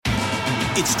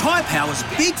It's Tyre Power's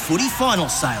Big Footy Final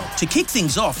Sale. To kick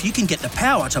things off, you can get the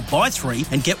power to buy 3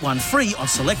 and get 1 free on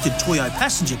selected Toyo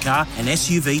passenger car and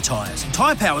SUV tyres.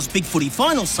 Tyre Power's Big Footy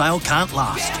Final Sale can't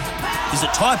last. Visit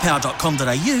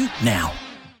tyrepower.com.au now.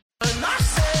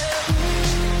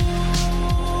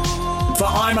 For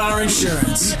IMAR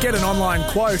Insurance. Get an online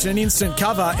quote and instant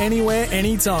cover anywhere,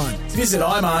 anytime. Visit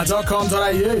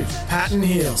imar.com.au. Patton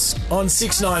Hills on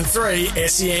 693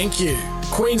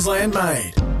 SENQ. Queensland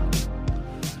made.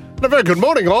 A very good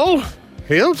morning, all.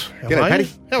 Hills, G'day, Paddy.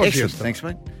 How was Excellent. yesterday? Thanks,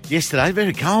 mate. Yesterday,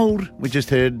 very cold. We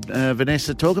just heard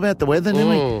Vanessa talk about the weather, didn't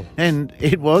we? And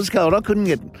it was cold. I couldn't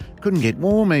get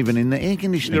warm even in the air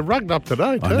conditioning. You're rugged up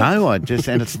today, too. I know. And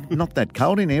it's not that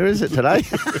cold in here, is it, today?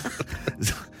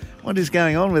 What is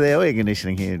going on with our air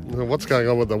conditioning here? Well, what's going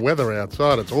on with the weather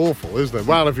outside? It's awful, isn't it?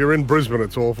 Well, if you're in Brisbane,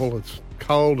 it's awful. It's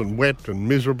cold and wet and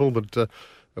miserable, but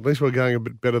at least we're going a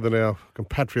bit better than our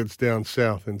compatriots down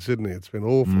south in Sydney. It's been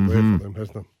awful there for them,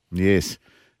 hasn't it? Yes.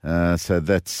 So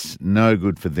that's no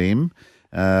good for them.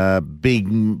 Big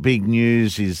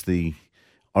news is the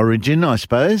origin, I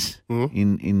suppose,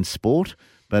 in sport.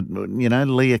 But,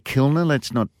 Leah Kilner,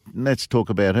 let's talk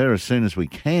about her as soon as we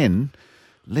can.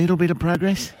 Little bit of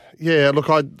progress. Yeah, look,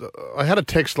 I had a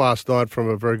text last night from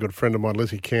a very good friend of mine,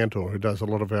 Lizzie Cantor, who does a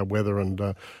lot of our weather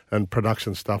and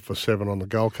production stuff for 7 on the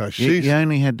Gold Coast. You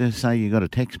only had to say you got a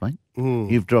text, mate.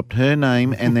 You've dropped her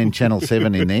name and then Channel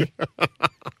 7 in there.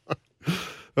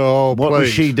 Oh, what please. was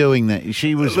she doing there?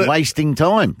 She was wasting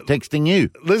time texting you.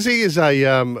 Lizzie is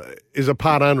a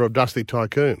part owner of Dusty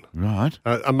Tycoon. Right.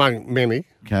 Among many.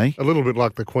 Okay. A little bit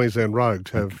like the Queensland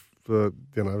Rogues have,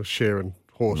 share in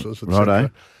horses, etc.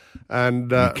 Righto.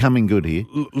 And You're coming good here.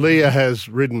 Leah has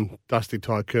ridden Dusty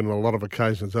Tycoon on a lot of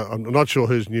occasions. I'm not sure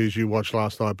whose news you watched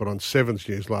last night, but on Seven's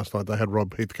news last night, they had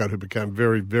Rob Heathcote, who became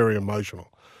very, very emotional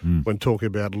when talking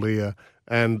about Leah.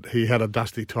 And he had a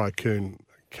Dusty Tycoon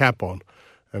cap on.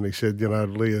 And he said,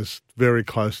 Leah's very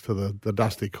close to the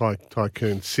Dusty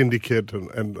Tycoon syndicate.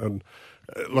 And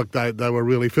look, they were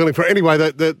really feeling for it. Anyway,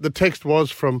 the text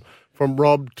was from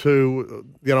Rob to,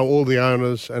 all the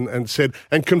owners and said,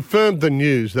 and confirmed the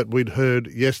news that we'd heard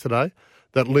yesterday,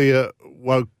 that Leah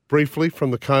woke briefly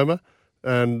from the coma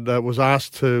and was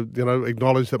asked to,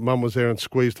 acknowledge that Mum was there and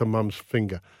squeezed her mum's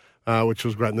finger, which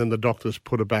was great. And then the doctors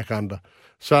put her back under.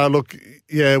 So, look,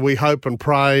 yeah, we hope and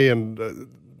pray and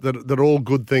that all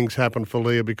good things happen for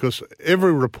Leah, because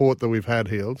every report that we've had,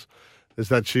 Heels, is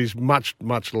that she's much,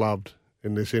 much loved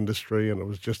in this industry, and it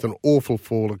was just an awful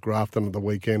fall at Grafton at the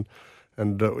weekend.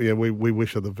 And, we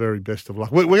wish her the very best of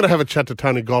luck. We're going to have a chat to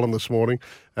Tony Gollan this morning,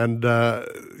 and,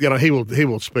 he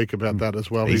will speak about that as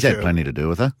well. He's had plenty to do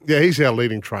with her. Yeah, he's our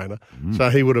leading trainer.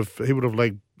 So he would have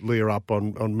legged Leah up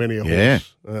on many a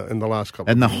horse in the last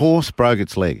couple And of the years. horse broke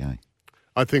its leg, eh?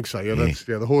 I think so, yeah.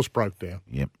 The horse broke down.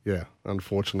 Yep. Yeah,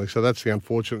 unfortunately. So that's the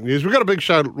unfortunate news. We've got a big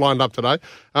show lined up today.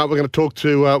 We're going to talk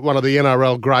to one of the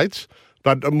NRL greats,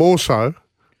 but more so,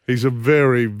 he's a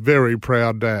very, very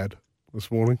proud dad this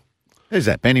morning. Who's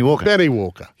that? Benny Walker. Benny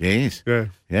Walker. Yes. Yeah.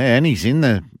 Yeah, and he's in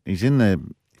the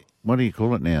what do you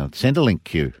call it now? Centrelink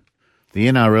queue. The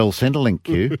NRL Centrelink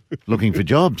queue, looking for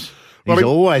jobs. He's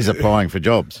always applying for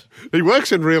jobs. He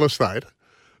works in real estate,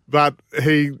 but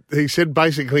he said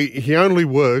basically he only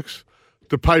works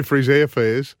to pay for his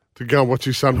airfares to go and watch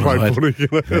his son play footy.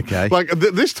 Okay. Like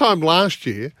this time last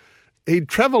year, he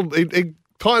travelled, he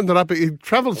tightened it up, he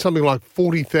travelled something like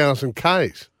 40,000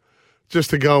 Ks just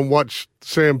to go and watch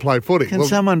Sam play footy. Can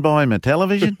someone buy him a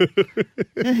television?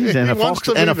 He's in a Fox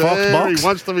box. He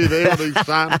wants to be there with his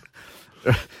son.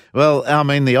 Well, I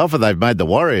mean, the offer they've made the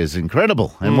Warriors is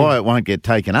incredible, and why it won't get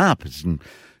taken up,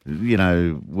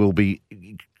 will be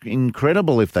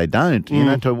incredible if they don't.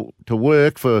 To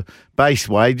work for base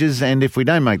wages, and if we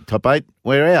don't make top 8,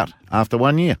 we're out after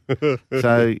 1 year.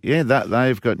 So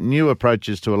they've got new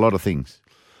approaches to a lot of things.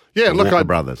 Yeah, look,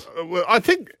 brothers. I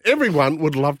think everyone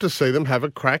would love to see them have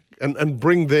a crack and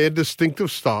bring their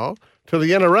distinctive style to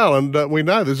the NRL, and we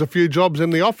know there's a few jobs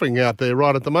in the offering out there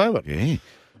right at the moment. Yeah.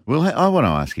 Well, I want to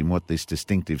ask him what this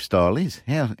distinctive style is.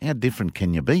 How different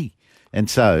can you be? And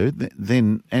so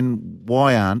and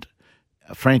why aren't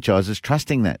franchises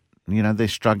trusting that? They're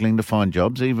struggling to find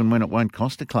jobs even when it won't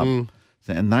cost a club.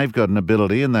 And they've got an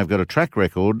ability and they've got a track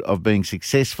record of being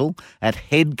successful at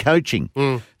head coaching.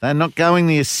 They're not going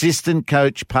the assistant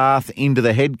coach path into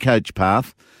the head coach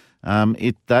path.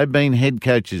 They've been head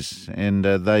coaches, and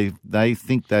they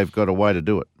think they've got a way to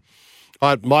do it.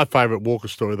 My favourite Walker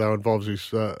story, though, involves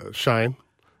his Shane,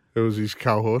 who was his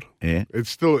cohort. Yeah.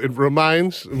 It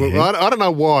remains. Yeah. I don't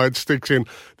know why it sticks in.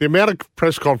 The amount of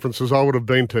press conferences I would have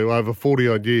been to over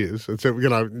 40-odd years, it's,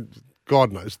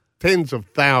 God knows, tens of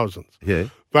thousands. Yeah.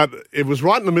 But it was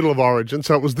right in the middle of Origin,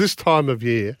 so it was this time of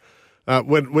year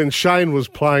when Shane was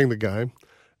playing the game.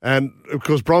 And, of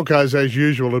course, Broncos, as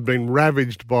usual, had been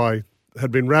ravaged by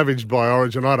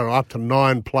Origin. I don't know, up to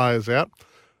 9 players out.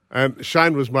 And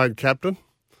Shane was made captain.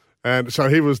 And so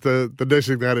he was the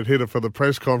designated hitter for the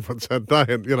press conference that day.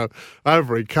 And,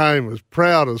 over he came as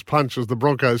proud as punch as the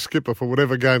Broncos skipper for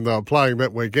whatever game they were playing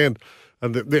that weekend.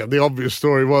 And the obvious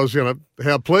story was,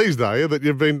 how pleased are you that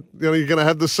you've been, you're going to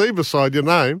have the C beside your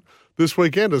name this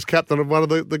weekend as captain of one of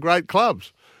the great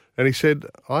clubs. And he said,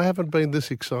 I haven't been this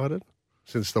excited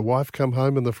since the wife come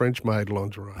home in the French maid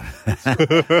lingerie.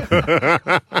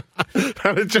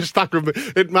 And it just stuck with me.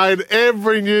 It made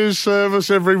every news service,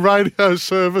 every radio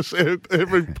service,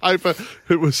 every paper.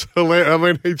 It was hilarious. I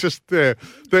mean,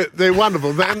 they're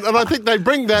wonderful. And I think they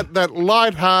bring that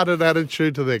light-hearted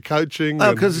attitude to their coaching.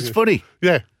 Oh, because it's footy.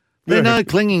 Yeah. There's no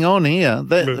clinging on here.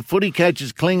 The footy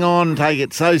coaches cling on, take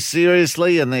it so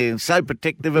seriously, and they're so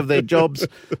protective of their jobs.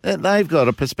 They've got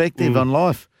a perspective on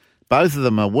life. Both of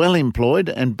them are well employed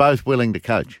and both willing to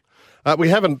coach. We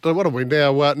haven't, what are we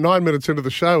now, 9 minutes into the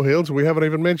show, Heels, we haven't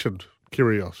even mentioned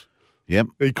Kyrgios. Yep.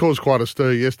 He caused quite a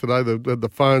stir yesterday. The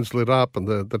phones lit up and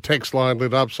the text line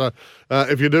lit up. So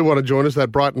if you do want to join us,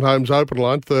 that Brighton Homes open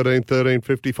line, 13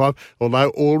 55, although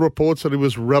all reports that he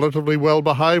was relatively well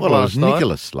behaved last night. Well, it was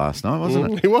Nicholas last night,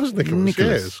 wasn't it? He was Nicholas,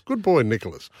 yes. Good boy,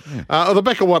 Nicholas. Yeah. The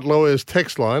Becker Watt Lawyers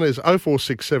text line is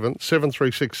 0467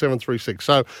 736 736.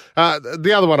 So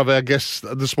the other one of our guests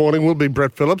this morning will be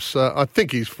Brett Phillips. I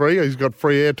think he's free. He's got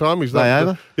free airtime. He's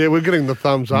over? Yeah, we're getting the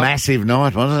thumbs up. Massive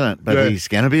night, wasn't it? But he's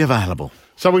going to be available.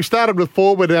 So we started with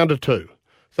 4, we're down to 2.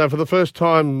 So for the first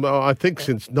time, I think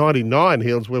since 99,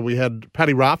 Heels, where we had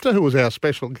Paddy Rafter, who was our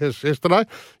special guest yesterday.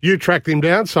 You tracked him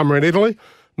down somewhere in Italy.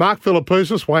 Mark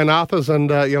Philippoussis, Wayne Arthurs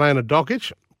and Jelena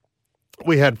Dokic.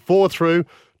 We had 4 through,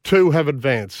 2 have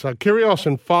advanced. So Kyrgios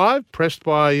in 5, pressed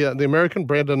by the American,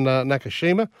 Brendan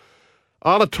Nakashima.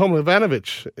 Ayla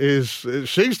Tomljanovic,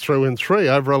 she's through in 3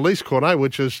 over Elise Cornet,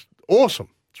 which is awesome,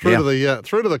 through to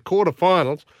the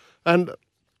quarterfinals. And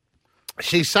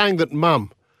she's saying that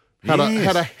Mum had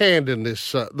a hand in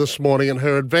this morning in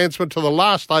her advancement to the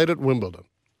last 8 at Wimbledon.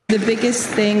 The biggest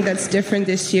thing that's different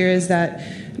this year is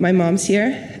that my mom's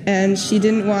here, and she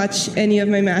didn't watch any of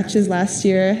my matches last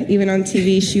year. Even on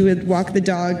TV, she would walk the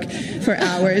dog for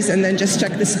hours and then just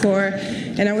check the score.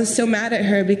 And I was so mad at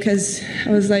her because I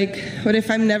was like, what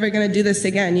if I'm never going to do this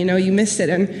again? You missed it.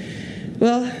 And,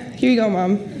 well, here you go,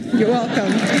 Mom. You're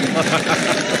welcome.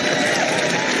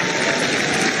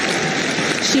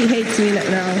 She hates me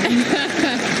now.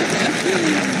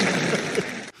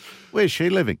 Where's she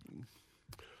living?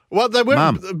 Well, they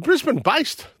were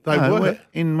Brisbane-based. They were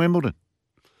in Wimbledon.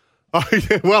 Oh,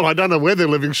 yeah. Well, I don't know where they're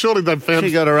living. Surely they've found...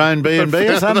 She got her own B&B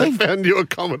or something? They found new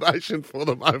accommodation for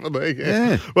them over there.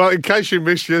 Yeah. Well, in case you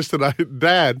missed yesterday,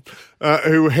 Dad,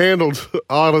 who handled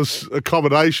Ayla's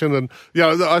accommodation and,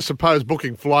 I suppose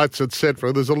booking flights,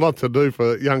 etc. There's a lot to do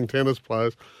for young tennis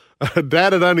players.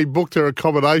 Dad had only booked her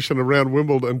accommodation around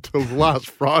Wimbledon until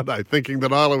last Friday, thinking that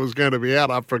Ayla was going to be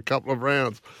out after a couple of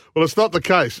rounds. Well, it's not the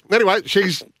case. Anyway,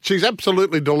 she's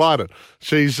absolutely delighted.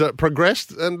 She's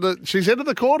progressed and she's into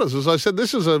the quarters. As I said,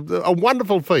 this is a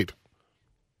wonderful feat.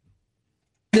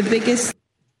 The biggest,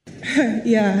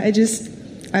 I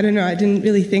don't know. I didn't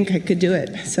really think I could do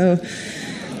it. So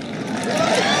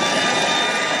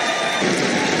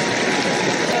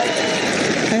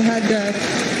I had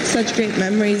such great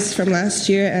memories from last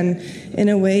year, and in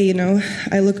a way,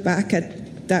 I look back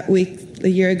at that week a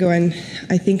year ago and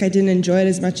I think I didn't enjoy it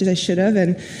as much as I should have,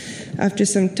 and after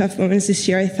some tough moments this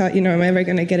year I thought, am I ever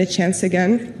going to get a chance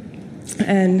again?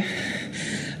 And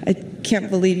I can't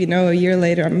believe, a year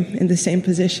later I'm in the same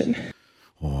position.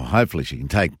 Well, hopefully she can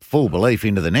take full belief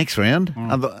into the next round.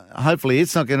 Hopefully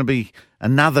it's not going to be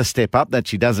another step up that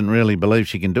she doesn't really believe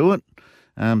she can do it.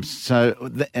 And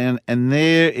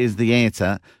there is the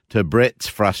answer to Brett's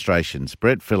frustrations.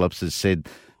 Brett Phillips has said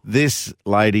this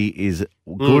lady is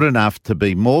good enough to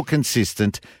be more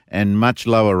consistent and much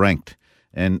lower ranked,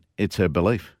 and it's her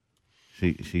belief.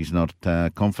 She's not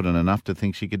confident enough to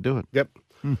think she could do it. Yep.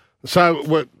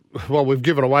 So, we've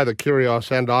given away the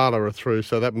Kyrgios and Ayla are through,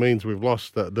 so that means we've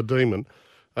lost the demon.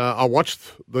 I watched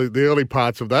the early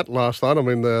parts of that last night. I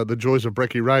mean, the joys of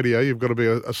Brekkie Radio. You've got to be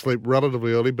asleep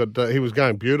relatively early, but he was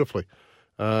going beautifully.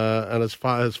 And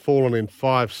has fallen in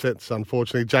 5 sets,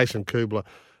 unfortunately. Jason Kubler,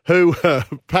 who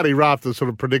Paddy Rafter sort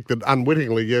of predicted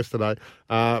unwittingly yesterday,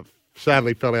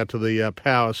 sadly fell out to the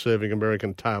power-serving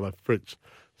American Taylor Fritz.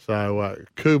 So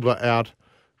Kubler out,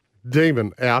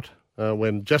 Demon out,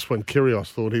 when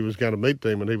Kyrgios thought he was going to meet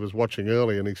Demon. He was watching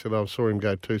early, and he said, I saw him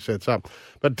go 2 sets up.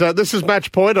 But this is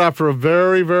match point after a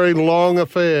very, very long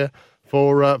affair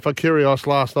for Kyrgios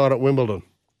last night at Wimbledon.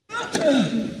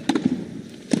 And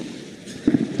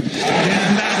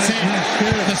that's it.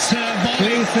 The serve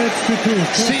volley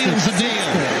seals the deal.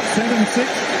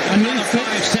 7-6. Another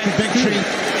 5-set victory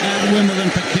at Wimbledon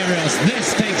for Kyrgios.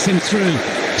 This takes him through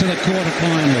to the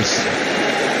quarterfinals.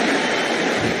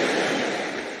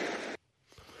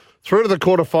 Through to the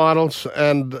quarterfinals,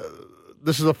 and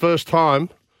this is the first time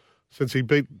since he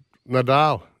beat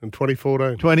Nadal in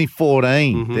 2014.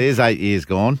 2014. There's 8 years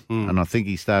gone, and I think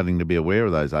he's starting to be aware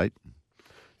of those 8.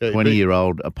 Yeah,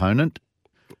 20-year-old opponent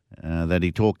that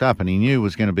he talked up and he knew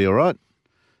was going to be all right.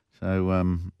 So,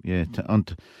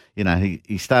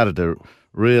 he started to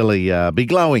really be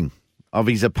glowing of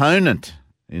his opponent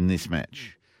in this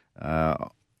match.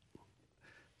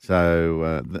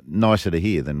 Nicer to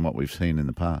hear than what we've seen in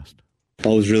the past. I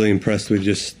was really impressed with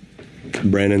just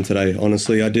Brandon today.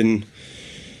 Honestly, I didn't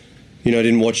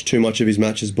watch too much of his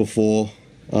matches before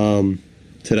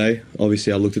today.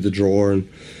 Obviously, I looked at the draw and,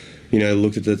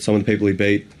 looked at some of the people he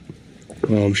beat.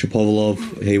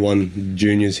 Shapovalov, he won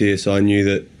juniors here, so I knew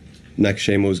that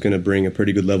Nakashima was going to bring a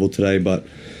pretty good level today, but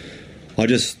I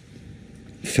just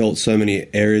felt so many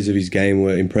areas of his game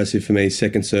were impressive for me.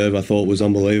 Second serve, I thought was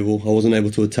unbelievable. I wasn't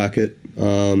able to attack it.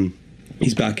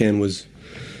 His backhand was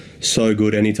so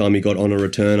good. Anytime he got on a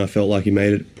return, I felt like he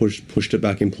made it, pushed it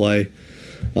back in play.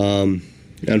 And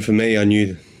for me, I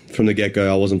knew from the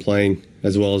get-go I wasn't playing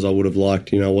as well as I would have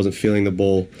liked. I wasn't feeling the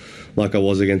ball like I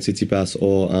was against Tsitsipas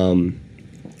or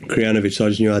Krajinovic, so I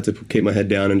just knew I had to keep my head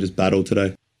down and just battle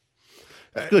today.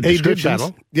 Good He descriptions. did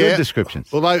battle. Good descriptions.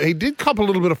 Although he did cop a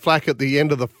little bit of flack at the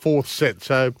end of the fourth set.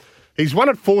 So he's won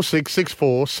at 4-6,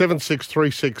 6-4, 7-6,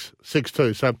 3-6,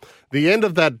 6-2. So the end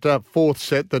of that fourth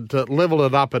set that levelled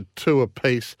it up at 2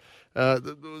 apiece.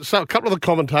 So a couple of the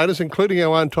commentators, including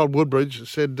our own Todd Woodbridge,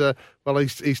 said,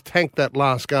 he's tanked that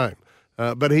last game.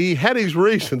 But he had his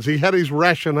reasons. He had his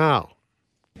rationale.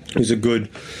 It was a good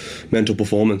mental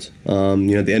performance.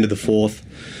 At the end of the fourth,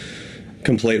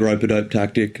 complete rope-a-dope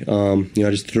tactic. I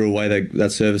just threw away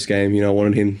that service game. I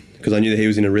wanted him, because I knew that he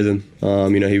was in a rhythm.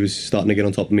 He was starting to get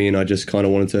on top of me, and I just kind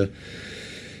of wanted to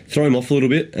throw him off a little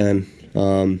bit, and,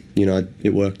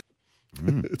 it worked.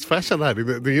 It's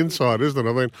fascinating, the inside, isn't it?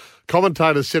 I mean,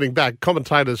 commentators sitting back,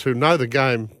 commentators who know the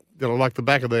game, like the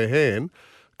back of their hand,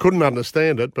 couldn't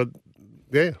understand it, but,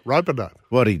 yeah, rope-a-dope.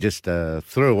 What, he just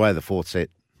threw away the fourth set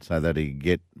so that he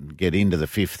get into the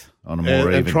fifth on a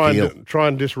more even keel. Try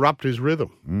and disrupt his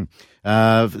rhythm.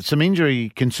 Some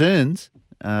injury concerns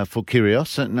for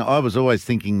Kyrgios. And I was always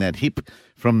thinking that hip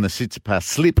from the Tsitsipas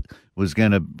slip was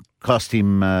going to cost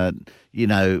him,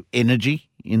 energy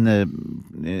in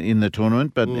the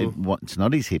tournament, but it's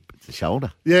not his hip; it's the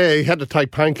shoulder. Yeah, he had to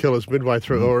take painkillers midway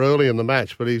through or early in the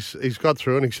match, but he's got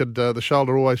through, and he said the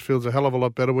shoulder always feels a hell of a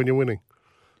lot better when you're winning.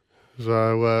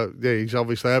 So he's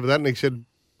obviously over that, and he said.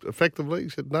 Effectively, he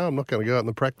said, no, I'm not going to go out in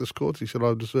the practice courts. He said,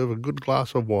 I deserve a good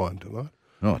glass of wine tonight.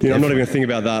 Oh, I'm not even going to think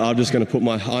about that. I'm just going to put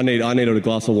I need a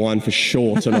glass of wine for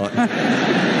sure tonight.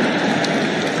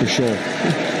 For sure.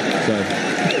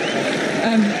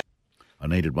 I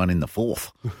needed one in the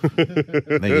fourth.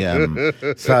 The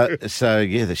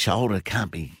shoulder can't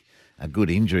be a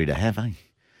good injury to have, eh?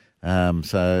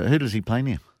 So who does he play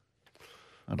now?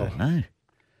 I don't know.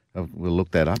 We'll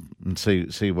look that up and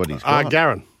see what he's got.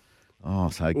 Garin. Oh,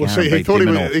 so he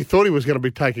thought he was going to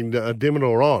be taking De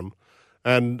Minaur on,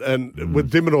 and with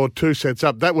De Minaur 2 sets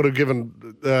up, that would have given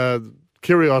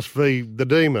Kyrgios v the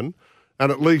Demon,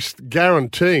 and at least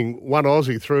guaranteeing one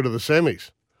Aussie through to the semis.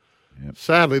 Yep.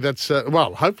 Sadly, that's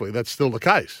hopefully that's still the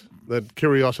case that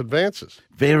Kyrgios advances.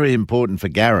 Very important for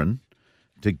Garin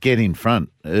to get in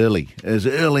front as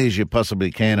early as you possibly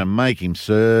can, and make him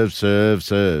serve. Yeah,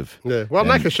 well,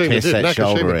 Nakashima did.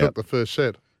 Nakashima took the first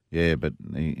set. Yeah, but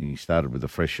he started with a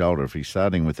fresh shoulder. If he's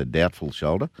starting with a doubtful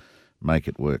shoulder, make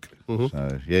it work. Mm-hmm.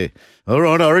 So, yeah. All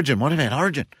right, Origin. What about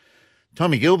Origin?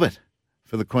 Tommy Gilbert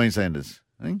for the Queenslanders.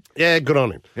 Yeah, good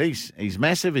on him. He's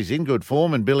massive. He's in good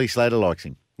form, and Billy Slater likes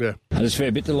him. Yeah. There's a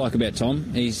fair bit to like about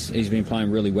Tom. He's been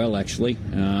playing really well, actually.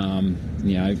 Been on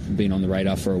the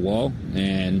radar for a while.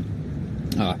 And,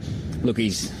 look,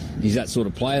 he's that sort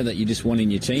of player that you just want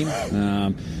in your team.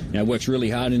 Works really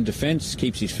hard in defence,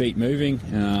 keeps his feet moving.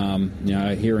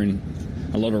 Hearing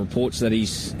a lot of reports that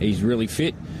he's really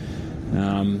fit.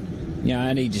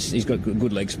 And he's got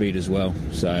good leg speed as well.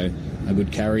 So a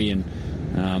good carry, and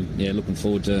looking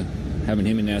forward to having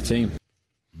him in our team.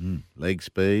 Leg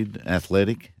speed,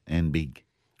 athletic, and big.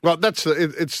 Well,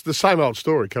 it's the same old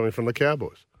story coming from the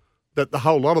Cowboys. that the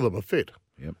whole lot of them are fit.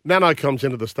 Yep. Nano comes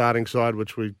into the starting side,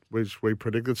 which we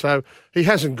predicted. So he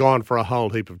hasn't gone for a whole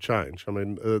heap of change. I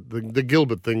mean, the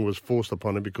Gilbert thing was forced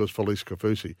upon him because Felice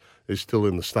Kaufusi is still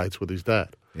in the States with his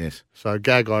dad. Yes. So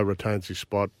Gagai retains his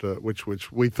spot, which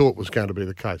we thought was going to be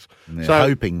the case. And they're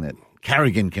hoping that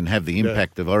Carrigan can have the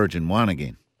impact of Origin 1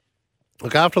 again.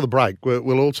 Look, after the break,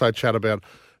 we'll also chat about...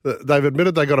 They've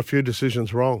admitted they got a few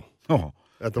decisions wrong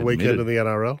at the weekend in the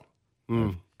NRL.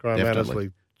 Graham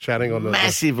Annesley chatting on the...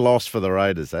 Massive loss for the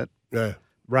Raiders, that. Yeah.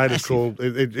 Raiders called...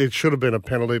 It should have been a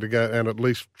penalty to go and at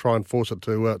least try and force it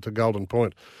to Golden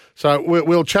Point. So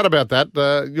we'll chat about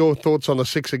that. Your thoughts on the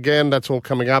Six again, that's all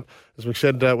coming up. As we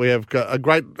said, we have got a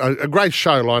great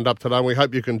show lined up today, and we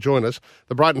hope you can join us.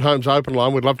 The Brighton Homes Open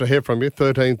Line, we'd love to hear from you,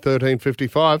 13 13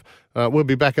 55. We'll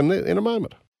be back in a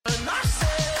moment.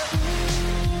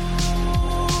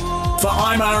 For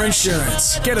IMAR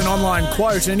Insurance. Get an online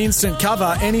quote and instant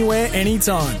cover anywhere,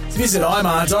 anytime. Visit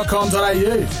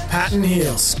imar.com.au. Patton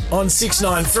Hills on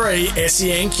 693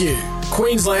 SENQ.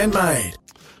 Queensland made.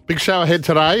 Big show ahead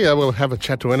today. We'll have a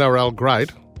chat to NRL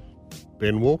great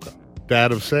Ben Walker,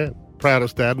 dad of Sam,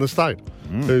 proudest dad in the state,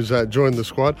 who's joined the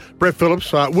squad. Brett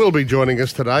Phillips will be joining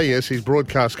us today. Yes, his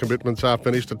broadcast commitments are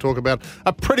finished to talk about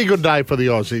a pretty good day for the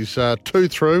Aussies. 2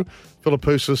 through.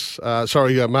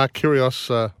 Mark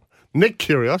Kyrgios... Nick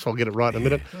Kyrgios, I'll get it right in a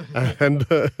minute. And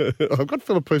I've got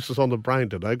Philippoussis on the brain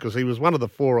today because he was one of the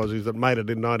 4 Aussies that made it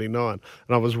in 99, and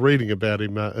I was reading about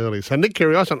him earlier. So Nick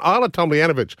Kyrgios and Isla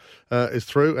Tomljanovic is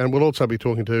through, and we'll also be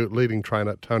talking to leading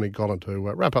trainer Tony Gollan to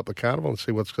wrap up the carnival and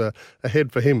see what's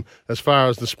ahead for him as far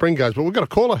as the spring goes. But we've got a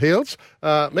caller, Heels,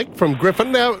 Mick from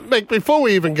Griffin. Now, Mick, before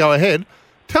we even go ahead,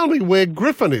 tell me where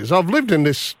Griffin is. I've lived in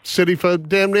this city for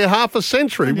damn near half a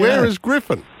century. Yeah. Where is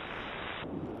Griffin?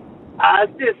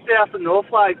 It's just south of North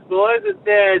Lakes, boys.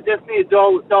 It's just near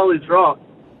Dolly's Rock.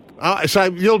 So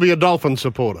you'll be a Dolphin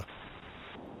supporter?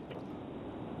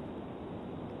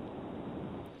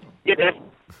 Yeah.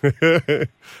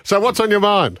 So what's on your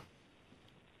mind?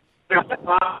 We've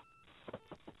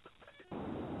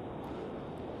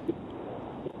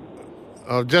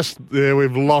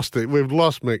lost it. We've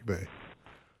lost Mick there.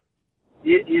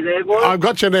 You there, boy? I've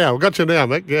got you now.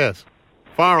 Mick, yes.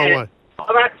 Far away.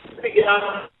 I'm actually...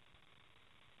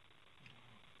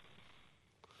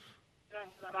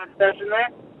 session there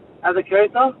at the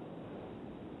Cooper.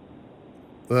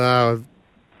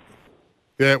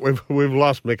 Yeah, we've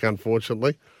lost Mick,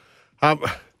 unfortunately.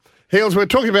 Heels, we're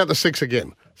talking about the Six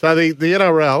again. So the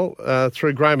NRL,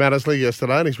 through Graham Annesley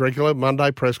yesterday and his regular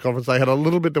Monday press conference, they had a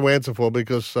little bit to answer for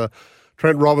because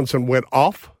Trent Robinson went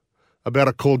off about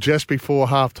a call just before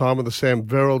halftime with the Sam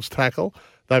Verrills tackle.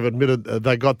 They've admitted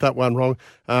they got that one wrong.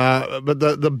 But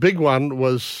the big one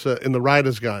was in the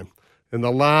Raiders game. In the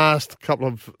last couple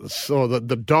of,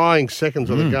 the dying seconds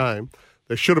of the game,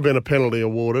 there should have been a penalty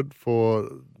awarded for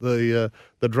the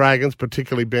Dragons,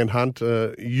 particularly Ben Hunt,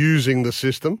 using the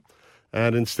system.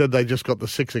 And instead they just got the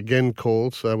Six again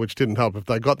calls, which didn't help. If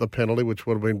they got the penalty, which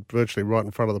would have been virtually right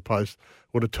in front of the post,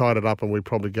 would have tied it up and we'd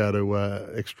probably go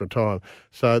to extra time.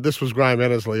 So this was Graham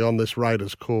Annesley on this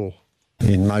Raiders call.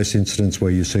 In most incidents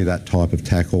where you see that type of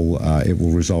tackle, it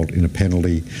will result in a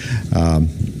penalty.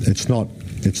 It's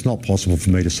not possible for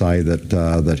me to say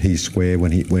that he's square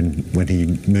when he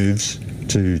moves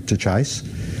to chase.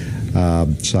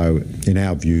 So in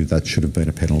our view, that should have been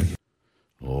a penalty.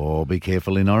 Oh, be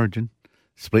careful in Origin.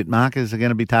 Split markers are going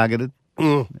to be targeted,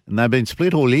 and they've been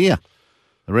split all year.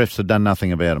 The refs have done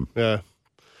nothing about them. Yeah.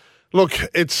 Look,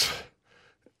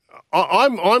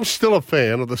 I'm still a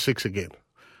fan of the Six again.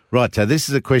 Right, so this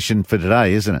is a question for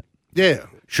today, isn't it? Yeah.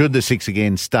 Should the Six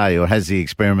again stay, or has the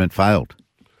experiment failed?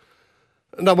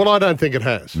 No, well, I don't think it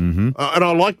has. Mm-hmm. And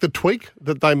I like the tweak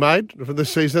that they made for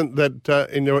this season, that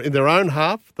in their own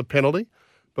half, the penalty,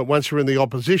 but once you're in the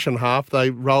opposition half, they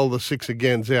roll the Six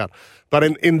agains out. But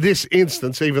in this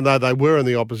instance, even though they were in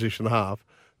the opposition half,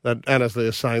 that Annesley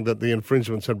is saying that the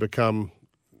infringements had become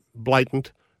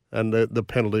blatant and the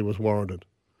penalty was warranted.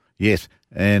 Yes,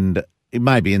 and it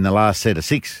may be in the last set of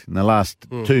six. In the last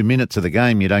 2 minutes of the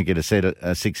game, you don't get a set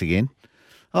of six again.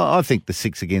 I think the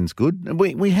Six again's good.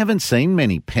 We haven't seen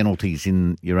many penalties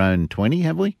in your own 20,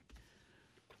 have we?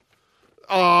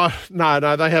 Oh no,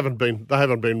 they haven't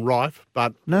been rife.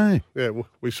 But no, yeah,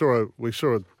 we saw a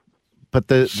but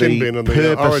the sin bin in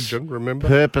the Origin. Remember,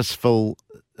 purposeful,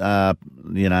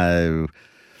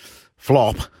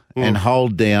 flop and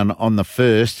hold down on the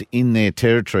first in their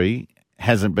territory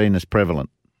hasn't been as prevalent.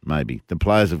 Maybe the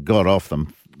players have got off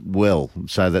them well,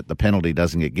 so that the penalty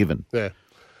doesn't get given. Yeah.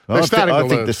 I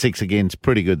think the Six again's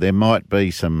pretty good. There might be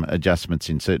some adjustments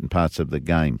in certain parts of the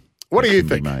game. What do you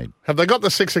think? Have they got the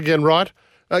Six again right?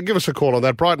 Give us a call on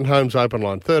that. Brighton Homes open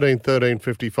line, 13 13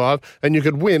 55, and you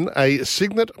could win a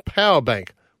Signet Power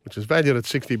Bank, which is valued at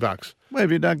 $60. Where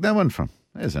have you dug that one from?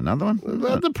 There's another one.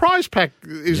 The prize pack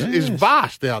is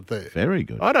vast out there. Very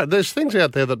good. There's things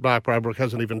out there that Mark Braybrook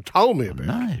hasn't even told me about.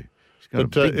 No. Got a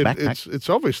big backpack. It's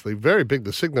obviously very big,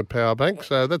 the Signet Power Bank.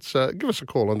 So that's give us a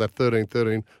call on that 13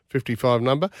 13 55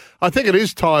 number. I think it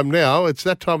is time now. It's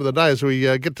that time of the day as we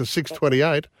get to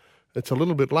 6:28. It's a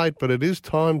little bit late, but it is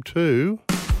time to...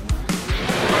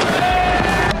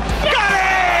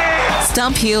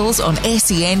 Stump Hills on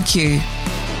SENQ.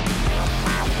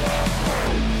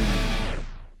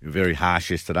 You're very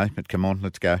harsh yesterday, but come on,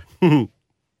 let's go.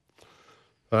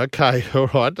 Okay, all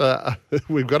right.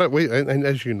 We've got it. And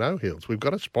as you know, Hills, we've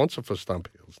got a sponsor for Stump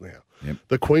Hills now. Yep.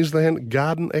 The Queensland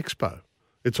Garden Expo.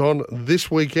 It's on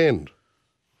this weekend.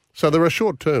 So they're a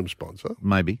short-term sponsor.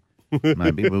 Maybe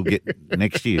we'll get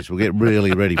next year's. We'll get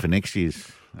really ready for next year's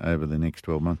over the next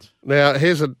 12 months. Now,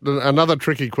 here's another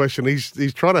tricky question.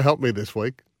 He's trying to help me this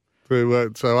week.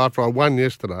 So after I won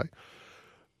yesterday,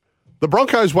 the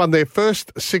Broncos won their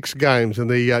first 6 games in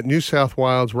the New South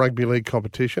Wales Rugby League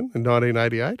competition in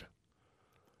 1988.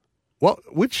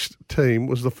 Which team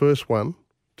was the first one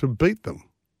to beat them?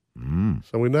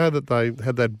 So we know that they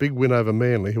had that big win over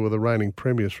Manly, who were the reigning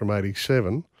premiers from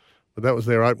 87. But that was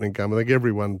their opening game. I think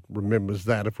everyone remembers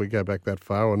that if we go back that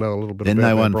far or know a little bit then about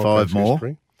they won Broncos 5 more.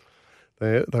 history.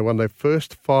 They won their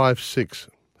first 5-6.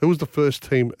 Who was the first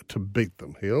team to beat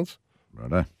them, Heels?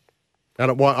 Righto.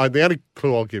 And the only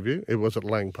clue I'll give you, it was at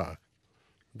Lang Park.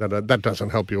 That doesn't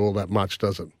help you all that much,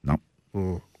 does it? No.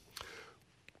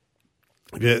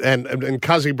 Yeah, and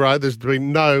Cuzzy, bro, there's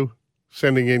been no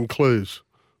sending in clues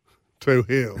to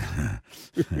Heels.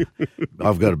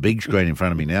 I've got a big screen in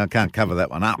front of me now. I can't cover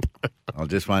that one up. I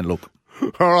just won't look.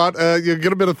 All right, you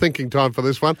get a bit of thinking time for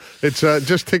this one. It's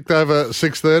just ticked over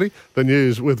 6:30. The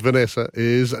news with Vanessa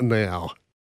is now.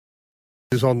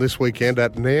 Is on this weekend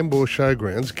at Nambour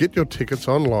Showgrounds. Get your tickets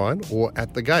online or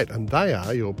at the gate, and they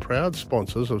are your proud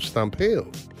sponsors of Stump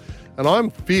Hills. And I'm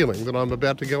feeling that I'm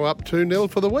about to go up 2-0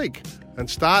 for the week and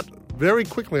start very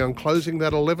quickly on closing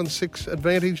that 11-6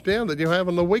 advantage down that you have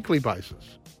on the weekly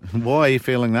basis. Why are you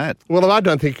feeling that? Well, I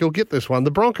don't think you'll get this one.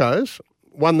 The Broncos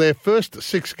won their first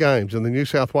 6 games in the New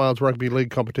South Wales Rugby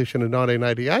League competition in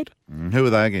 1988. Who were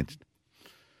they against?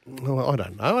 Well, I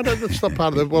don't know. That's not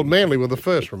part of the... Well, Manly were the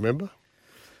first, remember?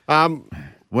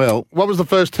 Well, what was the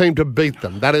first team to beat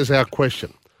them? That is our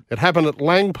question. It happened at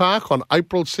Lang Park on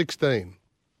April 16.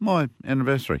 My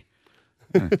anniversary.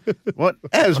 What?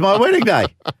 That was my wedding day.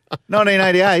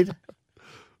 1988.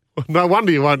 No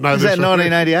wonder you won't know Is this. Is that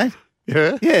 1988?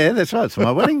 Yeah. Yeah, that's right. It's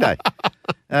my wedding day.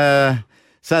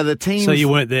 So the teams... So you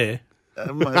weren't there?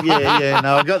 Yeah.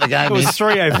 No, I got the game in. It was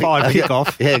 3:05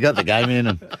 kickoff. Yeah, I got the game in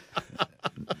and...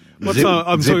 What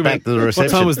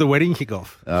time was the wedding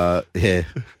kickoff? Yeah,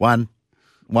 one,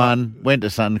 went to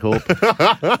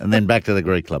Suncorp, and then back to the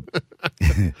Greek Club.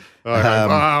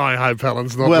 I hope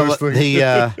Helen's not listening.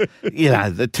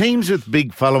 The teams with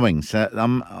big followings.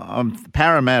 I'm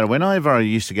Parramatta. Whenever I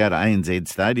used to go to ANZ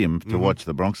Stadium to watch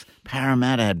the Bronx,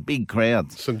 Parramatta had big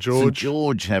crowds. St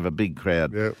George have a big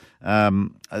crowd. Yep.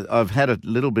 I've had a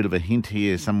little bit of a hint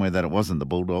here somewhere that it wasn't the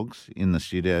Bulldogs in the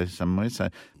studio somewhere. So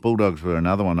Bulldogs were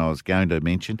another one I was going to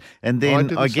mention. And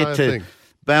then I get to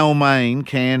Balmain,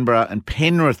 Canberra and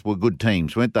Penrith were good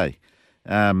teams, weren't they?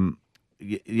 And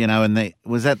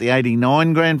was that the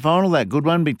 89 grand final, that good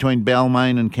one between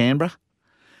Balmain and Canberra?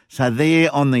 So they're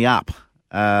on the up.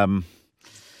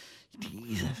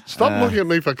 Stop looking at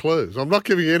me for clues. I'm not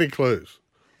giving you any clues.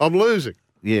 I'm losing.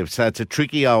 Yeah, so it's a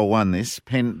tricky old one, this.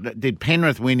 Did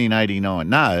Penrith win in 89?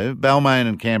 No, Balmain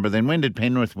and Canberra. Then when did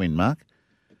Penrith win, Mark?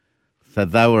 So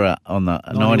they were on the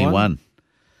 91.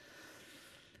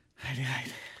 88.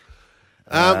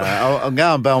 I'll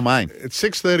go on Balmain. It's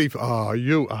 6:30. Oh,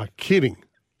 you are kidding.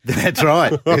 That's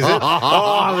right. Is it?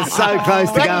 I was so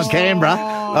close to going Canberra.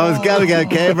 I was going to go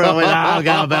Canberra. I went, I'll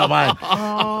go on Balmain.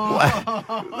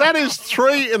 That is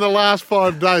 3 in the last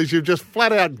 5 days. You've just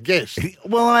flat out guessed.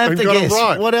 Well, I have to guess.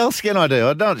 Right. What else can I do?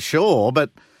 I'm not sure,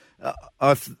 but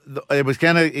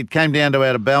it came down to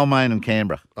out of Balmain and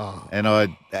Canberra, and I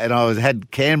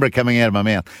had Canberra coming out of my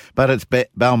mouth. But it's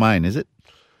Balmain, is it?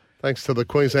 Thanks to the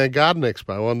Queensland Garden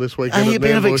Expo on this weekend. A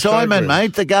bit of excitement,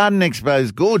 mate. The Garden Expo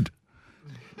is good.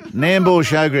 Nambour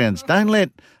Showgrounds. Don't let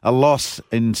a loss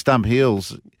in Stump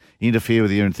Hills interfere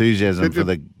with your enthusiasm for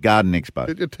the Garden Expo.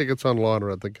 Get your tickets online or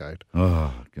at the gate.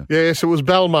 Oh, God. Yes, it was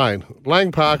Balmain.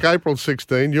 Lang Park, April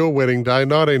 16, your wedding day,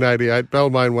 1988.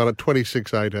 Balmain won at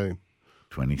 26-18.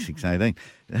 26-18.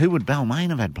 Who would Balmain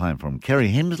have had playing for him?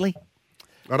 Kerry Hemsley?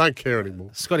 I don't care anymore.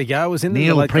 Scotty Gale was in there.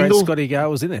 Neil The late great Pringle? Scotty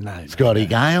Gale was in there. No. Scotty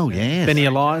Gale, yes. Benny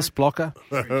Elias, blocker.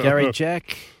 Gary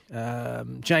Jack.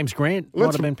 James Grant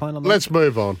might have been playing on that. Let's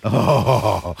move on.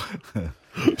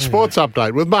 Sports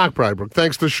update with Mark Braybrook.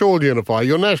 Thanks to Shawl Unify,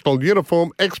 your national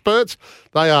uniform experts.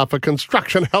 They are for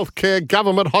construction, healthcare,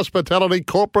 government, hospitality,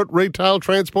 corporate, retail,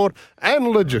 transport and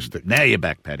logistics. Now you're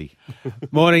back, Paddy.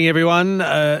 Morning, everyone.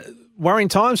 Worrying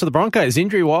times for the Broncos,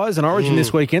 injury-wise. An Origin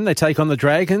this weekend, they take on the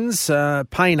Dragons.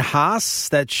 Payne Haas,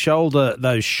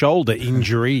 those shoulder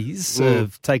injuries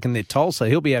have taken their toll, so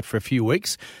he'll be out for a few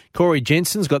weeks. Corey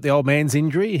Jensen's got the old man's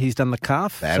injury. He's done the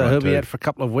calf, so he'll be out for a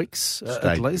couple of weeks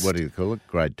at least. What do you call it?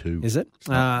 Grade 2. Is it?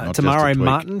 Not Tamare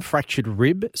Martin, fractured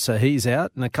rib, so he's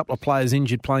out. And a couple of players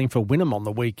injured playing for Wynnum on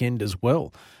the weekend as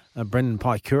well. Brendan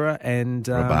Paikura and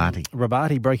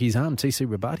Rabati broke his arm. TC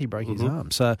Rabati broke his arm.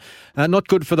 So not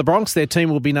good for the Bronx. Their team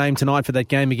will be named tonight for that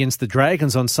game against the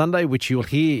Dragons on Sunday, which you'll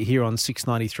hear here on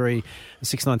 693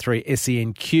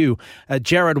 SENQ.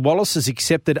 Jared Wallace has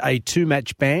accepted a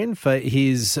 2-match ban for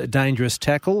his dangerous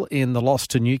tackle in the loss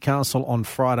to Newcastle on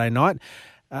Friday night.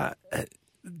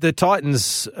 The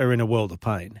Titans are in a world of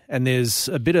pain, and there's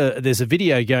a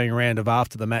video going around of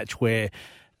after the match where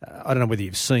I don't know whether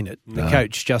you've seen it. The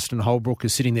coach, Justin Holbrook,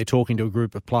 is sitting there talking to a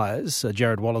group of players.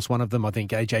 Jared Wallace, one of them. I think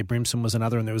AJ Brimson was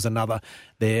another, and there was another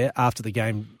there after the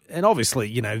game. And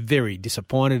obviously, very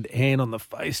disappointed, hand on the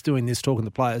face, doing this, talking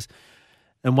to players.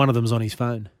 And one of them's on his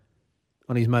phone,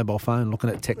 on his mobile phone,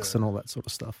 looking at texts and all that sort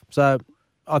of stuff. So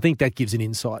I think that gives an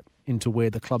insight into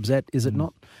where the club's at, is it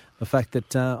not? The fact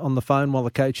that on the phone while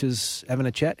the coach is having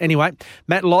a chat. Anyway,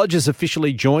 Matt Lodge has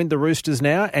officially joined the Roosters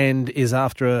now and is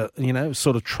after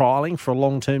sort of trialling for a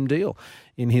long-term deal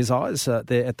in his eyes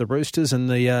there at the Roosters.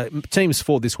 And the teams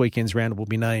for this weekend's round will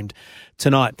be named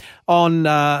tonight.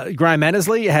 Graham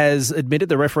Annesley has admitted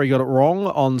the referee got it wrong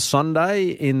on Sunday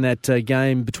in that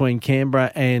game between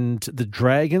Canberra and the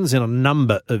Dragons in a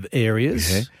number of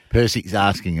areas. Yeah. Percy's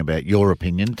asking about your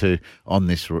opinion on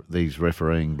these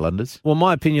refereeing blunders. Well,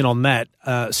 my opinion on that,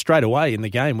 straight away in the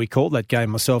game, we called that game,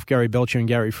 myself, Gary Belcher and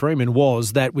Gary Freeman,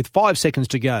 was that with 5 seconds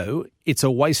to go, it's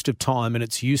a waste of time and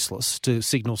it's useless to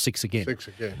signal 6 again. 6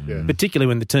 again, yeah. Particularly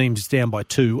when the team's down by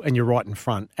 2 and you're right in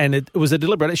front. And it was a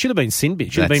deliberate, it should have been sin bin.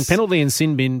 It should have been penalty and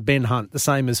sin bin, Ben Hunt, the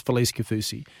same as Felice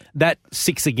Kafusi. That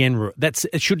 6 again,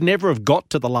 it should never have got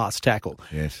to the last tackle.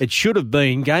 Yes. It should have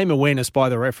been game awareness by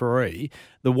the referee,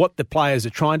 what the players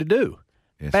are trying to do.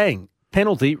 Yes. Bang,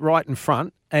 penalty right in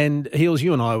front. And Heels,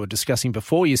 you and I were discussing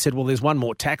before, you said, well, there's one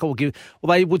more tackle. Well,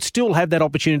 they would still have that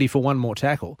opportunity for one more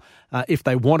tackle if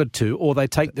they wanted to, or they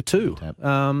take the 2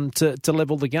 to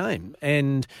level the game.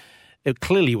 And it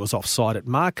clearly was offside at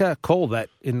marker, called that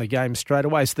in the game straight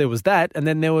away. So there was that. And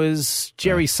then there was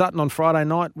Jerry Sutton on Friday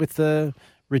night with the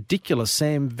ridiculous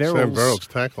Sam Verrill's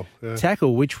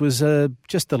tackle, which was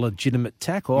just a legitimate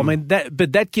tackle. I mean,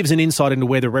 that gives an insight into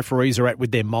where the referees are at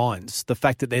with their minds. The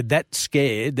fact that they're that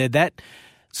scared, they're that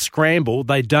scrambled,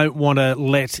 they don't want to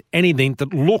let anything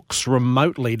that looks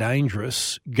remotely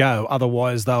dangerous go.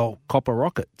 Otherwise, they'll cop a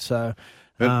rocket. So,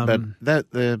 but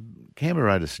the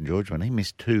Canberra to St George one, he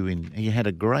missed 2 he had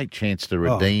a great chance to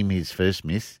redeem his first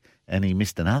miss, and he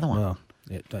missed another one. Well,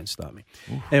 yeah, don't start me.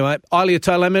 Anyway, Ilia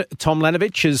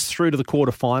Tomljanovic is through to the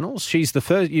quarterfinals. She's the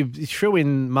first. You threw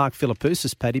in Mark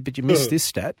Philippoussis, Paddy, but you missed this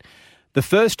stat. The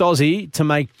first Aussie to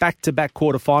make back-to-back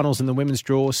quarterfinals in the women's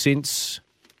draw since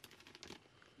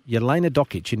Jelena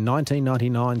Dokic in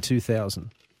 1999-2000.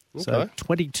 Okay. So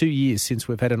 22 years since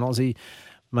we've had an Aussie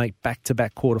make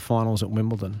back-to-back quarterfinals at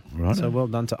Wimbledon. Right. So well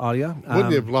done to Ilia. Wouldn't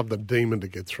you have loved the Demon to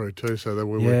get through too, so that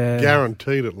we were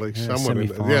guaranteed at least someone in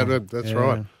there. Yeah, that's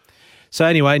right. So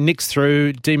anyway, Nick's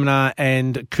through. Demonar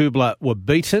and Kubler were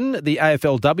beaten. The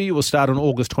AFLW will start on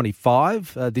August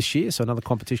 25 this year, so another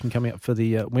competition coming up for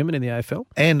the women in the AFL.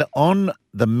 And on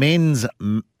the men's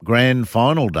grand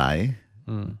final day,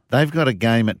 they've got a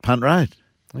game at Punt Road.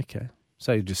 Okay.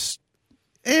 So you just...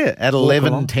 Yeah, at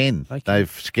 11:10. Okay.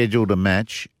 They've scheduled a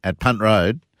match at Punt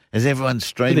Road as everyone's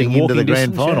streaming into the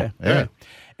grand final. Yeah.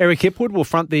 Eric Hipwood will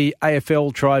front the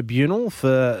AFL tribunal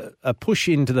for a push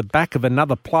into the back of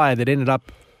another player that ended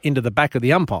up into the back of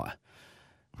the umpire.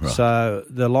 Right. So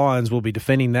the Lions will be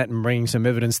defending that and bringing some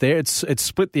evidence there. It's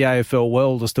split the AFL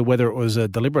world as to whether it was a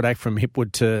deliberate act from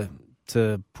Hipwood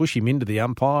to push him into the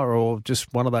umpire or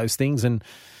just one of those things and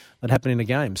that happened in a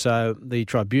game. So the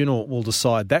tribunal will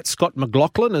decide that. Scott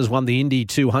McLaughlin has won the Indy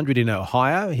 200 in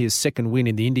Ohio, his second win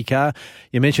in the IndyCar.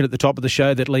 You mentioned at the top of the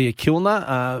show that Leah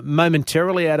Kilner,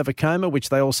 momentarily out of a coma, which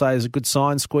they all say is a good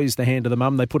sign, squeezed the hand of the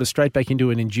mum. They put her straight back into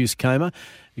an induced coma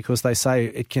because they say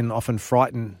it can often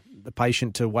frighten the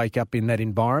patient to wake up in that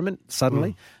environment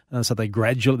suddenly. So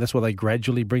that's why they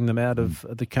gradually bring them out of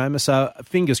the coma. So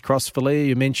fingers crossed for Leah.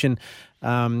 You mentioned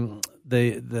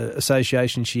the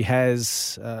association she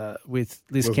has with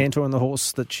Liz Cantor and the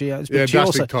horse that she owns. But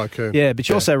Dusty Tycoon. Yeah, but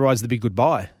she also rides the Big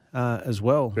Goodbye as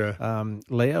well. Yeah.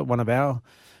 Leah, one of our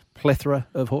plethora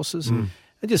of horses. And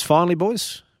just finally,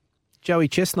 boys, Joey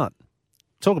Chestnut.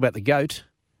 Talk about the GOAT.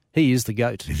 He is the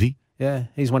GOAT. Is he? Yeah,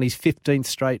 he's won his 15th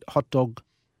straight hot dog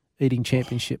eating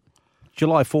championship.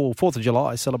 July 4th of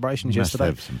July celebrations yesterday.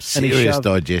 Must have some serious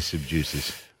digestive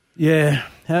juices. Yeah.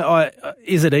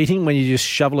 Is it eating when you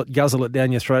just guzzle it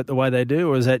down your throat the way they do,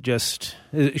 or is that just,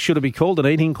 should it be called an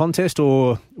eating contest,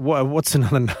 or what's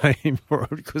another name for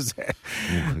it? Because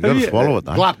you've got to swallow it,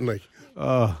 though. Gluttony.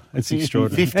 Oh, it's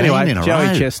extraordinary. 15 anyway, in a Joey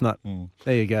row. Chestnut.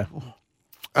 There you go.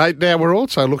 Now, we're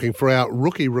also looking for our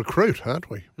rookie recruit, aren't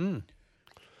we?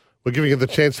 We're giving you the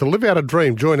chance to live out a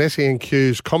dream. Join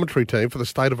SENQ's commentary team for the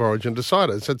State of Origin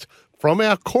Deciders. It's from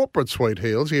our corporate suite,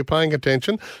 Heels. Are you paying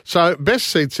attention? So, best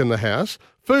seats in the house,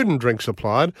 food and drink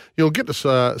supplied. You'll get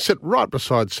to sit right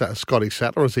beside Scotty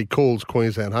Sattler as he calls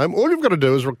Queensland home. All you've got to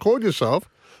do is record yourself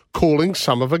calling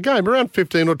some of a game, around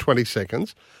 15 or 20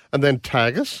 seconds, and then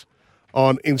tag us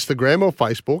on Instagram or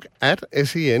Facebook at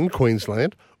SEN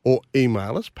Queensland, or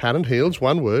email us, Pat and Heels,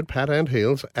 one word,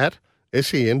 patandheels at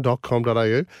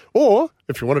sen.com.au. Or,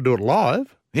 if you want to do it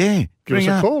live, give us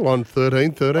a call on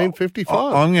 13 55.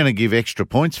 I'm going to give extra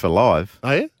points for live.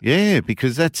 Are you? Yeah,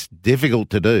 because that's difficult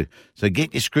to do. So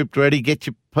get your script ready, get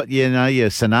your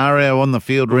scenario on the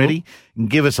field ready, and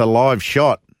give us a live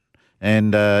shot.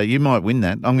 And you might win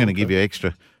that. I'm going to give you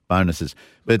extra bonuses.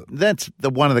 But that's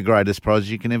one of the greatest prizes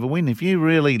you can ever win. If you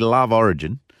really love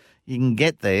Origin, you can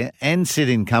get there and sit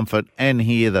in comfort and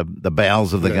hear the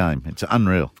bowels of the game. It's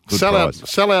unreal. Good prize.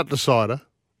 Sellout decider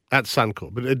at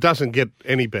Suncorp, but it doesn't get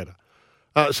any better.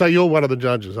 So you're one of the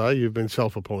judges, eh? You've been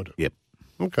self-appointed. Yep.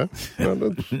 Okay.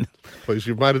 Well, please,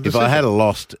 you've made a decision. If I had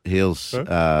lost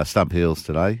Stump Heels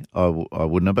today, I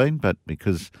wouldn't have been, but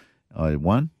because I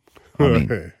won, I'm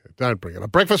in. Don't bring it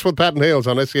up. Breakfast with Pat and Heels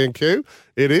on SENQ.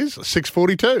 It is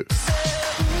 6:42.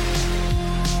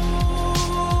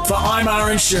 For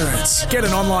IMAR Insurance. Get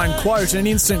an online quote and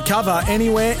instant cover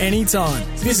anywhere, anytime.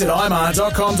 Visit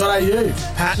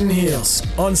imar.com.au. Pat and Heels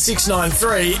on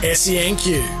 693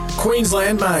 SENQ.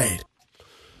 Queensland made.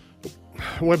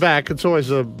 We're back. It's always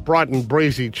a bright and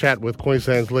breezy chat with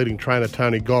Queensland's leading trainer,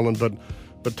 Tony Gollan.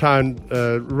 But Tone,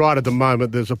 right at the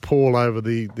moment, there's a pall over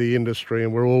the industry,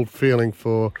 and we're all feeling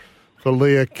for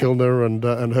Leah Kilner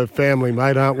and her family,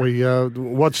 mate, aren't we?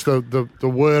 What's the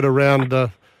word around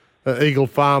Eagle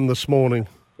Farm this morning?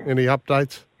 Any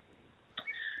updates?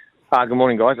 Good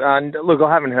morning, guys. And look,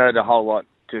 I haven't heard a whole lot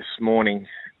this morning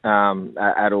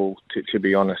at all, to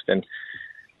be honest. And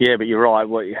yeah, but you're right.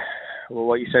 What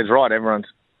you said's right. Everyone's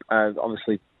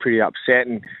obviously pretty upset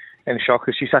and shocked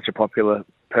because she's such a popular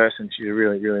person. She's a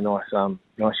really, really nice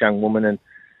young woman. And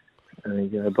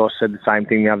the boss said the same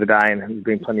thing the other day, and there's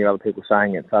been plenty of other people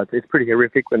saying it. So it's pretty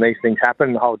horrific when these things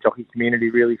happen. The whole jockey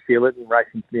community really feel it, and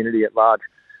racing community at large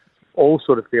all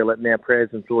sort of feel it. And our prayers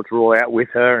and thoughts are all out with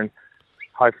her, and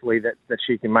hopefully that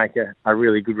she can make a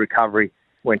really good recovery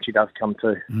when she does come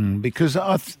to. Because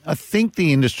I think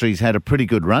the industry's had a pretty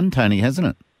good run, Tony, hasn't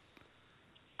it?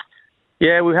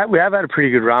 Yeah, we have had a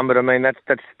pretty good run, but I mean that's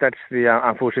the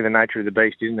unfortunately the nature of the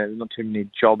beast, isn't it? There's not too many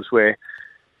jobs where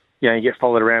you get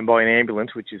followed around by an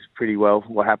ambulance, which is pretty well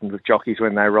what happens with jockeys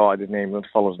when they ride. An ambulance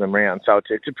follows them around, so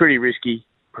it's a pretty risky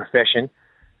profession.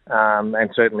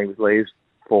 And certainly with Leah's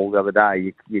fall the other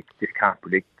day, you just can't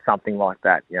predict something like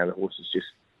that. The horse is just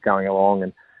going along,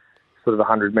 and sort of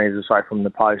 100 metres or so from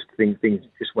the post, things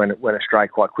just went astray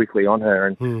quite quickly on her,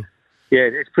 and. Yeah,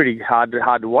 it's pretty hard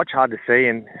to watch, hard to see,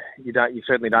 and you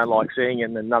certainly don't like seeing it.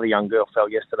 And another young girl fell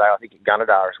yesterday, I think, at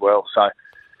Gunnedah as well. So,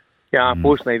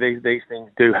 unfortunately, these things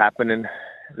do happen, and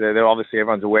they're obviously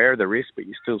everyone's aware of the risk, but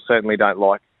you still certainly don't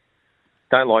like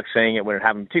seeing it when it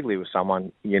happens, particularly with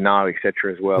someone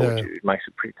etc. as well, which makes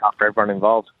it pretty tough for everyone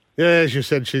involved. Yeah, as you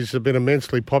said, she's been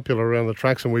immensely popular around the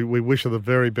tracks, and we wish her the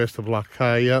very best of luck.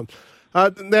 Hey,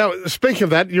 now, speaking of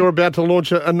that, you're about to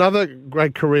launch another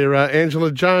great career, Angela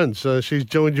Jones. She's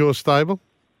joined your stable.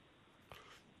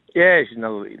 Yeah, she's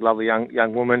another lovely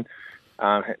young woman.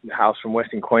 Hails from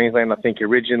Western Queensland, I think,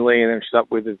 originally, and then she's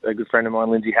up with a good friend of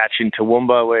mine, Lindsay Hatch, in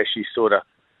Toowoomba, where she sort of,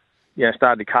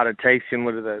 started to cut her teeth,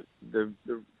 similar to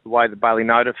the way that Bailey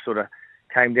Notiff sort of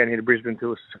came down here to Brisbane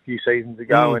to us a few seasons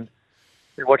ago. And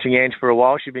been watching Ange for a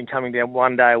while. She's been coming down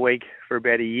one day a week for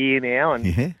about a year now,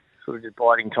 and sort of just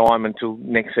biding time until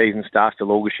next season starts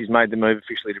till August. She's made the move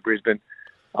officially to Brisbane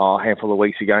a handful of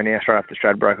weeks ago now, straight after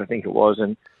Stradbroke, I think it was,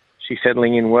 and she's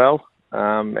settling in well.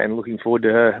 And looking forward to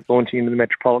her launching into the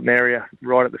metropolitan area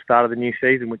right at the start of the new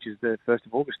season, which is the 1st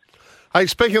of August. Hey,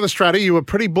 speaking of the Strata, you were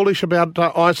pretty bullish about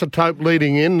Isotope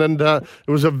leading in, and it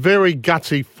was a very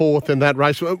gutsy fourth in that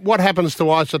race. What happens to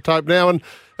Isotope now? And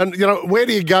where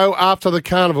do you go after the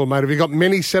carnival, mate? Have you got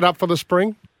many set up for the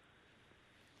spring?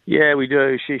 Yeah, we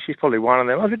do. She's probably one of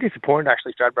them. I was a bit disappointed,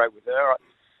 actually, Stradbroke, with her.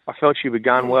 I felt she was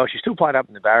going well. She still played up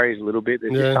in the barriers a little bit.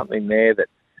 There's just something there that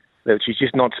she's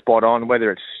just not spot on,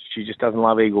 whether it's she just doesn't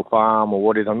love Eagle Farm or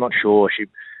what it is, I'm not sure. She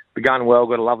begun well,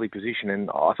 got a lovely position, and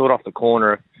I thought off the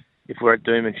corner, if we're at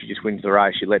Doom and she just wins the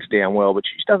race, she lets down well, but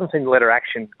she just doesn't seem to let her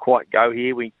action quite go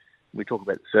here. We talk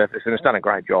about the surface, and it's done a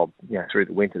great job, through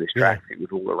the winter, this track,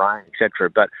 with all the rain, etc.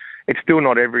 But it's still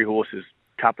not every horse's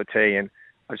cup of tea, and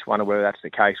I just wonder whether that's the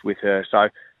case with her. So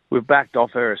we've backed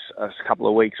off her a couple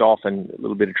of weeks off and a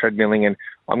little bit of treadmilling, and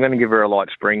I'm going to give her a light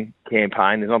spring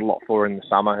campaign. There's not a lot for her in the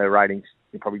summer. Her ratings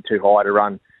are probably too high to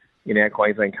run in our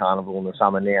Queensland Carnival in the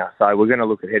summer now. So we're going to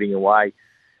look at heading away.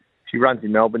 She runs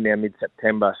in Melbourne now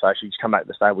mid-September, so she's come back to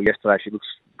the stable yesterday. She looks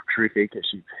terrific.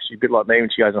 She's a bit like me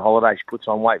when she goes on holiday. She puts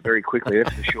on weight very quickly,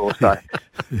 that's for sure. So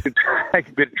it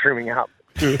takes a bit of trimming up.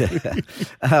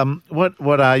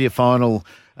 What are your final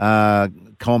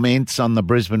comments on the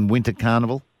Brisbane Winter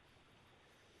Carnival?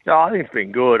 Oh, I think it's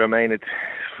been good. I mean,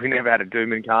 we never had a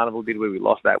Doomben Carnival, did we? We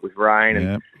lost that with rain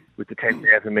and with the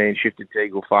 10,000 man shifted to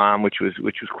Eagle Farm, which was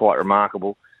quite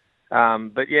remarkable.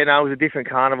 But yeah, no, it was a different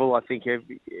carnival. I think the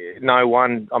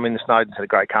Snowdens had a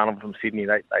great carnival from Sydney.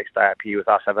 They stay up here with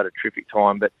us. They've had a terrific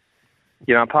time. But,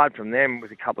 apart from them,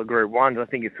 with a couple of Group 1s, I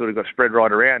think it sort of got spread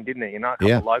right around, didn't it? A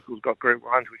couple of locals got Group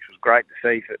 1s, which was great to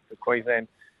see for Queensland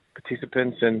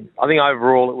participants. And I think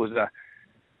overall it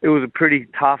was a pretty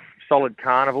tough, solid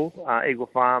carnival. Eagle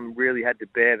Farm really had to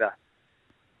bear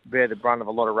the brunt of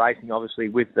a lot of racing, obviously,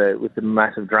 with the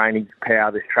massive drainage power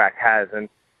this track has. And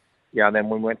then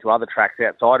when we went to other tracks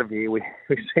outside of here, we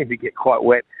seem to get quite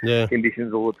wet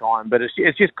conditions all the time. But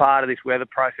it's just part of this weather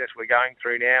process we're going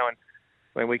through now.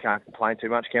 And we can't complain too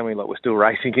much, can we? Like, we're still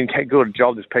racing, can get good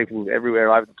job. There's people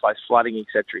everywhere over the place, flooding,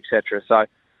 etc., etc. So I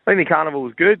think the carnival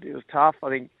was good. It was tough. I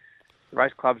think the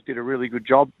race clubs did a really good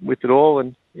job with it all.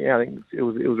 And I think it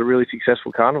was a really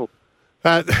successful carnival.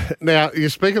 Now, you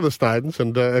speak of the Snowdens,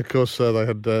 and of course they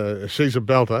had She's a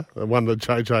Belter, one of the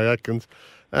J.J. Atkins.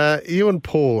 You and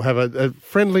Paul have a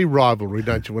friendly rivalry,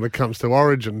 don't you, when it comes to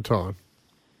Origin time?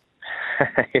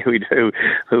 Yeah, we do.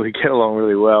 We get along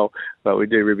really well, but we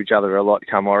do rib each other a lot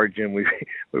come Origin. We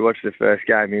watched the first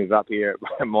game. He was up here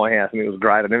at my house, and it was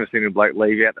great. I've never seen a bloke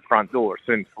leave out the front door as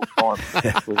soon as full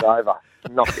time was over.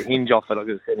 Knocked the hinge off it. I could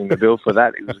have sent him the bill for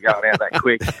that. He was going out that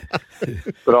quick.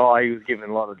 But he was giving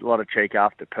a lot of cheek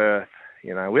after Perth.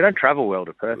 We don't travel well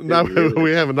to Perth. No,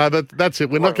 we haven't. No, that's it.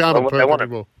 We're not going to Perth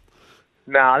anymore.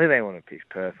 No, I think they want to piss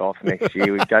Perth off next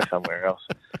year. We'd go somewhere else.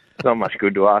 It's not much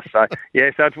good to us. So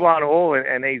it's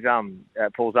 1-1, and he's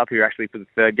Paul's up here actually for the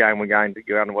third game. We're going to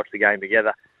go out and watch the game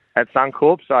together at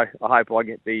Suncorp. So I hope I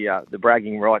get the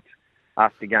bragging rights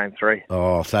after game 3.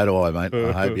 Oh, so do I, mate.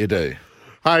 I hope you do.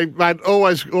 Hey, mate,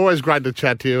 always great to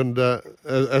chat to you. And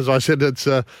as I said, it's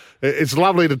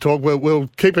lovely to talk. We'll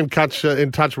keep in touch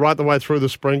right the way through the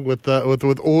spring with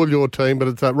all your team. But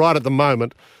it's right at the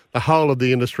moment, the whole of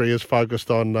the industry is focused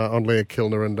on Leah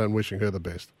Kilner and wishing her the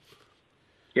best.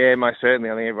 Yeah, most certainly.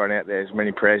 I think everyone out there, as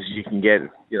many prayers as you can get.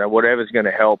 Whatever's going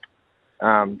to help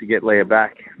to get Leah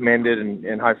back mended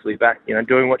and hopefully back,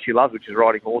 doing what she loves, which is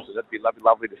riding horses. That'd be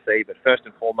lovely to see. But first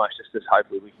and foremost, just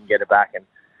hopefully we can get her back and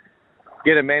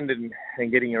get her mended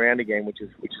and getting around again, which is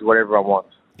what everyone wants.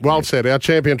 Well said. Our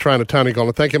champion trainer, Tony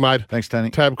Gollan. Thank you, mate. Thanks, Tony.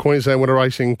 Tab Queensland Winter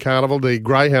Racing Carnival. The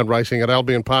Greyhound Racing at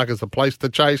Albion Park is the place to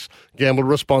chase. Gamble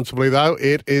responsibly, though.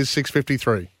 It is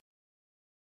 6:53.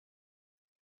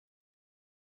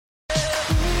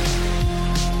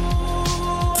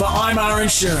 For IMAR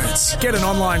Insurance, get an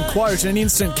online quote and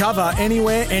instant cover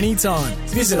anywhere, anytime.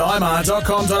 Visit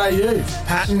imar.com.au.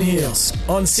 Patton Heels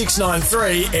on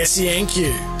 693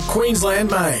 SENQ.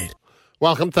 Queensland made.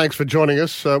 Welcome. Thanks for joining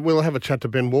us. We'll have a chat to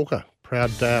Ben Walker,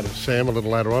 proud dad of Sam, a little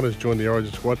later on, who's joined the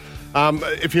Origin squad.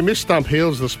 If you missed Stump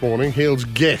Heels this morning, Heels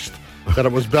guessed that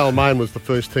it was Balmain was the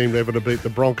first team ever to beat the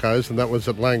Broncos, and that was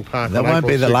at Lang Park. That won't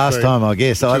be the last time, I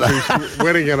guess, either. His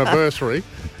wedding anniversary.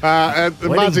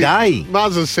 Wedding day.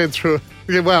 Muzz has said through...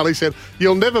 Well, he said,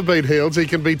 you'll never beat Heels. He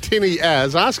can be tinny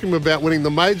as. Ask him about winning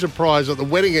the major prize at the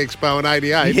Wedding Expo in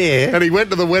 88. Yeah. And he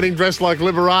went to the wedding dressed like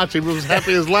Liberace and was as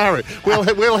happy as Larry.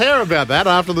 We'll hear about that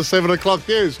after the 7 o'clock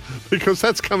news, because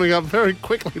that's coming up very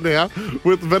quickly now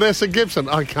with Vanessa Gibson.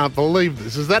 I can't believe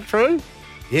this. Is that true?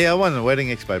 Yeah, I won the Wedding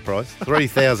Expo prize.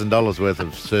 $3,000 worth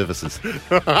of services.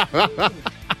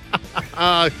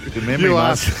 Good memory,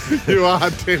 Muzz. You are,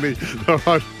 Timmy. All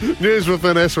right, News with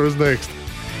Vanessa is next.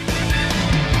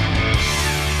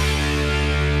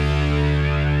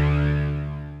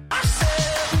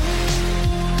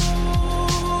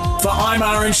 For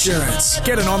IMAR Insurance.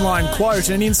 Get an online quote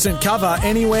and instant cover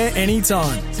anywhere,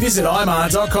 anytime. Visit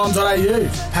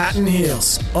imar.com.au. Patton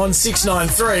Hills on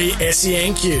 693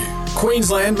 SENQ.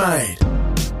 Queensland made.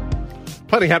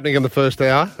 Plenty happening in the first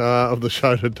hour of the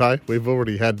show today. We've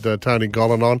already had Tony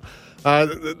Gollan on.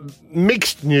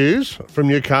 Mixed news from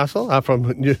Newcastle,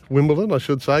 from Wimbledon, I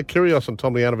should say. Kyrgios and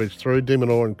Tomljanovic through, De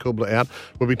Minaur and Kubler out.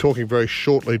 We'll be talking very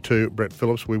shortly to Brett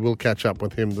Phillips. We will catch up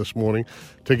with him this morning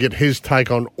to get his take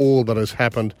on all that has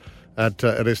happened at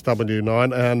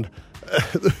SW9. And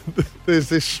there's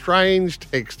this strange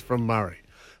text from Murray.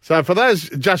 So for those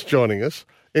just joining us,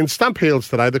 in Stump Heels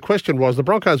today, the question was the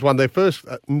Broncos won their first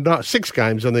 6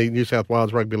 games in the New South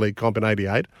Wales Rugby League comp in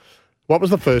 88. What was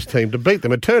the first team to beat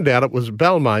them? It turned out it was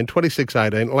Balmain,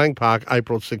 26-18, Lang Park,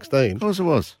 April 16. Of course it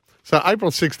was. So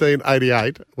April 16,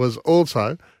 88 was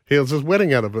also Heels'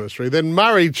 wedding anniversary. Then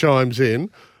Murray chimes in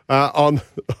on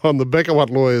the Beckerwatt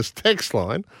Lawyers text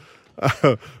line.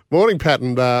 Morning, Pat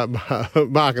and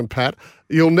Mark and Pat.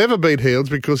 You'll never beat Heels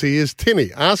because he is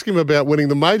tinny. Ask him about winning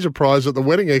the major prize at the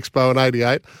Wedding Expo in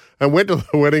 88 and went to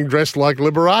the wedding dressed like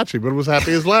Liberace, but was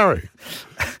happy as Larry.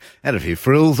 Had a few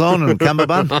frills on and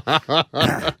cummerbund.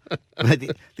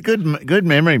 The good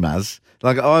memory, Muzz.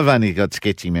 Like, I've only got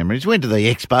sketchy memories. Went to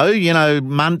the expo,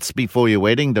 months before your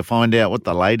wedding to find out what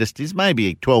the latest is.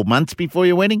 Maybe 12 months before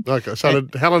your wedding. Okay, so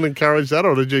did Helen encourage that,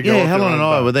 or did you go? Yeah, Helen and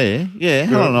I were there. Yeah,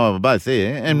 Helen and I were both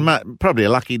there. And probably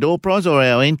a lucky door prize, or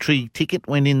our entry ticket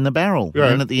went in the barrel. Yeah.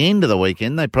 And at the end of the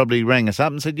weekend, they probably rang us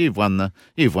up and said, "You've won the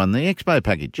expo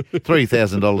package,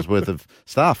 $3,000 worth of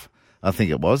stuff." I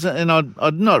think it was, and I'm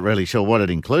not really sure what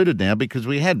it included now because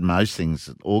we had most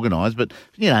things organised, but,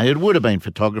 it would have been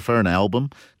photographer, an album,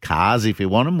 cars if you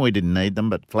want them, we didn't need them,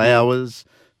 but flowers,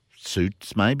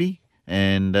 suits maybe,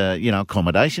 and,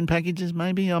 accommodation packages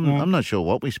maybe. I'm not sure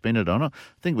what we spent it on. I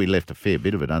think we left a fair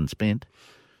bit of it unspent,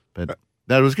 but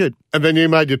that was good. And then you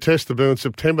made your test debut in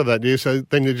September that year, so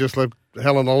then you just left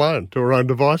Helen alone to her own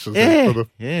devices for the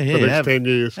next 10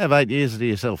 years. Have 8 years to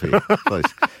yourself here, please.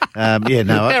 How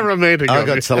romantic. I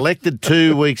got selected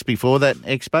 2 weeks before that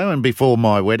expo and before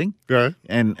my wedding. Yeah.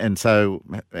 And so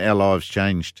our lives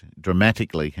changed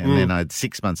dramatically. And then I had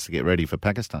 6 months to get ready for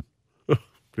Pakistan.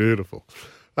 Beautiful.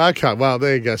 Okay, well,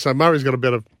 there you go. So Murray's got a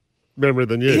better memory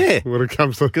than you when it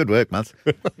comes to... Good work, Muzz.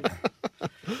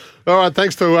 All right,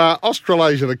 thanks to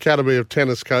Australasian Academy of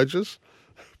Tennis Coaches,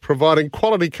 providing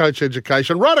quality coach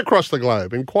education right across the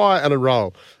globe. Inquire and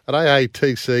enrol at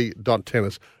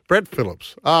aatc.tennis. Brett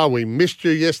Phillips, we missed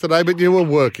you yesterday, but you were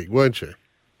working, weren't you?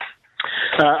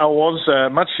 I was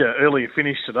much earlier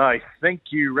finish today. Thank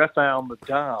you, Rafael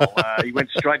Nadal. He went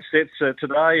straight sets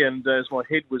today, and as my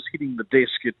head was hitting the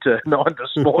desk at 9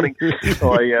 this morning,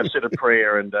 I said a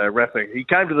prayer, and Rafa, he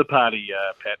came to the party,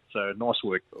 Pat, so nice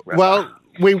work, Rafa. Well,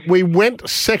 we went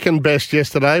second best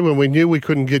yesterday when we knew we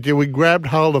couldn't get you. We grabbed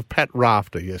hold of Pat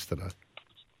Rafter yesterday.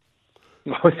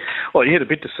 Well, he had a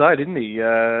bit to say, didn't he?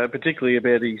 Particularly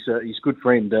about his good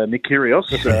friend Nick Kyrgios.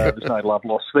 There's no love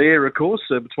lost there, of course,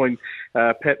 between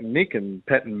Pat and Nick and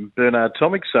Pat and Bernard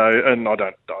Tomic. So, and I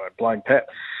don't blame Pat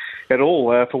at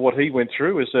all for what he went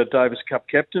through as a Davis Cup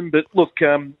captain. But look,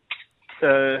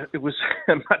 it was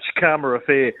a much calmer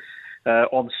affair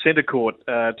on centre court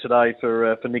today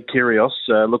for Nick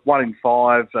Kyrgios. Look, 1 in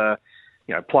 5.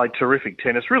 Played terrific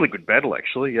tennis. Really good battle,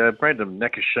 actually. Brandon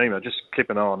Nakashima, just keep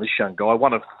an eye on this young guy.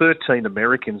 One of 13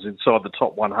 Americans inside the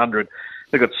top 100.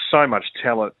 They've got so much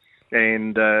talent.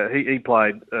 And he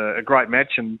played a great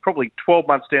match. And probably 12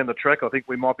 months down the track, I think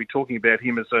we might be talking about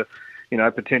him as a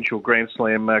potential Grand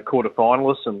Slam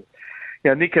quarter-finalist. And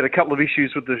Nick had a couple of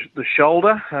issues with the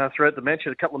shoulder throughout the match.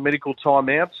 Had a couple of medical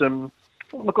timeouts. And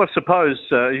look, I suppose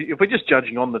if we're just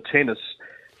judging on the tennis,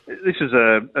 this is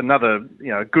another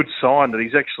good sign that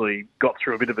he's actually got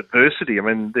through a bit of adversity. I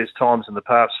mean, there's times in the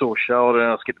past, sore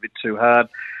shoulder, it's getting a bit too hard.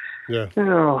 Yeah.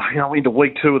 Into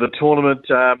week 2 of the tournament,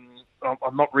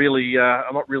 I'm not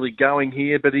really going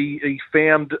here, but he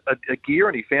found a gear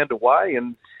and he found a way,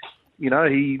 and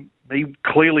he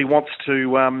clearly wants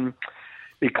to.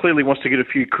 He clearly wants to get a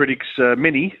few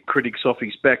many critics off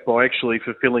his back by actually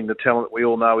fulfilling the talent that we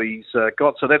all know he's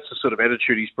got. So that's the sort of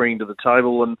attitude he's bringing to the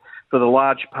table. And for the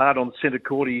large part on centre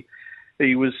court, he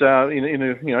was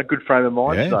in a good frame of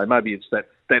mind today. Maybe it's that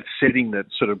setting that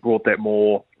sort of brought that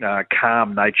more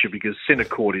calm nature, because centre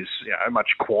court is a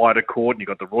much quieter court, and you've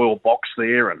got the royal box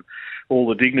there and all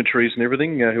the dignitaries and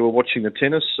everything who are watching the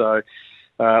tennis. So,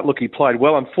 look, he played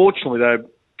well. Unfortunately, though,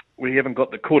 we haven't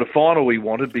got the quarterfinal we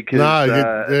wanted because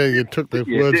you took the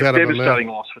words out of my mouth. Devastating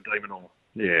loss for De Minaur.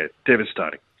 Yeah,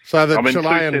 devastating. So the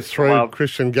Chilean threw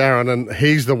Christian Garin, and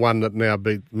he's the one that now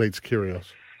meets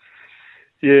Kyrgios.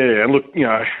 Yeah, and look,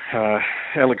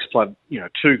 Alex played,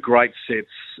 two great sets,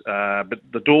 but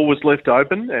the door was left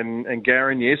open, and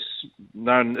Garin, yes,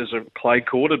 known as a clay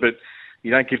courter, but you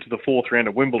don't get to the fourth round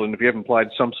of Wimbledon if you haven't played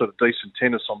some sort of decent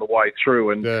tennis on the way through,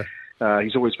 and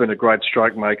he's always been a great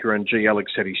stroke maker, and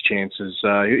Alex had his chances.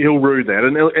 He'll rue that,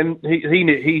 and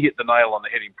he hit the nail on the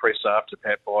head in press after,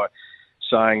 Pat, by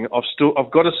saying,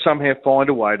 I've got to somehow find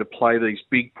a way to play these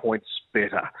big points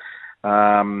better.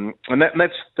 And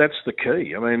that's the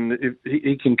key. I mean, if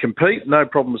he can compete, no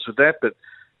problems with that, but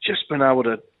just being able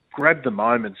to grab the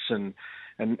moments and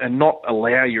not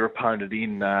allow your opponent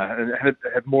in and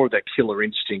have more of that killer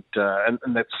instinct. And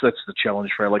that's the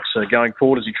challenge for Alex going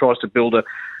forward as he tries to build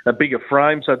a bigger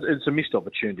frame. So it's a missed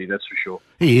opportunity, that's for sure.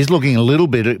 He is looking a little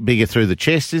bit bigger through the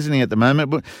chest, isn't he, at the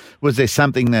moment? But was there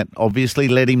something that obviously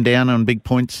let him down on big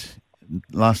points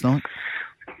last night?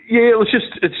 Yeah, it's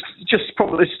just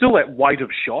probably it's still that weight of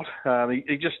shot.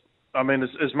 He just, I mean,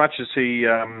 as much as he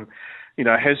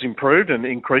has improved and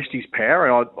increased his power,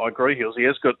 and I agree, he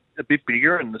has got a bit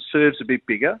bigger and the serve's a bit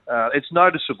bigger. It's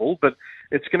noticeable, but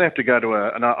it's going to have to go to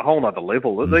a whole other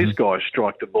level. Mm-hmm. These guys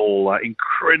strike the ball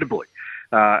incredibly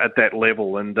at that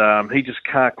level, and he just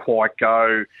can't quite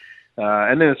go.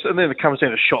 And then it comes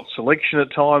down to shot selection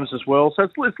at times as well. So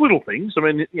it's little things. I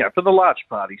mean, for the large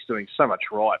part, he's doing so much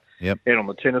right out on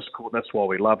the tennis court, and that's why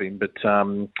we love him. But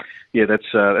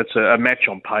that's a match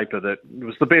on paper that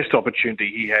was the best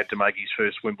opportunity he had to make his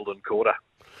first Wimbledon quarter.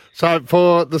 So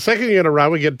for the second year in a row,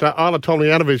 we get Ayla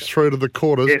Tomljanovic through to the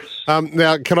quarters. Yes.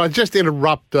 Now, can I just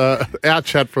interrupt our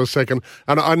chat for a second?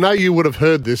 And I know you would have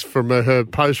heard this from her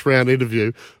post-round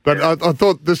interview, but I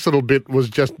thought this little bit was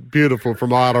just beautiful from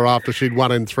Ayla after she'd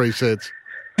won in 3 sets.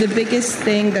 The biggest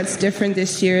thing that's different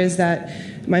this year is that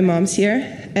my mom's here,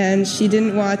 and she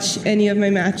didn't watch any of my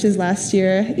matches last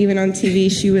year. Even on TV,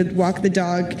 she would walk the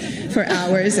dog for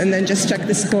hours and then just check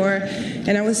the score.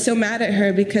 And I was so mad at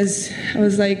her because I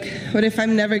was like, what if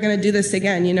I'm never going to do this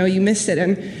again? You missed it.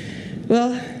 And,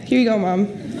 well, here you go, Mom.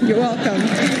 You're welcome.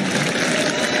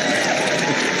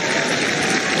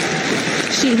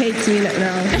 She hates me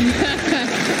now.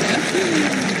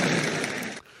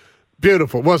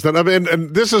 Beautiful, wasn't it? I mean,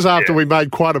 and this is after we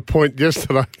made quite a point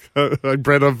yesterday,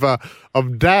 Brett,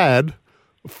 of Dad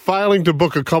failing to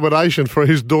book accommodation for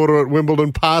his daughter at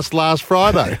Wimbledon past last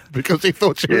Friday because he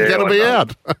thought she was going to be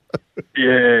out.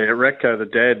 Ratko, the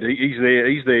dad,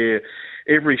 he's there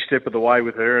every step of the way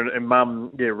with her, and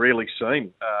Mum, rarely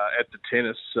seen at the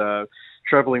tennis,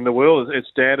 travelling the world.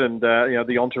 It's Dad and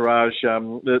the entourage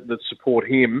that support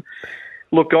him.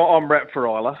 Look, I'm wrapped for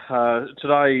Ayla.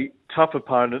 Today, tough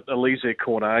opponent, Elise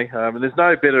Cornet. There's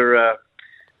no better,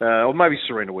 or maybe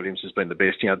Serena Williams has been the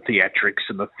best, theatrics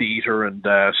and the theatre and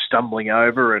stumbling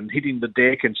over and hitting the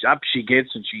deck, and up she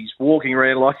gets and she's walking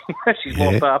around like she's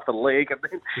lost half a leg,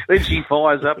 and then she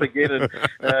fires up again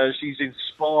and she's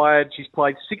inspired. She's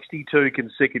played 62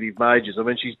 consecutive majors. I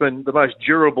mean, she's been the most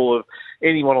durable of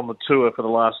anyone on the tour for the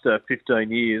last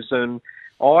 15 years. And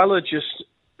Ayla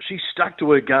she stuck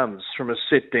to her guns from a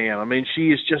set down. I mean,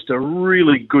 she is just a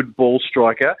really good ball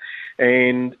striker.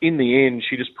 And in the end,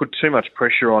 she just put too much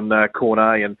pressure on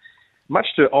Cornet. And much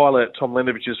to Ayla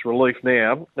Tomljanovic's relief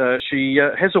now, she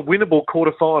has a winnable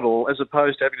quarterfinal as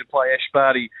opposed to having to play Ash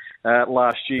Barty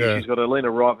last year. Yeah. She's got Elena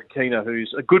Rybakina,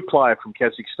 who's a good player from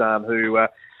Kazakhstan, who,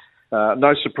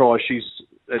 no surprise, she's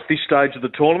at this stage of the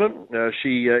tournament.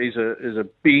 She is a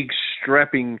big,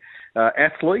 strapping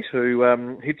athlete who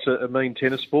hits a mean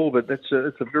tennis ball, but it's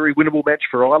a very winnable match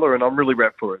for Ayla, and I'm really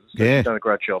wrapped for it. She's done a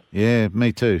great job. Yeah,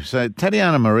 me too. So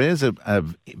Tatiana Maria's a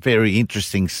very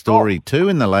interesting story too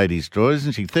in the ladies' draw,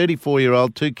 isn't she?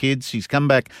 34-year-old, 2 kids. She's come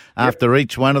back after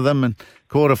each one of them and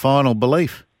quarter-final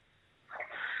belief.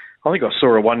 I think I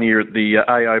saw her one year at the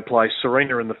AO play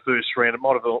Serena in the first round. It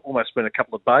might have almost been a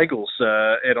couple of bagels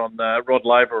out on Rod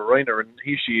Laver Arena, and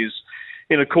here she is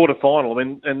in a quarter-final. I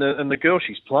mean, and the girl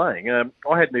she's playing,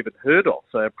 I hadn't even heard of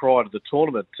prior to the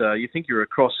tournament. You think you're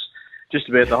across just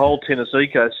about the whole tennis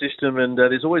ecosystem, and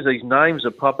there's always these names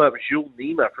that pop up. Jules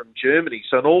Niemer from Germany,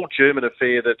 so an all-German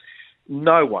affair that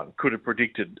no one could have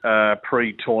predicted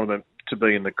pre-tournament to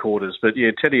be in the quarters. But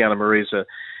Tatiana Maria's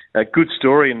a good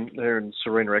story, and her and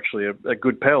Serena are actually a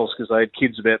good pals because they had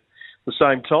kids about the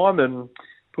same time and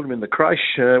put them in the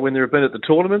creche when they've been at the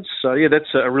tournaments. So,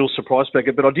 that's a real surprise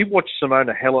packet. But I did watch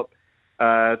Simona Halep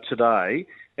today,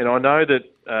 and I know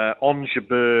that Ons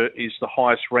Jabeur is the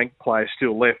highest-ranked player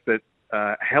still left, but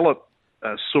Halep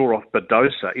saw off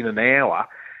Badosa in an hour,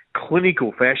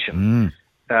 clinical fashion.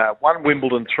 Won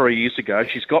Wimbledon 3 years ago.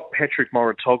 She's got Patrick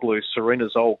Mouratoglou,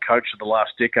 Serena's old coach of the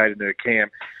last decade in her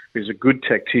camp, who's a good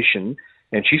tactician,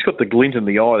 and she's got the glint in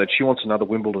the eye that she wants another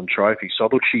Wimbledon trophy. So I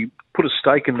thought she put a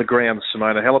stake in the ground.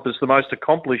 Simona Halep is the most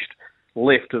accomplished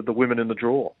left of the women in the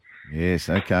draw. Yes,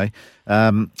 okay.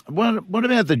 What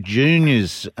about the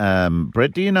juniors,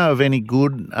 Brett? Do you know of any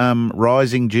good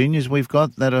rising juniors we've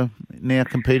got that are now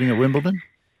competing at Wimbledon?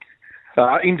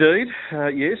 Indeed,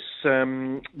 yes.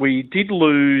 We did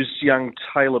lose young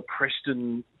Taylor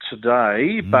Preston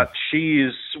today, but she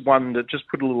is one that just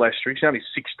put a little asterisk. She's only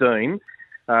 16.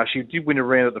 She did win a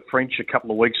round at the French a couple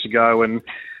of weeks ago, and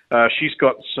she's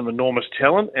got some enormous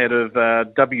talent out of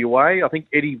WA. I think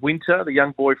Eddie Winter, the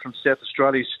young boy from South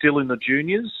Australia, is still in the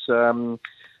juniors, so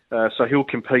he'll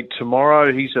compete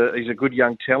tomorrow. He's a good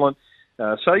young talent.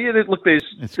 So yeah, look, there's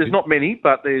not many,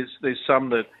 but there's some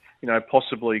that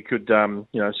possibly could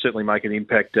certainly make an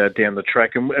impact down the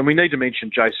track. And we need to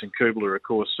mention Jason Kubler, of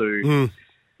course, who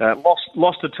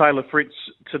lost to Taylor Fritz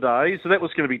today, so that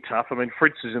was going to be tough. I mean,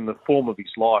 Fritz is in the form of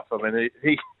his life. I mean,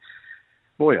 he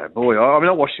boy, oh boy. I mean,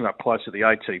 I watched him up close at the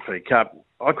ATP Cup.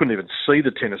 I couldn't even see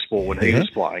the tennis ball when he was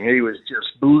playing. He was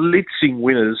just blitzing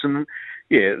winners. And,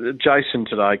 yeah, Jason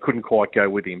today couldn't quite go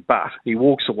with him. But he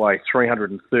walks away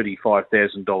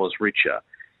 $335,000 richer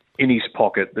in his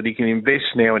pocket that he can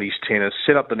invest now in his tennis,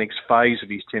 set up the next phase of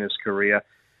his tennis career.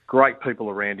 Great people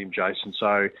around him, Jason.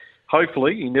 So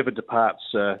hopefully he never departs,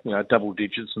 double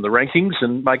digits in the rankings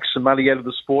and makes some money out of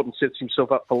the sport and sets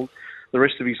himself up for the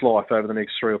rest of his life over the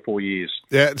next 3 or 4 years.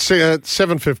 Yeah, see, at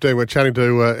 7:15 we're chatting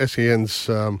to SEN's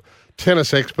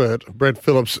tennis expert, Brett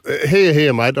Phillips.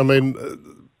 Here, mate. I mean,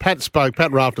 Pat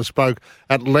Rafter spoke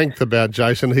at length about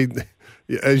Jason. He,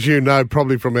 as you know,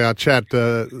 probably from our chat,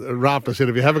 Rafter said,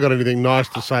 if you haven't got anything nice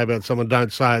to say about someone,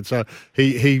 don't say it. So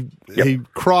he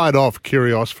cried off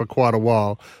Kyrgios for quite a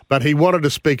while, but he wanted to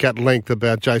speak at length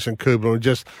about Jason Kubler and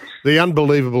just the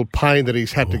unbelievable pain that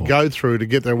he's had to go through to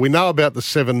get there. We know about the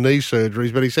 7 knee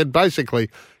surgeries, but he said basically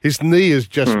his knee is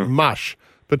just mush,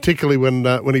 particularly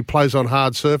when he plays on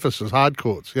hard surfaces, hard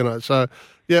courts, So,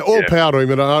 yeah, all power to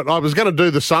him. And I was going to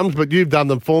do the sums, but you've done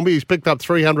them for me. He's picked up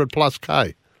 300 plus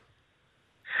K.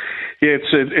 Yeah,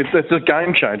 it's a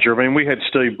game changer. I mean, we had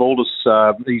Steve Baldus,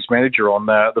 his manager, on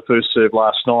the first serve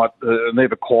last night, and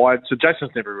they've acquired. So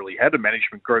Jason's never really had a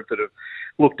management group that have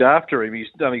looked after him.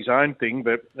 He's done his own thing,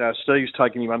 but Steve's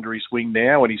taken him under his wing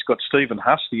now, and he's got Stephen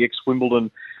Huss, the ex-Wimbledon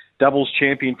doubles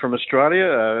champion from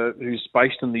Australia, who's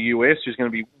based in the US, who's going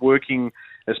to be working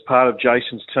as part of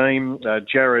Jason's team.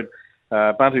 Jared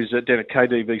Bunt, who's down at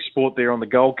KDV Sport there on the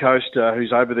Gold Coast,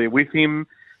 who's over there with him.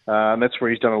 And that's where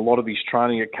he's done a lot of his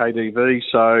training at KDV.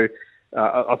 So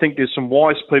I think there's some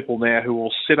wise people now who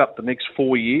will set up the next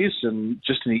 4 years and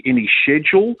just in his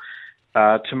schedule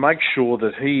to make sure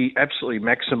that he absolutely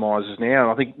maximises now.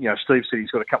 And I think, Steve said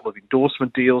he's got a couple of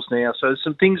endorsement deals now. So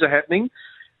some things are happening.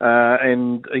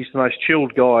 And he's the most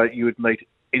chilled guy you would meet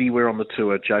anywhere on the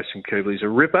tour, Jason Kubler. He's a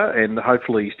ripper, and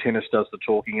hopefully his tennis does the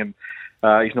talking, and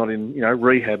he's not in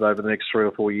rehab over the next 3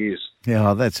 or 4 years.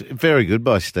 Yeah, that's very good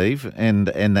by Steve and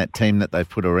that team that they've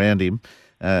put around him.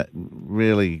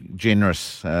 Really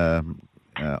generous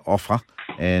offer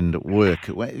and work.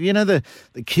 The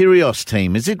Kyrgios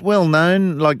team, is it well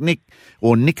known? Like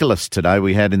Nicholas today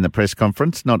we had in the press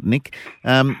conference, not Nick.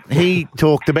 He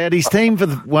talked about his team for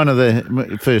one of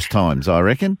the first times, I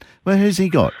reckon. Well, who's he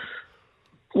got?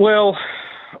 Well,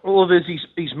 there's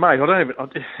his mate.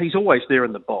 He's always there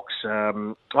in the box.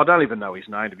 I don't even know his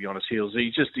name, to be honest, Heels.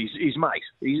 He's just his mate.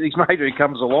 His mate who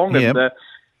comes along and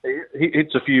he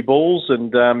hits a few balls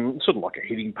and sort of like a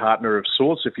hitting partner of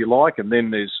sorts, if you like. And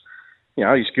then there's,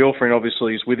 his girlfriend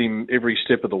obviously is with him every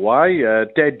step of the way.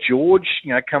 Dad George,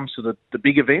 comes to the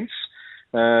big events.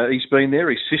 He's been there.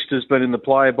 His sister's been in the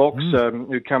player box,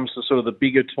 who comes to sort of the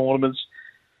bigger tournaments.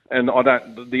 And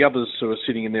the others who are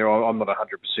sitting in there, I'm not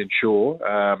 100% sure.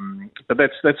 But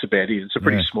that's about it. It's a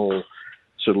pretty small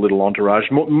sort of little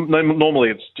entourage. Normally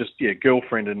it's just,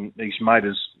 girlfriend and his mate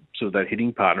is sort of that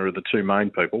hitting partner are the two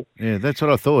main people. Yeah, that's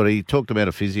what I thought. He talked about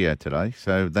a physio today.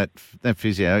 So that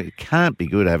physio, it can't be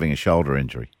good having a shoulder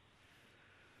injury.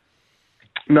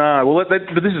 No, well, but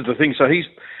this is the thing. So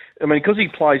because he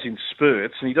plays in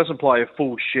spurts and he doesn't play a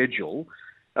full schedule,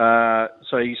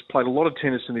 so he's played a lot of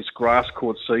tennis in this grass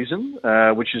court season,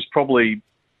 which is probably,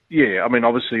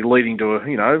 obviously leading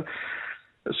to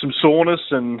some soreness.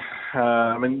 And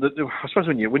I suppose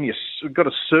when you've got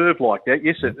a serve like that,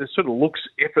 yes, it sort of looks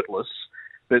effortless,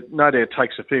 but no doubt it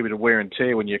takes a fair bit of wear and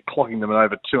tear when you're clocking them at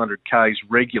over 200 Ks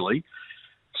regularly.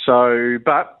 So,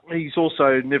 but he's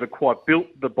also never quite built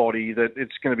the body that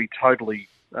it's going to be totally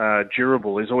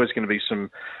durable. There's always going to be some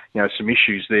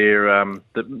issues there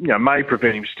that may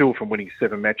prevent him still from winning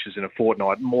 7 matches in a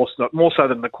fortnight. More so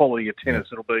than the quality of tennis,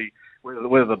 it'll be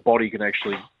whether the body can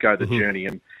actually go the journey.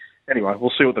 And anyway,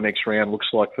 we'll see what the next round looks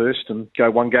like first, and go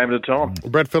one game at a time.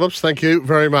 Brett Phillips, thank you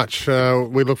very much.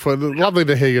 We look forward. Lovely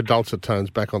to hear your dulcet tones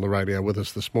back on the radio with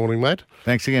us this morning, mate.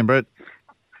 Thanks again, Brett.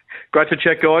 Great to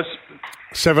chat, guys.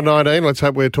 7:19. Let's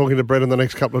hope we're talking to Brett in the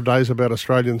next couple of days about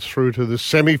Australians through to the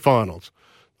semi-finals.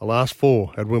 The last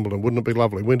 4 at Wimbledon. Wouldn't it be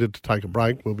lovely? We need to take a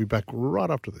break. We'll be back right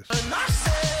after this.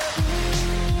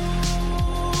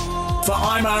 For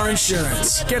IMAR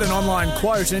Insurance. Get an online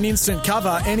quote and instant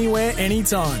cover anywhere,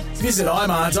 anytime. Visit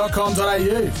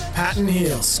imar.com.au. Patton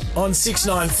Heels on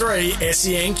 693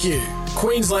 SENQ.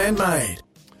 Queensland made.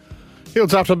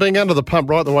 Heels, after being under the pump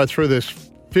right the way through this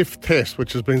 5th test,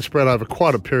 which has been spread over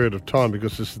quite a period of time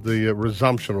because this is the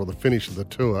resumption or the finish of the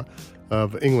tour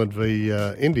of England v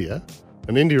India.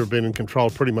 And India have been in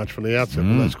control pretty much from the outset.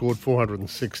 They scored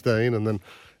 416, and then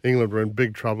England were in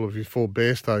big trouble before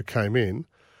Bairstow came in.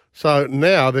 So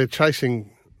now they're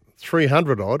chasing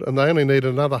 300-odd, and they only need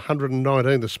another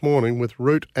 119 this morning with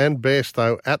Root and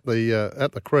Bairstow at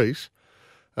the crease.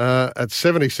 At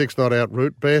 76 not out,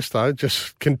 Root. Bairstow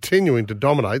just continuing to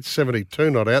dominate,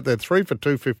 72 not out. They're 3 for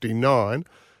 259,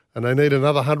 and they need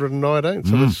another 119.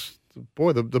 So this...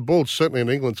 Boy, the ball's certainly in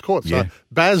England's court. So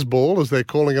Bazball, as they're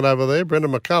calling it over there,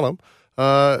 Brendan McCullum,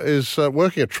 is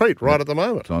working a treat right at the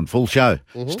moment. It's on full show.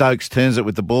 Stokes turns it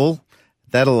with the ball.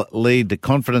 That'll lead to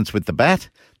confidence with the bat.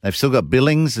 They've still got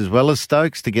Billings as well as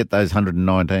Stokes to get those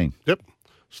 119. Yep.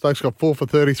 Stokes got 4 for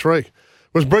 33. It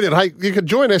was brilliant. Hey, you could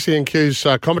join SENQ's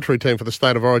commentary team for the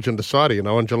State of Origin Deciding,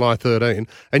 on July 13,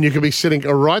 and you could be sitting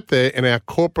right there in our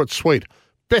corporate suite.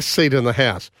 Best seat in the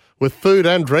house with food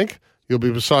and drink. You'll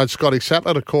be beside Scotty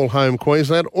Sattler to call home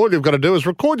Queensland. All you've got to do is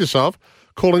record yourself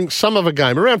calling some of a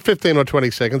game, around 15 or 20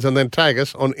 seconds, and then tag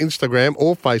us on Instagram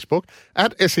or Facebook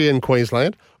at SEN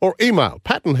Queensland, or email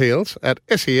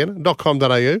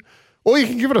pattonheels@sen.com.au, or you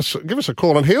can give us a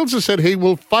call. And Heels has said he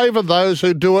will favour those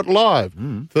who do it live,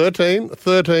 13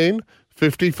 13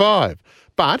 55.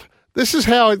 But this is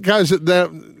how it goes.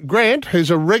 Grant, who's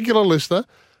a regular listener,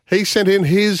 he sent in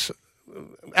his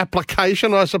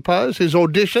application, I suppose, his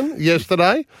audition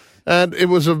yesterday, and it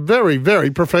was a very,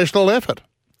 very professional effort.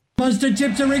 Monster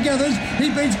chips to Rick Others. He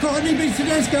beats Crichton, he beats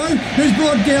Tedesco, who's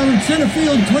brought down in centre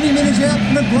field 20 minutes out,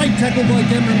 and a great tackle by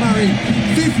Cameron Murray.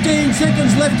 15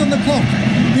 seconds left on the clock.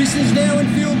 This is now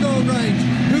in field goal range.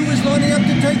 Who is lining up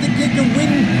to take the kick and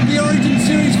win the Origin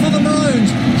Series for the Maroons?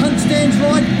 Hunt stands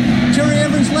right, Cherry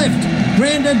Evans left.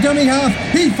 Grandad dummy half.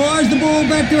 He fires the ball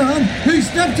back to Hunt, who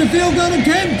snaps a field goal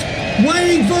attempt.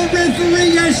 Waiting for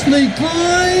referee Ashley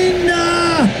Klein.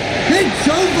 It's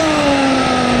over.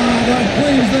 The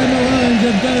Queensland Maroons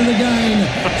have done it again.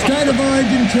 State of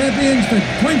Origin champions for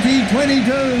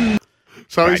 2022.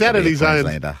 So he's added his own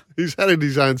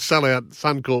sellout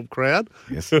Suncorp crowd.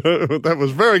 Yes. That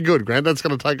was very good, Grant. That's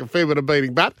going to take a fair bit of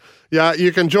beating, but yeah,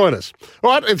 you can join us.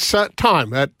 All right, it's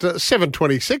time at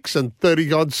 7:26 and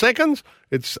 30-odd seconds.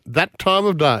 It's that time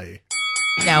of day.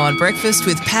 Now on Breakfast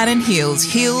with Pat and Heels,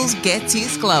 Heels gets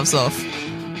his gloves off.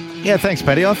 Yeah, thanks,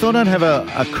 Paddy. I thought I'd have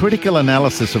a critical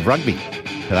analysis of rugby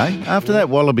today. After that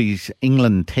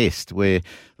Wallabies-England test, where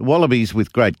the Wallabies,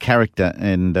 with great character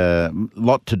and a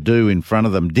lot to do in front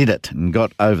of them, did it and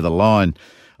got over the line,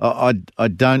 I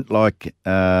don't like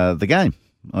the game.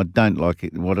 I don't like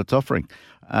what it's offering.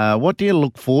 What do you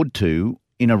look forward to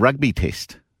in a rugby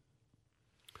test?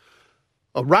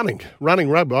 Oh, running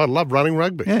rugby. I love running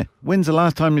rugby. Yeah. When's the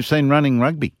last time you've seen running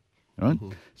rugby? Right.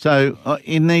 Mm-hmm. So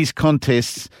in these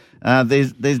contests,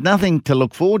 there's nothing to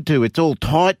look forward to. It's all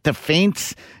tight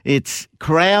defence. It's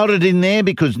crowded in there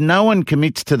because no one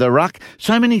commits to the ruck.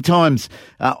 So many times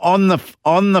on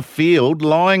the field,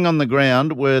 lying on the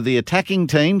ground, were the attacking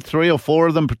team, 3 or 4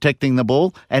 of them protecting the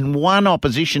ball, and one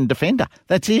opposition defender.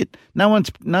 That's it. No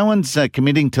one's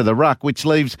committing to the ruck, which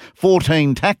leaves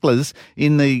 14 tacklers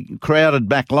in the crowded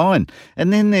back line.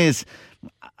 And then there's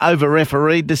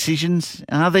over-refereed decisions.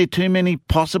 Are there too many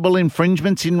possible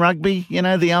infringements in rugby? You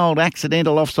know, the old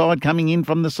accidental offside coming in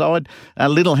from the side,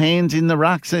 little hands in the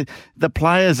rucks. The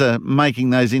players are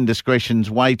making those indiscretions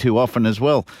way too often as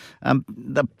well.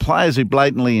 The players who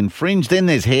blatantly infringe. Then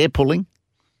there's hair pulling.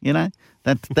 You know,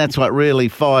 that's what really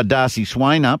fired Darcy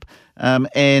Swain up.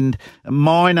 And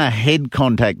minor head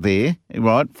contact there,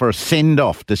 right, for a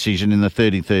send-off decision in the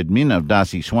 33rd minute of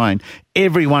Darcy Swain.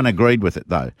 Everyone agreed with it,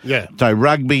 though. Yeah. So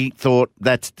Rugby thought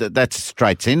that's a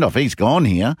straight send-off. He's gone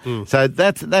here. So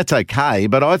that's okay,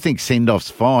 but I think send-off's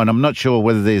fine. I'm not sure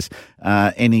whether there's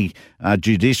any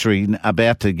judiciary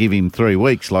about to give him 3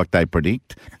 weeks like they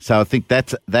predict. So I think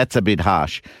that's a bit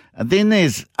harsh. And then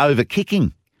there's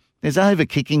over-kicking. There's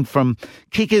over-kicking from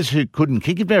kickers who couldn't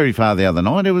kick it very far the other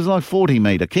night. It was like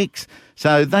 40-metre kicks.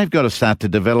 So they've got to start to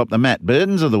develop the Matt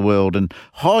Burtons of the world. And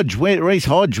Reece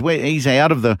Hodge, he's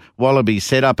out of the Wallabies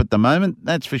setup at the moment,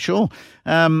 that's for sure.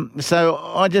 So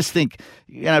I just think,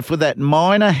 for that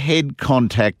minor head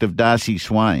contact of Darcy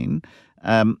Swain,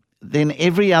 then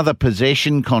every other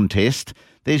possession contest,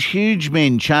 there's huge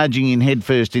men charging in head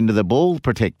first into the ball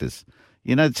protectors.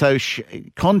 So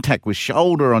contact with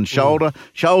shoulder on shoulder,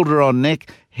 shoulder on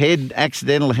neck,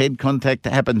 accidental head contact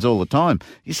happens all the time.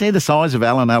 You see the size of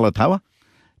Alan Alatoa?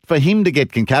 For him to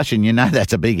get concussion,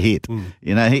 that's a big hit.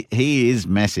 He is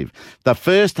massive. The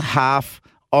first half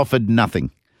offered nothing.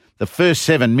 The first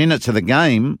 7 minutes of the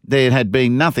game, there had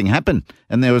been nothing happen.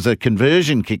 And there was a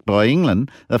conversion kick by England,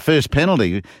 the first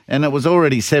penalty, and it was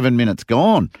already 7 minutes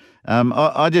gone.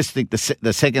 I just think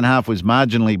the second half was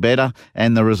marginally better,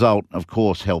 and the result, of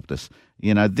course, helped us.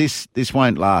 This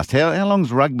won't last. How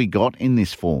long's Rugby got in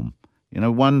this form?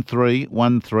 1-3,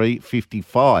 1-3,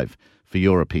 55, for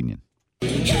your opinion.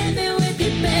 Hit me with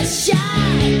your best shot.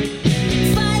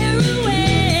 Fire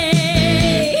away.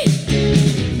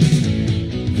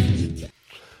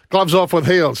 Gloves off with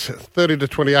heels.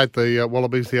 30-28, the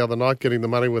Wallabies the other night, getting the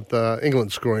money with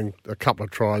England scoring a couple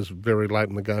of tries very late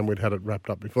in the game. We'd had it wrapped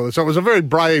up before. So it was a very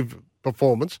brave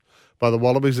performance by the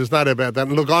Wallabies. There's no doubt about that.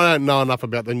 And look, I don't know enough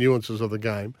about the nuances of the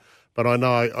game, but I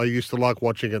know I used to like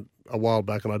watching it a while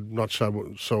back, and I'm not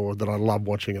so that I love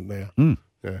watching it now.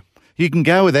 Yeah. You can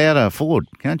go without a forward,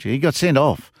 can't you? He got sent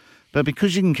off. But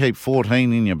because you can keep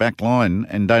 14 in your back line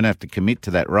and don't have to commit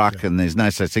to that ruck, and there's no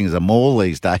such thing as a maul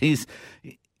these days,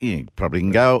 you probably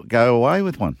can go away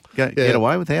with one. Get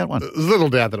away without one. There's little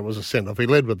doubt that it was a send-off. He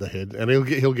led with the head, and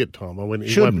he'll get time.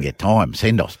 Shouldn't get time.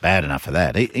 Send-off's bad enough for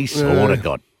that. He sort of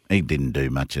got... He didn't do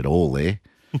much at all there.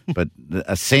 But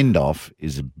a send-off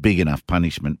is a big enough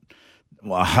punishment.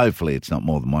 Well, hopefully it's not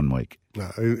more than 1 week. No,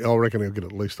 I reckon he'll get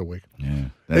at least a week. Yeah,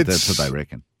 that's what they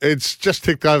reckon. It's just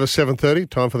ticked over 7:30.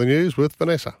 Time for the news with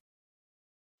Vanessa.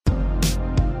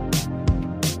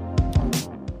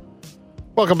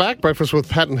 Welcome back. Breakfast with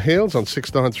Pat and Heels on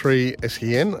 693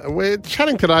 SEN. We're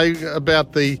chatting today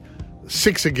about the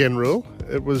 6 again rule.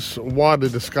 It was widely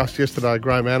discussed yesterday at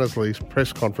Graham Annesley's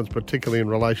press conference, particularly in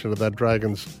relation to that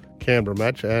Dragons-Canberra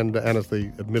match, and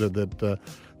Annesley admitted that the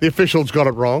officials got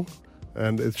it wrong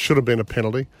and it should have been a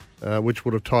penalty, which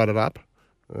would have tied it up,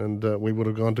 and we would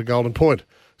have gone to Golden Point.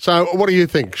 So what do you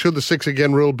think? Should the 6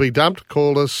 again rule be dumped?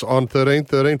 Call us on 13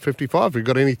 55 if you've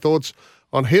got any thoughts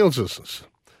on Heels'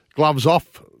 gloves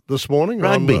off this morning.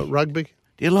 Rugby. On, rugby.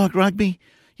 Do you like rugby?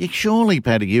 Surely,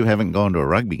 Paddy, you haven't gone to a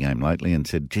rugby game lately and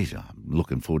said, geez, I'm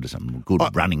looking forward to some good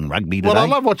running rugby today. Well, I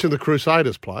love watching the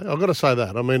Crusaders play. I've got to say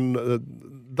that. I mean,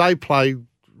 they play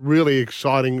really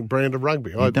exciting brand of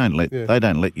rugby. They don't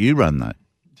let you run, though.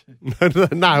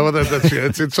 No, well,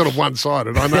 it's sort of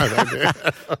one-sided. I know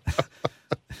that.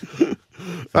 Yeah.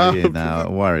 I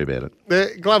worry about it. Yeah,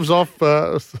 gloves off,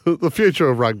 the future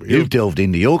of rugby. You've delved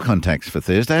into your contacts for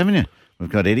Thursday, haven't you? We've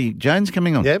got Eddie Jones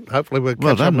coming on. Yep, hopefully we'll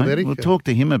catch up with Eddie. We'll talk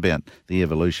to him about the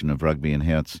evolution of rugby and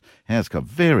how it's got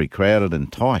very crowded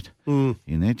and tight in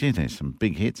there. Gee, there's some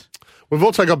big hits. We've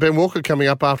also got Ben Walker coming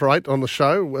up after 8 on the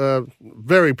show.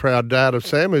 Very proud dad of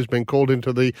Sam, who's been called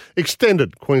into the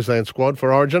extended Queensland squad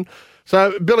for Origin.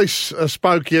 So Billy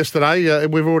spoke yesterday.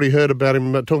 We've already heard about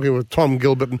him talking with Tom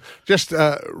Gilbert, and just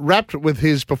wrapped with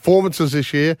his performances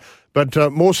this year, but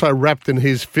more so wrapped in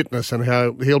his fitness and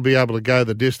how he'll be able to go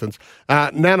the distance.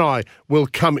 Nanai will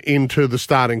come into the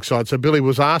starting side. So Billy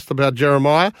was asked about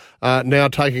Jeremiah, now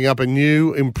taking up a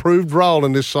new, improved role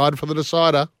in this side for the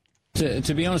decider.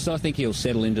 To be honest, I think he'll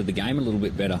settle into the game a little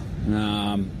bit better.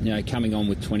 Coming on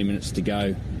with 20 minutes to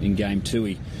go in game 2,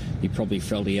 he probably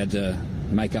felt he had to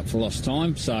make up for lost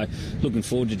time. So looking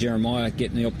forward to Jeremiah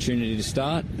getting the opportunity to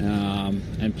start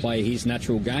and play his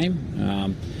natural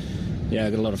game.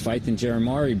 I've got a lot of faith in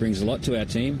Jeremiah. He brings a lot to our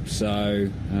team. So,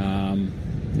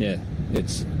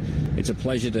 it's a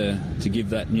pleasure to give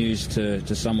that news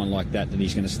to someone like that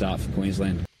he's going to start for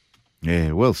Queensland.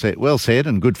 Yeah, well said,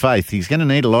 and good faith. He's going to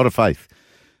need a lot of faith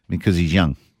because he's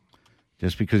young.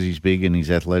 Just because he's big and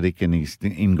he's athletic and he's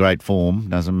in great form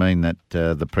doesn't mean that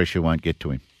the pressure won't get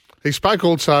to him. He spoke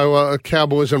also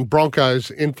Cowboys and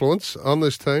Broncos influence on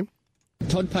this team.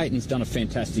 Todd Payton's done a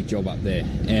fantastic job up there,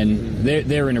 and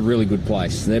they're in a really good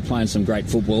place. They're playing some great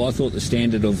football. I thought the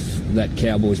standard of that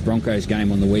Cowboys-Broncos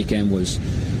game on the weekend was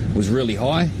really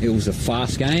high. It was a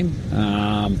fast game,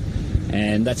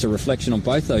 and that's a reflection on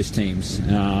both those teams.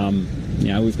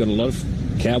 We've got a lot of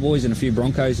Cowboys and a few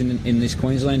Broncos in this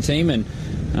Queensland team,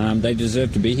 and they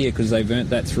deserve to be here because they've earned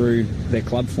that through their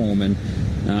club form,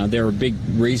 and they're a big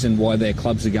reason why their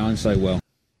clubs are going so well.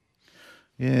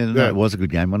 Yeah, no, it was a good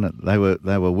game, wasn't it?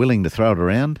 They were willing to throw it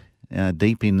around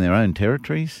deep in their own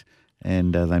territories,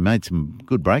 and they made some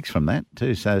good breaks from that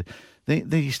too. So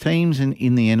these teams in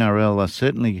the NRL are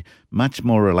certainly much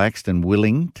more relaxed and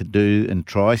willing to do and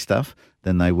try stuff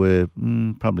than they were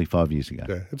probably 5 years ago.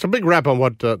 Yeah. It's a big wrap on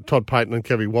what Todd Payton and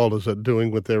Kevin Walters are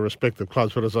doing with their respective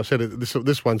clubs. But as I said,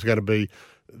 this one's going to be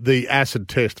the acid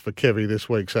test for Kevy this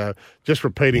week. So just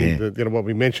repeating what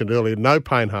we mentioned earlier, no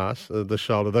Payne Haas, the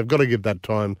shoulder. They've got to give that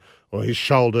time, or his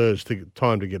shoulders,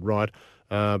 time to get right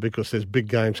because there's big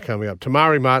games coming up.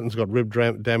 Tamari Martin's got rib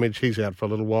damage. He's out for a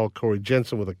little while. Corey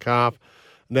Jensen with a calf.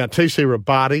 Now TC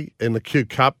Rabati in the Q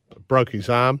Cup broke his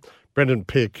arm. Brendan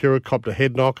Piakura copped a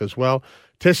head knock as well.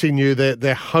 Tessie knew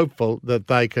they're hopeful that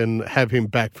they can have him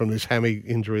back from this hammy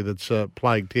injury that's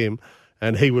plagued him,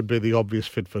 and he would be the obvious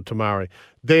fit for Tamari.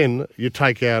 Then you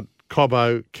take out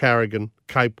Cobbo, Carrigan,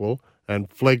 Capewell, and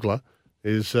Flegler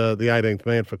is the 18th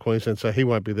man for Queensland, so he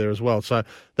won't be there as well. So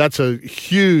that's a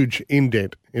huge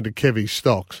indent into Kevy's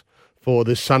stocks for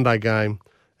this Sunday game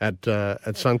at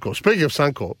Suncorp. Speaking of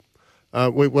Suncorp,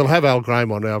 we'll have Al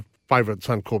Graham on, our favourite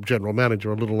Suncorp general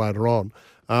manager, a little later on,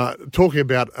 talking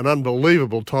about an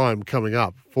unbelievable time coming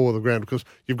up for the ground, because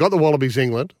you've got the Wallabies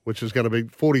England, which is going to be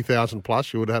 40,000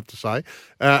 plus, you would have to say.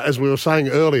 As we were saying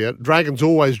earlier, Dragons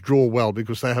always draw well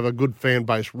because they have a good fan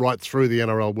base right through the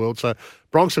NRL world. So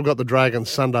Bronx have got the Dragons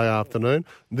Sunday afternoon.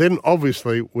 Then,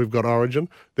 obviously, we've got Origin.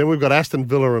 Then we've got Aston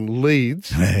Villa and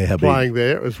Leeds playing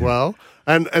there as well.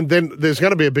 And then there's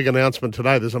going to be a big announcement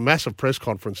today. There's a massive press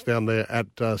conference down there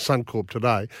at Suncorp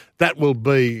today. That will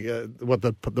be what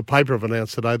the paper have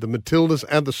announced today, the Matildas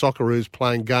and the Socceroos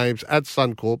playing games at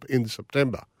Suncorp in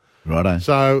September. Righto.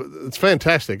 So it's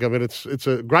fantastic. I mean, it's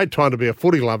a great time to be a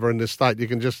footy lover in this state. You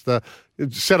can just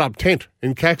set up tent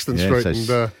in Caxton Street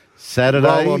and Saturday,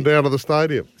 roll on down to the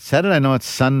stadium. Saturday night,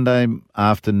 Sunday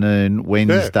afternoon,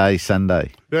 Wednesday,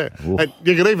 Sunday. Yeah. And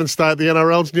you can even stay at the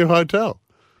NRL's new hotel.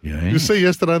 Yeah. You see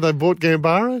yesterday they bought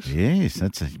Gambaros? Yes,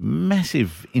 that's a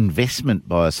massive investment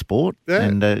by a sport,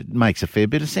 and it makes a fair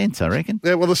bit of sense, I reckon.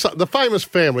 Yeah, well, the famous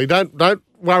family, don't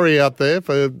worry out there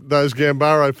for those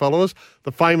Gambaro followers.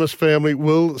 The famous family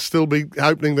will still be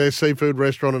opening their seafood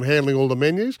restaurant and handling all the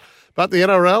menus. But the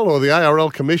NRL or the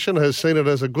ARL Commission has seen it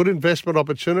as a good investment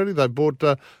opportunity. They bought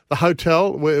the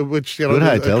hotel, which, good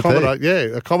hotel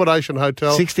too. Accommodation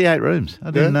hotel. 68 rooms.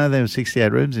 I didn't know there were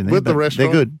 68 rooms in there. With the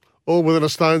restaurant. They're good. All within a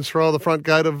stone's throw of the front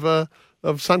gate of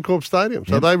Suncorp Stadium.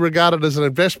 So they regard it as an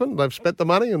investment. They've spent the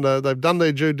money and they've done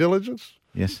their due diligence.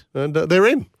 Yes. And they're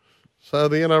in. So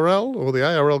the NRL or the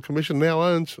ARL Commission now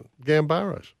owns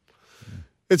Gambaros.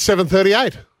 It's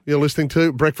 7:38. You're listening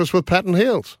to Breakfast with Pat and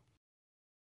Heels.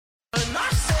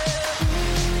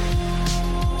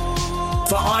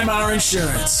 For IMAR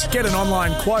Insurance. Get an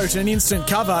online quote and instant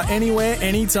cover anywhere,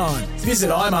 anytime. Visit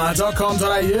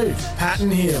imar.com.au. Pat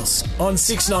and Heels on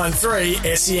 693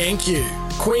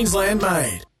 SENQ. Queensland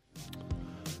made.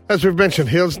 As we've mentioned,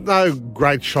 Heels, no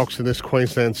great shocks in this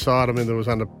Queensland side. I mean, there was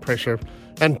under pressure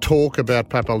and talk about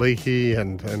Papali'i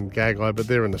and Gagai, but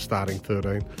they're in the starting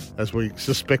 13, as we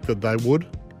suspected they would.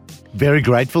 Very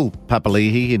grateful,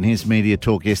 Papali'i, in his media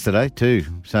talk yesterday too.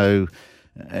 So...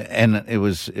 and it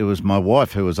was my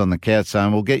wife who was on the couch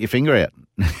saying, well, get your finger out.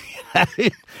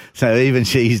 So even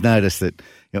she's noticed that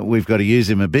we've got to use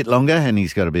him a bit longer and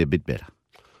he's got to be a bit better.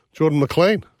 Jordan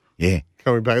McLean. Yeah.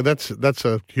 Coming back. That's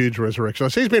a huge resurrection.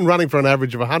 So he's been running for an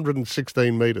average of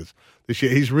 116 metres this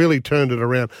year. He's really turned it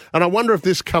around. And I wonder if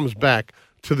this comes back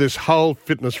to this whole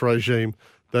fitness regime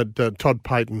that Todd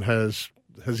Payton has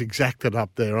exacted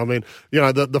up there. I mean,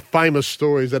 the famous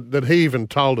stories that he even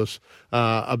told us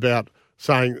about,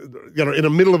 saying, in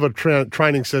the middle of a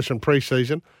training session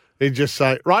pre-season, he'd just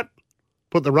say, right,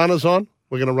 put the runners on.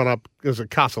 We're going to run up, there's a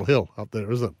Castle Hill up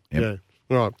there, isn't it? Yep.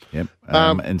 Yeah, right. Yep.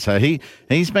 And so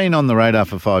he's been on the radar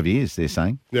for 5 years, they're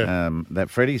saying. Yeah. That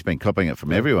Freddie's been copying it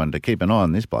from everyone to keep an eye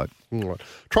on this bloke. Right.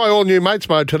 Try all new Mates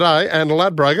Mode today and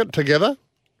Ladbroke together,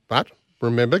 but...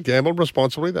 remember, gamble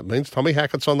responsibly. That means Tommy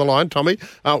Hackett's on the line. Tommy,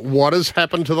 what has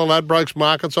happened to the Ladbrokes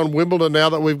markets on Wimbledon now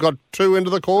that we've got 2 into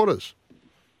the quarters?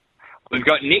 We've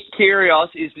got Nick Kyrgios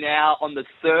is now on the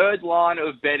third line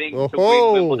of betting to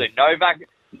win Wimbledon.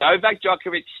 Novak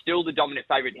Djokovic still the dominant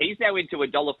favourite. He's now into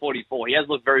 $1.44. He has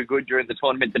looked very good during the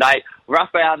tournament today.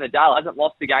 Rafael Nadal hasn't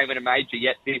lost a game in a major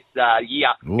yet this year.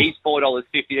 Ooh. He's $4.50.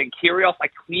 Then Kyrgios, a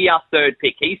clear third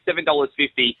pick. He's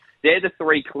 $7.50. They're the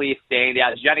three clear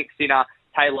standouts. Jannik Sinner,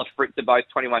 Taylor Fritz are both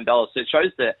 $21. So it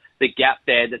shows the gap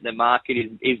there that the market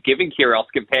is giving Kyrgios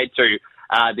compared to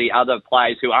the other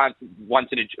players who aren't once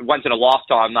in a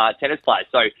lifetime tennis players.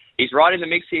 So he's right in the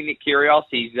mix here, Nick Kyrgios.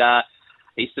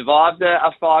 He survived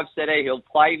a five-setter. He'll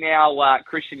play now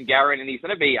Christian Garin, and he's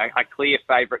going to be a clear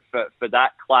favourite for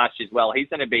that clash as well. He's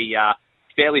going to be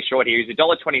fairly short here. He's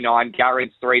 $1.29.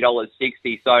 Garin's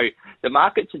 $3.60. So the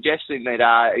market's suggesting that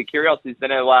Kyrgios is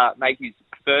going to make his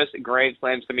first Grand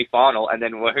Slam semi-final, and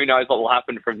then who knows what will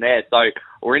happen from there. So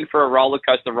we're in for a roller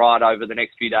coaster ride over the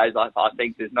next few days. I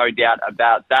think there's no doubt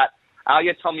about that.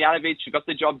 Alja Tomljanovic got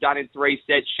the job done in 3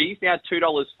 sets. She's now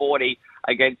 $2.40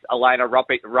 against Elena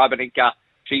Rybakina.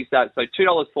 She's so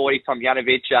 $2.40.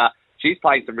 Tomljanovic. She's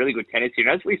playing some really good tennis here.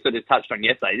 And as we sort of touched on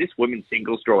yesterday, this women's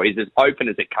singles draw is as open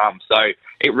as it comes. So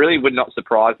it really would not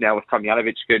surprise now if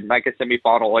Tomljanovic could make a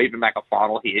semi-final or even make a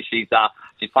final here. She's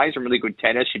playing some really good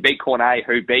tennis. She beat Cornet,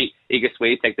 who beat Iga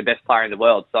Swiatek, the best player in the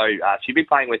world. So she'd be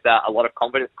playing with a lot of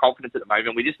confidence at the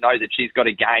moment. We just know that she's got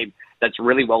a game that's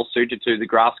really well suited to the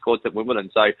grass courts at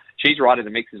Wimbledon. So she's right in the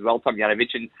mix as well, Tomljanovic.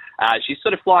 And she's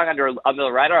sort of flying under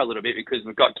the radar a little bit because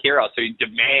we've got Kyrgios, who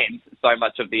demands so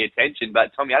much of the attention.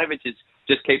 But Tomljanovic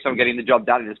just keeps on getting the job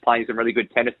done and is playing some really good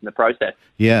tennis in the process.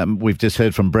 Yeah, we've just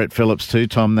heard from Brett Phillips too,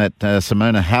 Tom, that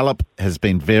Simona Halep has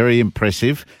been very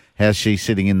impressive. How's she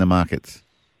sitting in the markets?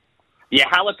 Yeah,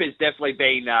 Halep has definitely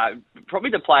been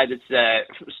probably the player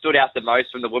that's stood out the most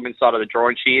from the women's side of the draw,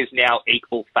 and she is now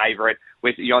equal favourite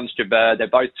with Ons Jabeur. They're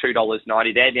both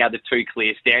 $2.90. They're now the two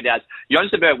clear standouts.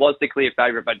 Ons Jabeur was the clear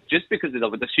favourite, but just because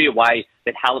of the sheer way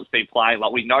that Halep's been playing,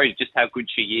 like we know just how good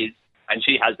she is, and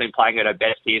she has been playing at her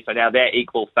best here, so now they're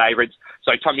equal favourites.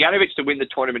 So Tomljanovic to win the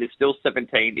tournament is still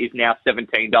now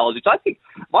 $17, which I think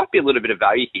might be a little bit of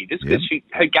value here, just because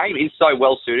her game is so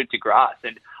well suited to grass,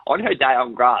 and on her day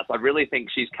on grass, I really think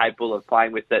she's capable of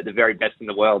playing with the very best in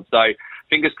the world. So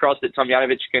fingers crossed that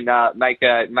Tomljanovic can make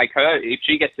her, if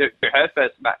she gets to her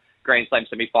first Grand Slam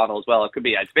semi-final as well.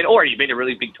 It's already been a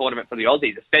really big tournament for the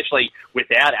Aussies, especially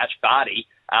without Ash Barty.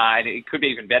 And it could be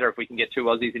even better if we can get two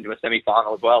Aussies into a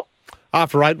semi-final as well.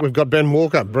 After 8, we've got Ben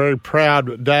Walker, very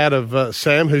proud dad of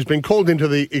Sam, who's been called into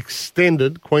the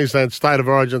extended Queensland State of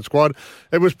Origin squad.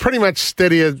 It was pretty much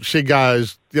steady as she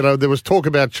goes. You know, there was talk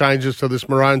about changes to this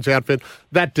Maroons outfit.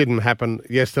 That didn't happen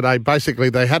yesterday. Basically,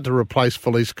 they had to replace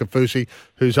Felice Kafusi,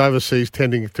 who's overseas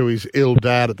tending to his ill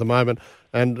dad at the moment.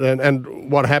 And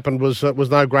what happened was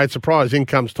no great surprise. In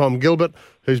comes Tom Gilbert,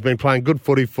 who's been playing good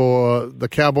footy for the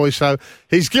Cowboys. So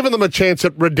he's given them a chance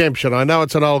at redemption. I know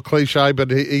it's an old cliche,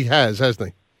 but he has,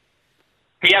 hasn't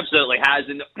he? He absolutely has.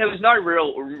 And there was no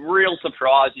real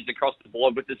surprises across the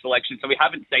board with the selection. So we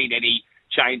haven't seen any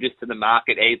changes to the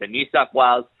market either. New South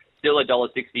Wales, still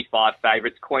 $1.65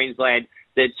 favourites. Queensland,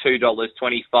 they're $2.25.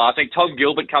 I think Tom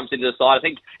Gilbert comes into the side. I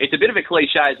think it's a bit of a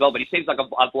cliche as well, but he seems like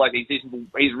a bloke.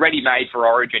 He's ready-made for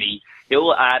Origin.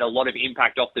 He'll add a lot of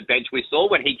impact off the bench. We saw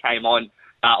when he came on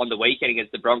the weekend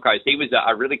against the Broncos, he was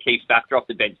a really key factor off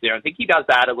the bench there. I think he does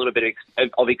add a little bit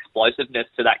of explosiveness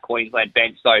to that Queensland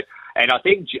bench. So, and I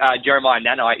think Jeremiah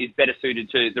Nanai is better suited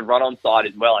to the run-on side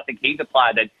as well. I think he's a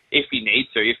player that if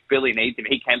Billy needs him,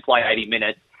 he can play 80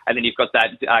 minutes. And then you've got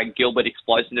that Gilbert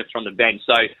explosiveness from the bench.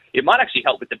 So it might actually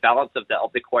help with the balance of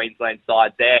the Queensland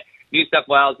side there. New South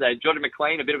Wales, Jordan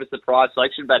McLean, a bit of a surprise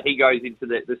selection, but he goes into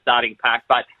the starting pack.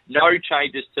 But no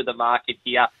changes to the market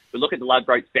here. We look at the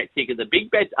Ladbrokes bet ticker. The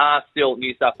big bets are still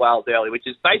New South Wales early, which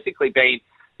has basically been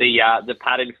the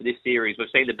pattern for this series. We've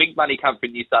seen the big money come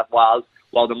from New South Wales,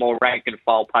 while the more rank and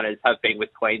file punters have been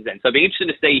with Queensland. So it'll be interesting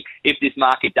to see if this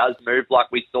market does move like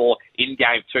we saw in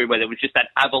Game 2, where there was just that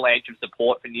avalanche of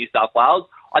support for New South Wales.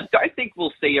 I don't think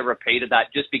we'll see a repeat of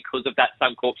that just because of that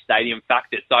Suncorp Stadium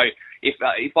factor. So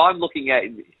if I'm looking at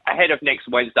ahead of next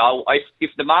Wednesday,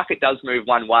 if the market does move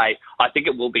one way, I think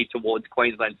it will be towards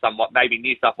Queensland somewhat, maybe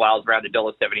New South Wales around the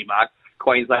 $1.70 mark.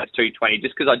 Queensland's $2.20,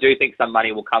 just because I do think some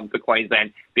money will come for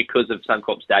Queensland because of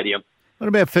Suncorp Stadium. What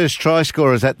about first try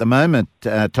scorers at the moment,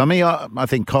 Tommy? I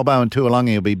think Cobbo and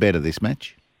Tuolangi will be better this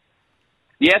match.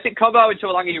 Yeah, I think Cobbo and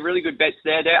Tuolangi are really good bets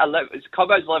there.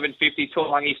 Cobbo's $11.50,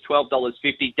 Tuolangi's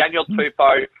 $12.50. Daniel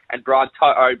Tupou and Brian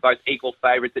To'o both equal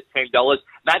favourites at $10.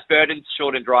 Matt Burton's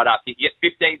shortened right up. You get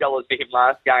 $15 for him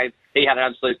last game. He had an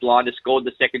absolute blinder, scored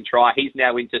the second try. He's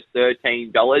now into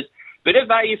 $13. Bit of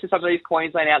value for some of these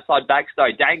Queensland outside backs,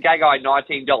 though. Dane Gagai,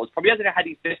 $19. Probably hasn't had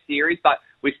his first series, but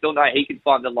we still know he can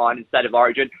find the line in State of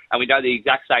Origin, and we know the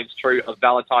exact same is true of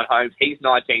Valentine Holmes. He's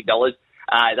 $19.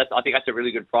 I think that's a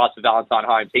really good price for Valentine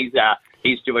Holmes. He's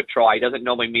due a try. He doesn't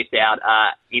normally miss out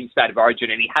in State of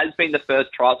Origin, and he has been the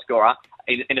first try scorer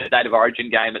in a State of Origin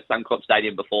game at Suncorp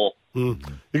Stadium before. You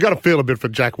got to feel a bit for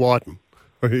Jack Whiten.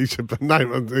 He's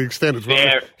the extended one.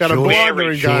 Had a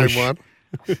blinder in game one.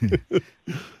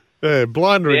 Yeah,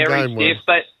 blinder in game one.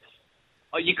 But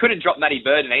you couldn't drop Matty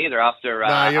Burden either after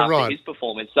his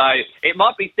performance. So it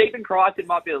might be Stephen Crichton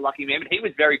might be the lucky man, but he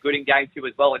was very good in game 2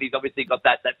 as well, and he's obviously got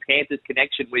that Panthers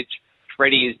connection, which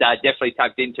Freddie is definitely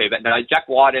tapped into. But no, Jack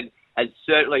Whiten has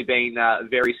certainly been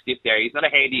very stiff there. He's a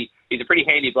pretty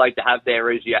handy bloke to have there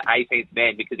as your 18th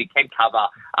man because he can cover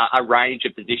a range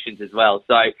of positions as well.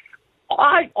 So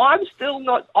I'm still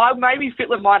not. Maybe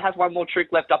Fittler might have one more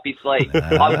trick left up his sleeve.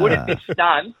 I wouldn't be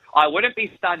stunned. I wouldn't be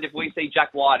stunned if we see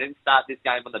Jack Whiten start this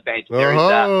game on the bench. There is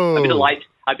a bit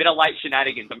of late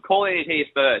shenanigans. I'm calling it here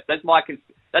first. That's my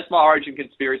Origin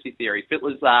conspiracy theory.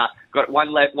 Fittler's got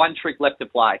one trick left to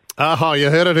play. Oh, you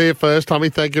heard it here first, Tommy.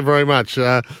 Thank you very much.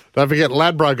 Don't forget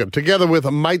Ladbroken, together with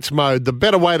Mates Mode, the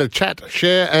better way to chat,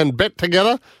 share and bet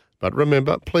together. But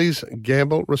remember, please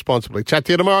gamble responsibly. Chat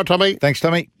to you tomorrow, Tommy. Thanks,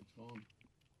 Tommy.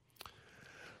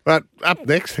 But up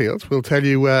next, Heels, we'll tell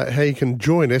you how you can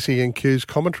join SENQ's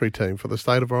commentary team for the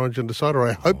State of Origin Decider.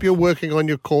 I hope you're working on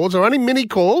your calls. They're only mini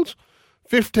calls,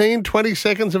 15, 20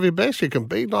 seconds of your best. You can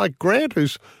be like Grant,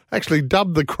 who's actually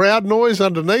dubbed the crowd noise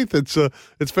underneath.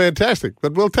 It's fantastic.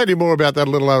 But we'll tell you more about that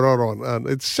a little later on.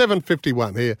 It's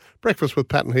 7:51 here. Breakfast with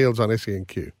Pat and Heels on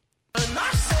SENQ.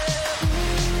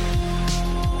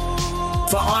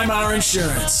 For IMAR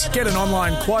Insurance. Get an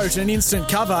online quote and instant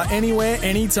cover anywhere,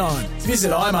 anytime.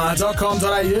 Visit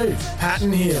imar.com.au. Pat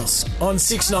and Heels on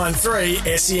 693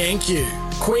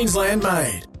 SENQ. Queensland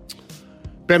made.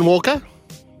 Ben Walker,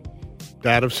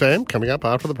 dad of Sam, coming up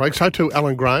after the break. So too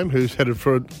Alan Graham, who's headed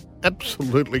for an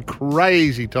absolutely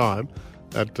crazy time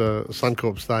at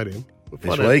Suncorp Stadium.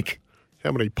 This week.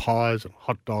 How many pies and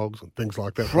hot dogs and things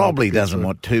like that. Probably doesn't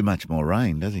want too much more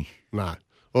rain, does he? No.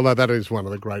 Although that is one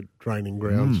of the great training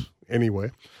grounds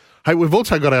anywhere. Hey, we've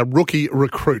also got our rookie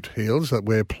recruit, Heels, that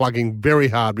we're plugging very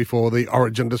hard before the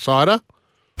Origin Decider.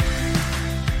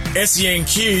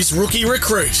 SENQ's Rookie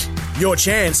Recruit. Your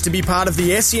chance to be part of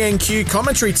the SENQ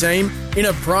commentary team in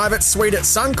a private suite at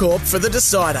Suncorp for the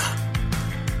Decider.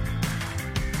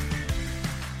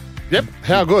 Yep,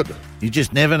 how good. You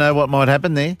just never know what might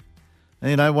happen there.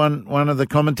 You know, one of the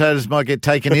commentators might get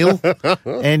taken ill,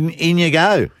 and in you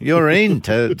go. You're in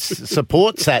to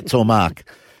support Sats or Mark.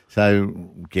 So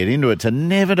get into it. It's a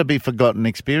never-to-be-forgotten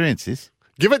experience, this.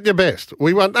 Give it your best.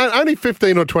 We want only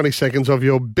 15 or 20 seconds of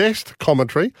your best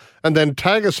commentary, and then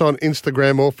tag us on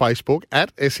Instagram or Facebook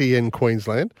at SEN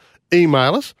Queensland.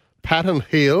 Email us, Pat and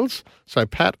Heels, so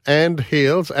Pat and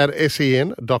Heels at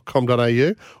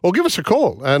sen.com.au, or give us a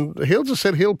call. And Heels has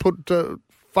said he'll put...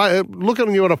 looking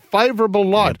at you in a favourable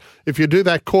light. If you do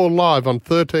that, call live on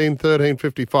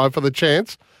 1355 for the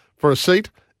chance for a seat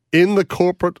in the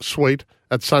corporate suite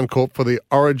at Suncorp for the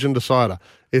Origin Decider.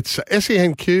 It's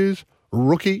SENQ's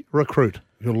Rookie Recruit.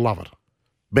 You'll love it.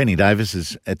 Benny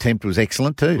Davis's attempt was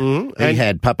excellent too. He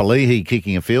had Papali'i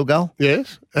kicking a field goal.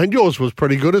 Yes, and yours was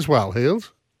pretty good as well,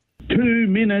 Heels. 2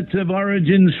 minutes of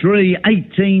Origin 3,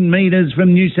 18 metres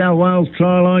from New South Wales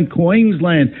try line,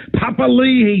 Queensland.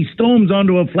 Papali'i storms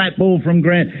onto a flat ball from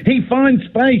Grant. He finds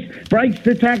space, breaks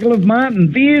the tackle of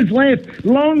Martin, veers left,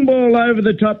 long ball over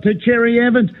the top to Cherry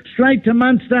Evans, straight to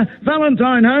Munster.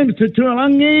 Valentine Holmes to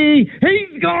Tuolangi.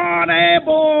 He's gone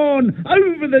airborne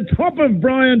over the top of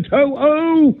Brian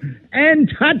To'o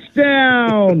and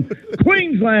touchdown.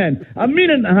 Queensland, a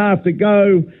minute and a half to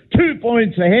go. 2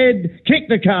 points ahead. Kick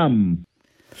to come.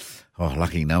 Oh,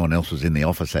 lucky no one else was in the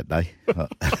office that day.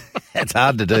 It's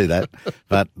hard to do that.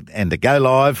 And to go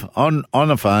live on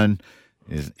a phone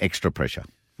is extra pressure.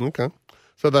 Okay.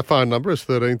 So that phone number is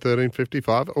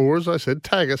 1355, or as I said,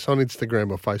 tag us on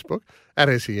Instagram or Facebook at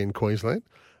SEN Queensland,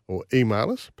 or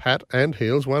email us, Pat and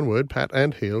Heels, one word, Pat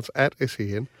and Heels at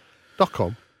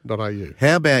sen.com.au.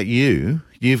 How about you?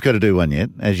 You've got to do one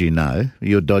yet, as you know.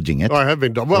 You're dodging it. I have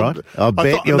been dodging. Well, right? I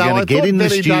bet you're going to get in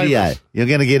the studio. Davis. You're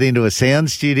going to get into a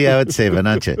sound studio at 7,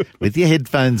 aren't you? With your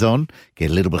headphones on, get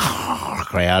a little bit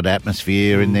crowd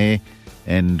atmosphere in there,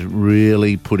 and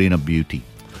really put in a beauty.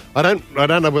 I don't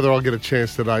know whether I'll get a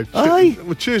chance today.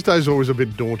 Well, Tuesday's always a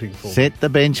bit daunting for me. Set the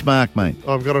benchmark, mate.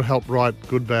 I've got to help write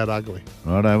Good, Bad, Ugly.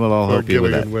 Righto, well, I'll help you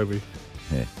with that. Webby.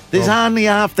 Yeah. There's hardly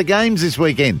half the games this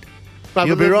weekend.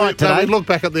 You'll be right today. We look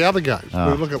back at the other games. We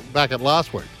look back at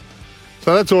last week.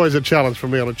 So that's always a challenge for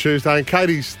me on a Tuesday. And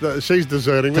Katie's, she's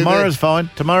deserting me. Tomorrow's fine.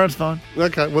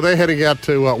 Okay, well, they're heading out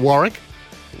to Warwick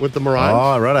with the Maroons.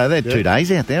 Oh, righto. They're 2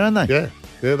 days out there, aren't they? Yeah.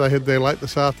 Yeah, they head there late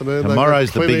this afternoon.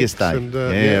 Tomorrow's the biggest day. And,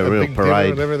 a real big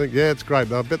parade. And everything. Yeah, it's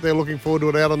great. I bet they're looking forward to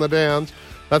it out on the Downs.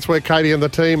 That's where Katie and the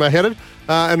team are headed.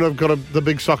 And we've got the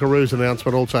big Socceroos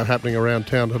announcement also happening around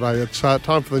town today. It's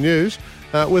time for the news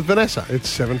with Vanessa.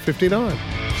 It's 7:59.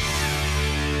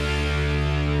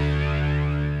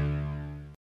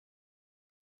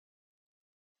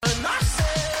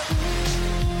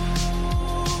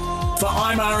 For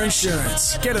IMAR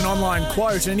Insurance. Get an online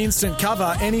quote and instant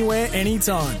cover anywhere,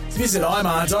 anytime. Visit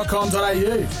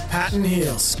imar.com.au. Patton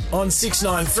Hills on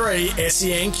 693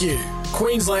 SENQ.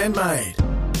 Queensland made.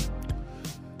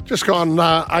 Just gone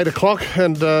 8 o'clock,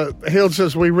 and Hills,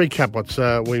 as we recap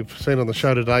what we've seen on the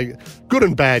show today, good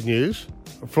and bad news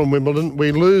from Wimbledon.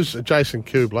 We lose Jason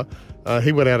Kubler.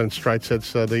 He went out in straight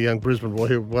sets, the young Brisbane boy.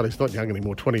 He's not young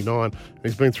anymore, 29.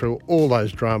 He's been through all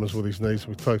those dramas with his knees.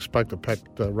 We spoke to Pat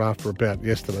Rafter about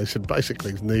yesterday. He said basically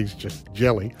his knees just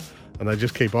jelly, and they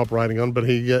just keep operating on. But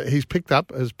he's picked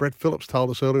up, as Brett Phillips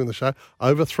told us earlier in the show,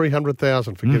 over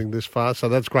 $300,000 for getting this far. So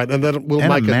that's great, and that will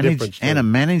make a difference. And a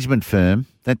management firm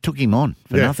that took him on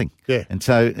for nothing. Yeah. And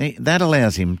so that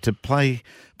allows him to play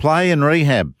and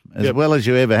rehab as well as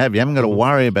you ever have. You haven't got to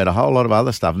worry about a whole lot of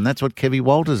other stuff, and that's what Kevy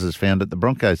Walters has found at the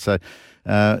Broncos. So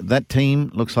that team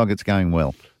looks like it's going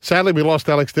well. Sadly, we lost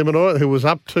Alex de Minaur, who was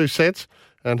up 2 sets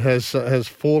and has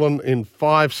fallen in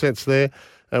 5 sets there.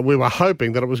 We were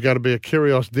hoping that it was going to be a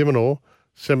Kyrgios de Minaur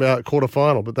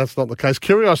quarter-final, but that's not the case.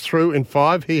 Kyrgios threw in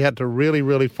 5. He had to really,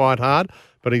 really fight hard,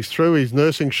 but he's through. He's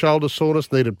nursing shoulder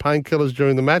soreness, needed painkillers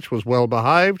during the match, was well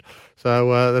behaved.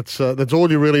 So that's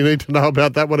all you really need to know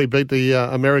about that one. He beat the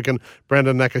American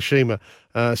Brandon Nakashima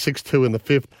 6-2 in the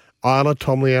 5th. Isla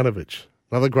Tomljanovic,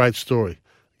 another great story,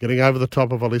 getting over the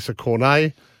top of Alyssa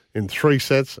Cornet in 3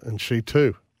 sets, and she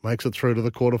too makes it through to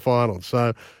the quarterfinals.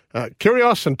 So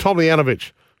Kyrgios and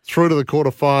Tomljanovic through to the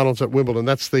quarterfinals at Wimbledon.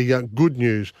 That's the good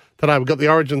news today. We've got the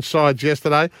Origin sides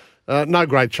yesterday. No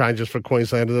great changes for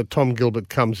Queenslander. Tom Gilbert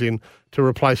comes in to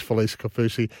replace Felice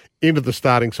Kaufusi. Into the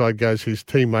starting side goes his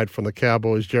teammate from the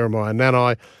Cowboys, Jeremiah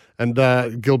Nanai, and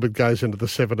Gilbert goes into the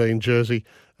 17 jersey.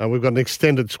 We've got an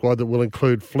extended squad that will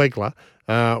include Flegler,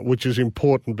 which is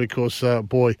important because,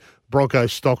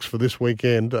 Broncos stocks for this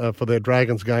weekend for their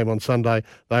Dragons game on Sunday,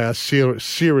 they are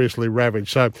seriously ravaged.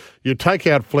 So you take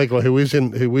out Flegler, who is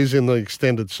in the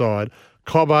extended side,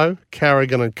 Cobbo,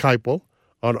 Carrigan and Capewell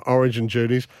on Origin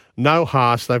duties. No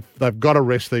Haas. They've got to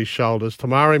rest these shoulders.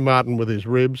 Tamari Martin with his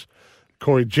ribs.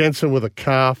 Corey Jensen with a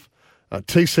calf.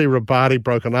 TC Rabati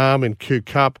broke an arm in Q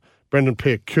Cup. Brendan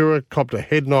Piakura copped a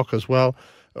head knock as well.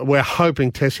 We're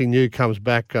hoping Tessie New comes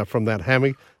back from that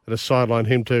hammy that has sidelined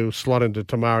him to slot into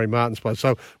Tamari Martin's place.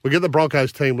 So we get the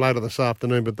Broncos team later this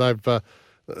afternoon, but they've got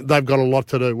a lot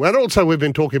to do. And also we've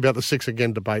been talking about the 6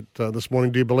 again debate this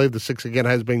morning. Do you believe the 6 again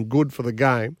has been good for the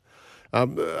game? We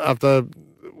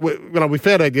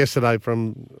found out yesterday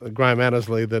from Graham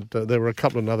Annesley that there were a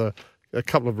couple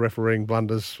of refereeing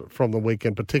blunders from the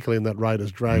weekend, particularly in that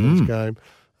Raiders-Dragons game,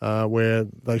 where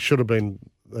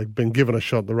they've been given a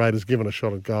shot, the Raiders given a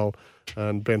shot at goal,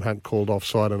 and Ben Hunt called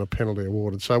offside and a penalty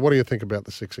awarded. So what do you think about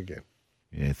the 6 again?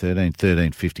 Yeah,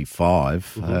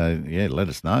 13-55. Let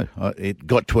us know. It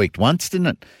got tweaked once, didn't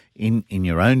it? In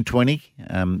your own 20,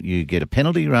 you get a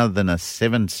penalty rather than a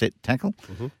 7-set tackle,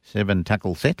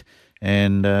 7-tackle set.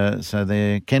 And so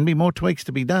there can be more tweaks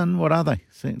to be done. What are they?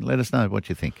 So let us know what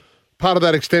you think. Part of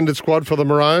that extended squad for the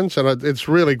Maroons, and it's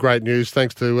really great news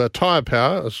thanks to Tyre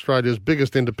Power, Australia's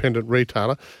biggest independent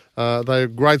retailer. They're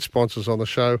great sponsors on the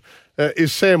show,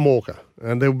 is Sam Walker.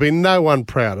 And there will be no one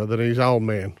prouder than his old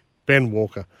man, Ben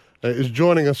Walker, is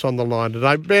joining us on the line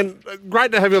today. Ben,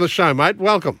 great to have you on the show, mate.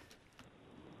 Welcome.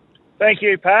 Thank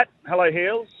you, Pat. Hello,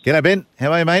 Heels. G'day, Ben.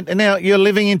 How are you, mate? And now you're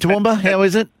living in Toowoomba. How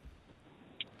is it?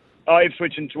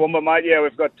 Ipswich and Toowoomba, mate. Yeah,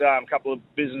 we've got a couple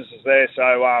of businesses there.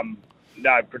 So,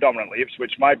 predominantly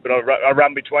Ipswich, mate. But I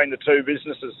run between the two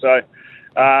businesses. So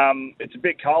it's a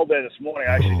bit cold there this morning.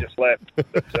 I actually just left.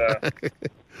 But,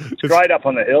 it's great up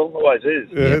on the hill. Always is.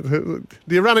 Yeah. Do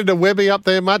you run into Webby up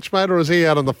there much, mate, or is he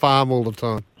out on the farm all the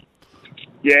time?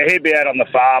 Yeah, he'd be out on the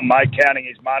farm, mate, counting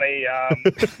his money.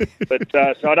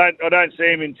 So I don't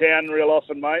see him in town real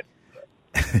often, mate.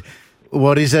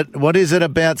 What is it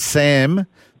about Sam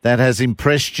that has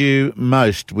impressed you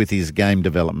most with his game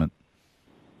development?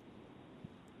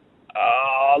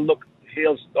 Look,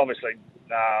 Heels obviously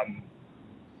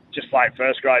just playing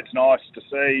first grade's nice to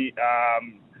see.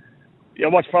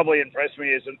 What's probably impressed me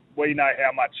is that we know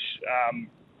how much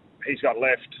he's got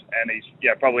left, and he's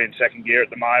probably in second gear at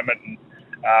the moment. And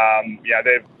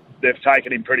They've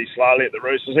taken him pretty slowly at the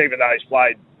Roosters, even though he's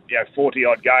played 40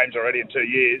 odd games already in 2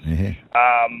 years. They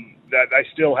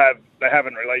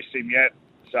haven't released him yet,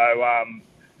 so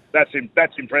that's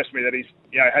impressed me that he's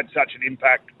had such an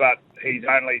impact, but he's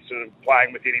only sort of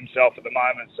playing within himself at the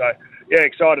moment. So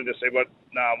excited to see what's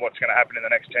going to happen in the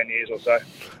next 10 years or so.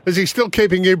 Is he still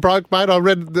keeping you broke, mate? I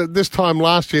read this time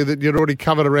last year that you'd already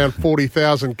covered around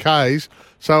 40,000 Ks,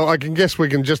 so I can guess we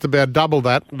can just about double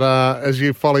that as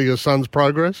you follow your son's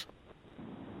progress.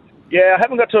 Yeah, I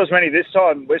haven't got to as many this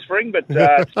time, Whispering, but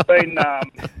it's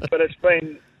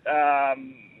been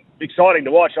exciting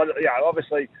to watch.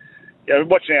 Obviously,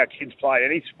 watching our kids play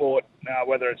any sport,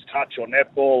 whether it's touch or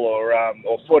netball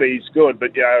or footy, is good.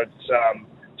 But it's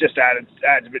just adds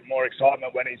a bit more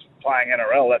excitement when he's playing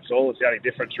NRL. That's all. It's the only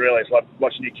difference, really. It's like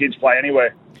watching your kids play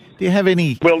anywhere. Do you have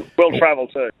any? We'll travel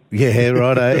too. Yeah,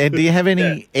 right. And do you have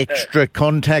any extra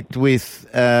contact with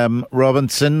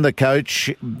Robinson, the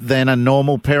coach, than a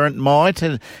normal parent might?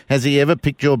 Has he ever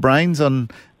picked your brains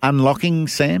on unlocking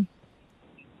Sam?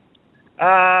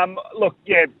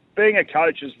 Being a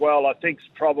coach as well, I think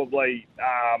probably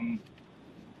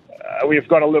we've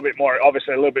got a little bit more in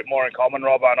common,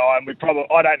 Robbo and I. And I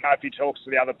don't know if he talks to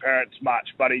the other parents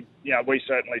much, but we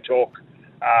certainly talk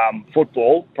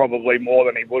football probably more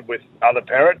than he would with other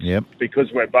parents. Yep.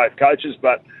 Because we're both coaches.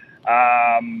 But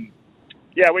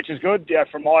which is good. Yeah,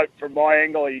 from my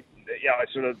angle, I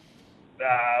sort of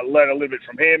learn a little bit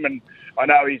from him, and I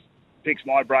know he's picks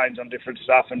my brains on different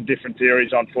stuff and different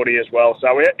theories on footy as well.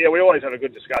 So we always have a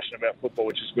good discussion about football,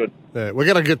 which is good. Yeah, we're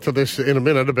going to get to this in a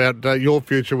minute about your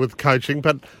future with coaching.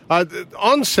 But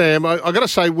on Sam, I got to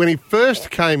say, when he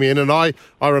first came in, and I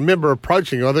remember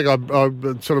approaching you, I think I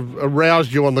sort of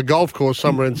aroused you on the golf course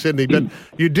somewhere in Sydney, but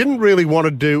you didn't really want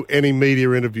to do any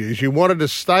media interviews. You wanted to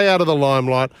stay out of the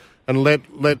limelight and let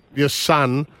your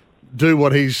son do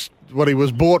what he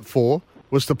was bought for,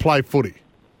 was to play footy.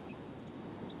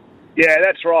 Yeah,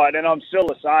 that's right, and I'm still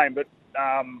the same, but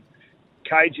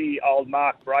cagey old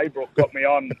Mark Braybrook got me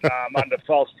on under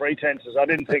false pretenses. I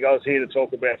didn't think I was here to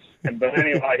talk about him, but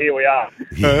anyway, here we are.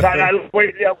 So, no,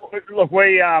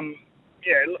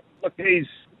 he's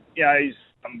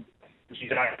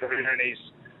his own career, and he's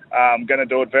going to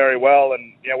do it very well,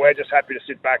 and we're just happy to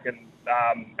sit back and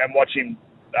watch him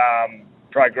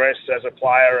progress as a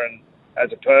player and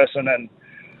as a person,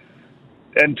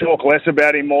 and talk less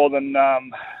about him more than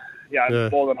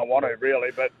more than I want to,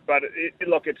 really. But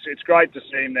it's great to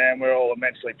see him there, and we're all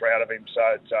immensely proud of him.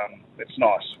 So it's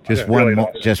nice.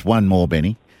 Just one more,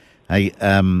 Benny. Hey,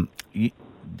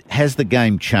 has the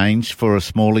game changed for a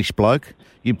smallish bloke?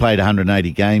 You played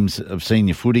 180 games of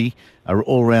senior footy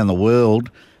all around the world.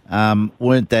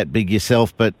 Weren't that big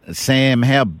yourself, but Sam,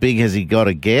 how big has he got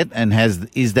to get, and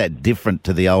is that different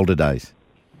to the older days?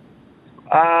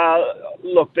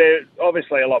 Look, they're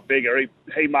obviously a lot bigger.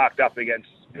 He marked up against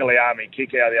Iliami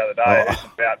Kikau the other day. He's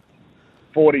about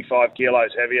 45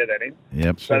 kilos heavier than him.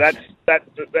 Yep. So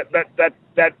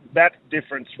that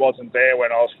difference wasn't there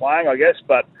when I was playing, I guess.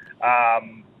 But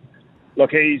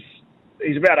look, he's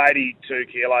about 82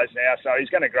 kilos now, so he's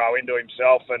going to grow into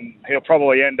himself, and he'll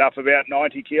probably end up about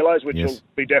 90 kilos, which will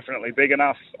be definitely big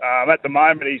enough. At the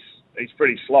moment, he's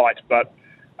pretty slight, but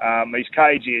he's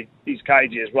cagey. He's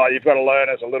cagey as well. You've got to learn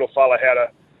as a little fella how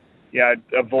to,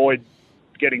 avoid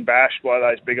getting bashed by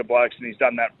those bigger blokes, and he's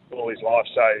done that all his life.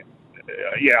 So,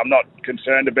 I'm not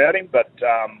concerned about him, but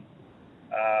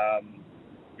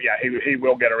he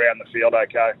will get around the field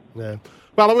okay. Yeah.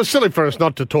 Well, it was silly for us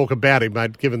not to talk about him,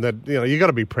 mate, given that, you got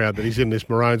to be proud that he's in this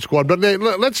Maroon squad. But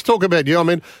let's talk about you. I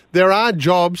mean, there are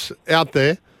jobs out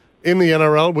there in the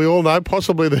NRL. We all know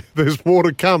possibly there's more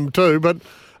to come too. But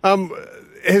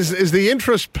has the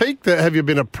interest peaked? Have you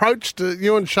been approached,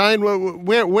 you and Shane?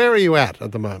 Where are you at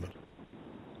the moment?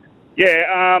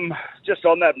 Yeah, just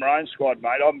on that Maroon squad,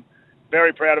 mate. I'm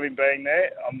very proud of him being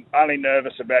there. I'm only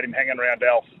nervous about him hanging around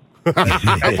Elf for 10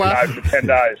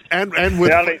 days. And with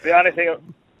the only thing.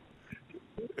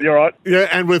 You're right. Yeah,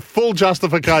 and with full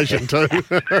justification too. If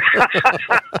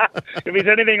he's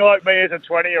anything like me as a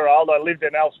 20-year-old, I lived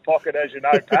in Elf's pocket, as you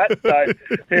know, Pat. So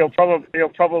he'll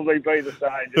probably be the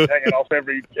same, just hanging off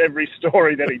every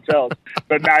story that he tells.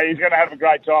 But no, he's going to have a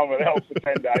great time with Elf for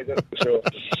 10 days, that's for sure.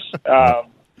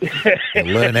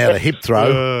 Learn how to hip throw.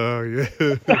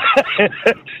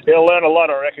 He'll learn a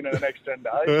lot, I reckon, in the next 10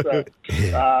 days.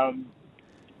 So,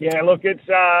 look, it's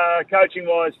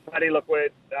coaching-wise, Paddy. Look,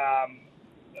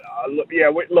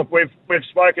 we've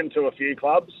spoken to a few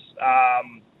clubs.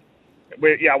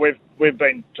 We've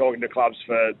been talking to clubs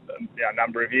for a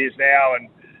number of years now, and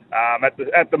at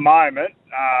the moment,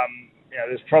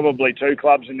 there's probably 2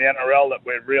 clubs in the NRL that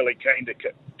we're really keen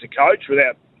to coach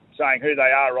without saying who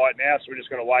they are right now. So we're just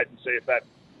going to wait and see if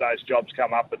those jobs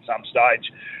come up at some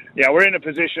stage. We're in a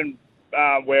position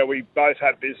where we both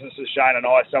have businesses, Shane and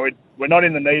I, so we're not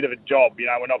in the need of a job.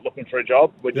 We're not looking for a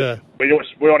job. We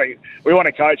want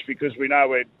to coach because we know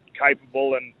we're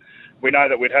capable and we know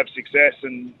that we'd have success,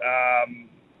 and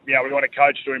we want to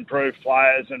coach to improve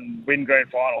players and win grand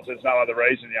finals. There's no other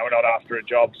reason. We're not after a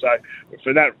job. So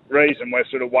for that reason, we're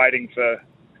sort of waiting for,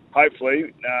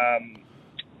 hopefully,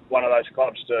 one of those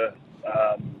clubs to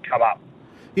come up.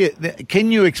 Yeah,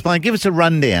 can you explain, give us a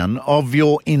rundown of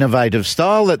your innovative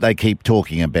style that they keep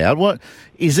talking about? What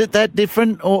is it that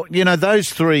different? Or,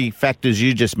 those 3 factors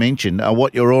you just mentioned are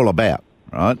what you're all about,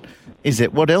 right?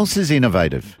 What else is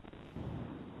innovative?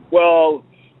 Well,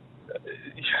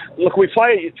 look, we do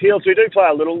play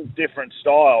a little different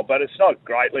style, but it's not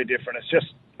greatly different. It's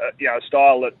just, a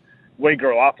style that we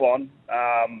grew up on,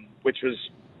 which was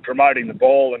promoting the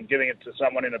ball and giving it to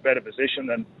someone in a better position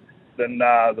than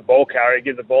the ball carrier,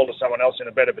 give the ball to someone else in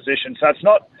a better position. So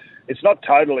it's not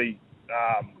totally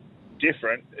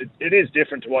different. It is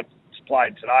different to what's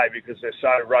played today because they're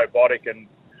so robotic and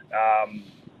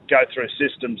go through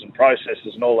systems and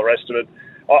processes and all the rest of it.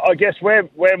 I guess we're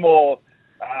more,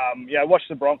 watch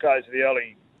the Broncos of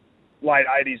the late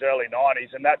 80s, early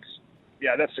 90s, and that's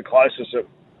the closest that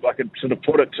I could sort of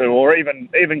put it to, or even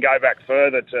go back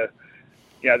further to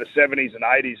the 70s and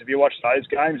 80s. If you watch those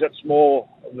games, that's more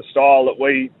of the style that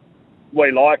we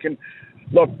like. And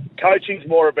look, coaching's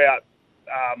more about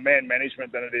man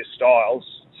management than it is styles.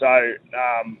 So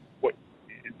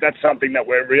that's something that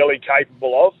we're really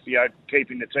capable of,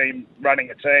 keeping the team, running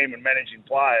a team and managing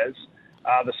players.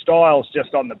 The style's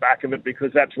just on the back of it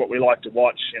because that's what we like to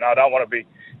watch. I don't want to be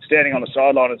standing on the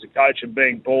sideline as a coach and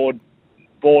being bored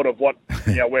of what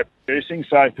we're producing.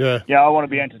 So I want to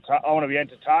be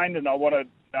entertained, and I want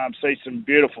to see some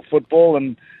beautiful football,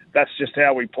 and that's just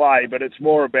how we play. But it's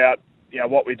more about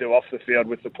what we do off the field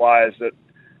with the players that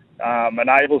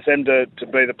enables them to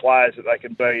be the players that they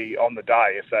can be on the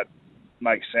day, if that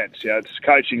makes sense.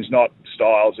 Coaching's not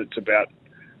styles; it's about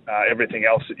everything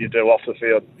else that you do off the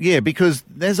field. Yeah, because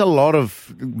there's a lot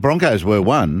of Broncos were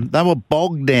one. They were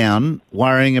bogged down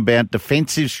worrying about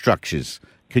defensive structures.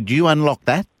 Could you unlock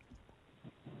that?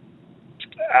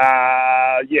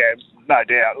 Yeah, no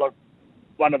doubt. Look,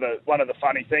 one of the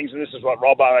funny things, and this is what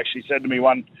Robbo actually said to me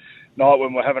one night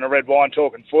when we were having a red wine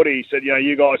talking footy. He said,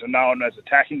 you guys are known as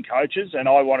attacking coaches, and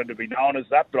I wanted to be known as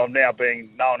that, but I'm now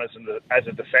being known as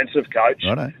a defensive coach.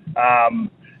 Righto.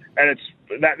 And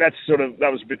that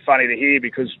was a bit funny to hear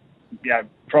because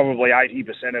probably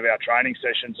 80% of our training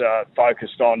sessions are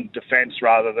focused on defence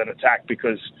rather than attack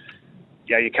because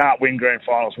you can't win grand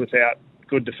finals without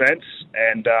good defence,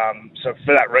 and so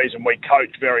for that reason we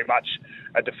coach very much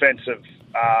a defensive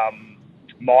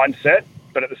mindset,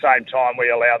 but at the same time we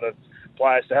allow the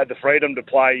players to have the freedom to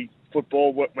play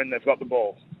football when they've got the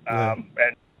ball, and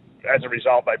as a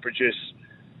result they produce,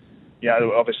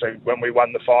 obviously when we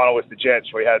won the final with the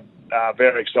Jets we had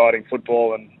very exciting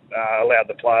football and allowed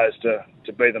the players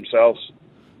to be themselves.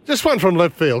 Just one from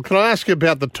left field. Can I ask you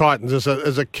about the Titans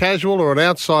as a casual or an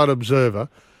outside observer?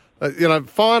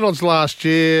 Finals last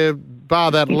year, bar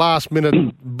that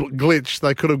last-minute glitch,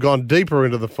 they could have gone deeper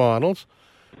into the finals.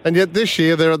 And yet this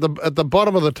year they're at the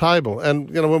bottom of the table.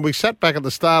 And, when we sat back at the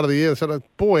start of the year and said,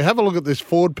 boy, have a look at this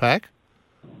forward pack.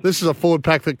 This is a forward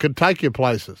pack that could take you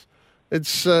places.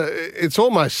 It's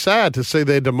almost sad to see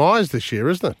their demise this year,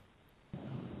 isn't it?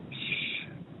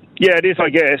 Yeah, it is, I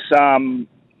guess.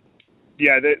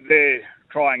 They're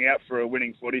crying out for a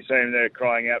winning footy team. They're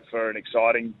crying out for an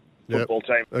exciting football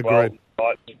team as well.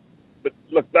 But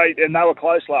look, they were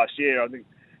close last year. I think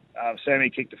Sammy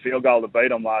kicked a field goal to beat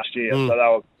them last year, so they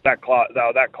were that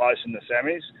close in the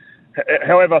semis.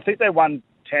 However, I think they won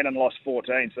 10 and lost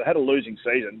 14, so they had a losing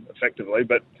season effectively,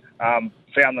 but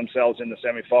found themselves in the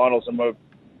semi-finals and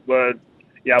were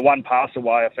one pass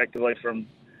away effectively from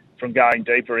going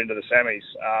deeper into the semis.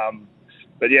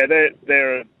 But yeah,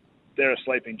 they're a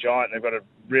sleeping giant. They've got a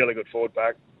really good forward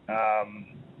pack.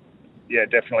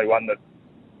 Definitely one that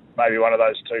maybe one of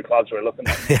those 2 clubs we're looking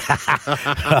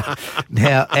at.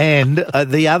 Now, and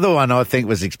the other one I think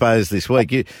was exposed this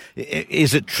week.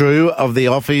 Is it true of the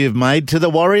offer you've made to the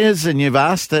Warriors and you've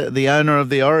asked the owner of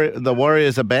the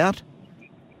Warriors about?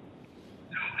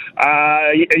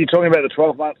 Are you talking about the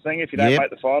 12-month thing if you don't make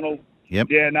the final? Yep.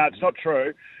 Yeah, no, it's not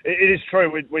true. It is true.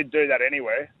 We'd do that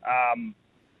anywhere.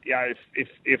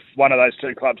 If one of those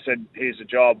 2 clubs said, here's a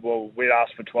job, well, we'd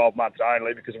ask for 12 months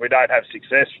only because if we don't have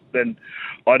success, then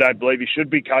I don't believe you should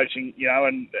be coaching,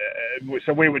 and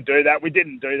so we would do that. We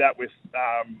didn't do that with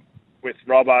with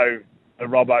Robbo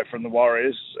from the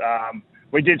Warriors.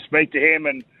 We did speak to him,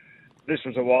 and this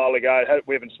was a while ago.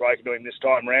 We haven't spoken to him this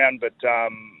time round, but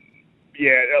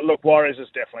look, Warriors is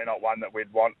definitely not one that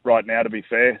we'd want right now, to be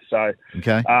fair. So,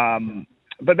 okay.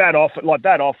 But that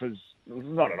offer's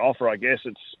not an offer, I guess.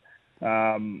 It's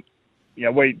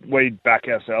we back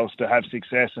ourselves to have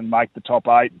success and make the top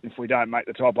 8. If we don't make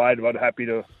the top 8, I'd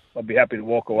be happy to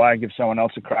walk away and give someone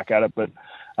else a crack at it. But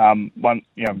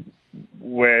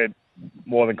we're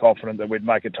more than confident that we'd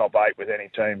make a top 8 with any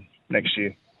team next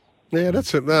year. Yeah,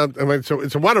 that's it.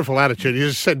 It's a wonderful attitude. You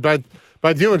just said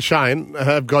both you and Shane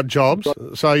have got jobs,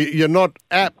 so you're not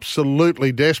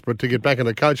absolutely desperate to get back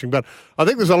into coaching. But I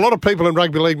think there's a lot of people in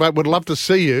rugby league, mate, would love to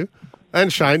see you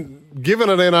and Shane given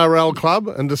an NRL club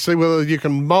and to see whether you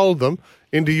can mould them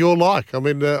into your like. I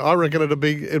mean, I reckon it'd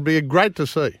be great to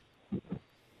see.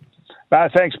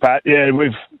 Thanks, Pat. Yeah,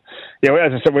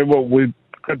 as I said, we've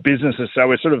got businesses, so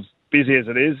we're sort of busy as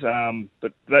it is.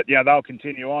 But they'll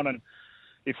continue on, and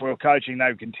if we're coaching, they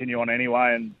would continue on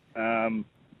anyway. And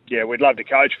we'd love to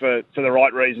coach for the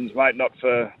right reasons, mate.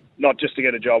 Not just to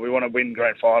get a job. We want to win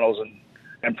grand finals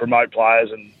and promote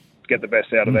players and get the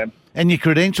best out of them. And your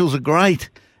credentials are great.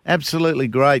 Absolutely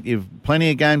great. You've plenty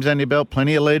of games on your belt,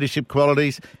 plenty of leadership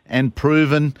qualities, and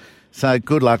proven. So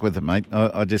good luck with it, mate.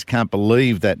 I just can't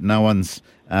believe that no one's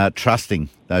trusting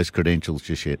those credentials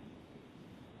just yet.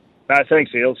 No,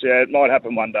 thanks, Heels. Yeah, it might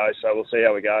happen one day, so we'll see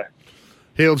how we go.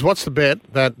 Heels, what's the bet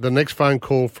that the next phone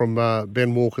call from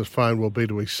Ben Walker's phone will be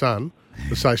to his son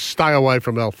to say, stay away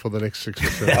from Alf for the next 6 or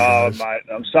 7 years? Mate,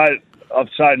 I'm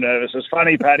so nervous. It's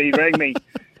funny, Pat. He rang me.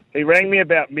 He rang me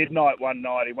about midnight one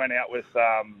night. He went out with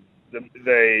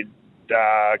the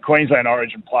Queensland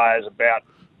Origin players about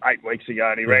 8 weeks ago,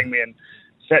 and he rang me and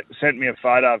sent me a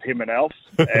photo of him and Alf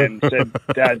and said,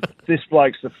 "Dad, this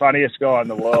bloke's the funniest guy in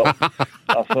the world."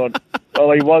 I thought,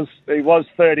 well, he was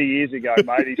 30 years ago,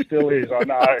 mate. He still is. I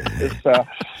know.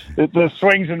 It's the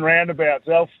swings and roundabouts.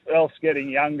 Alf's getting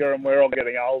younger, and we're all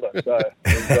getting older. So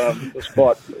it's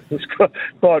quite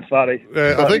funny.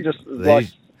 I think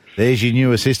there's your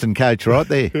new assistant coach right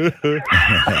there.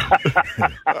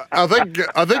 I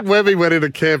think Webby went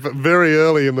into camp very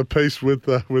early in the piece with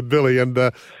Billy, and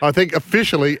I think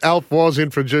officially Alf was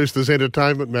introduced as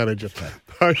entertainment manager.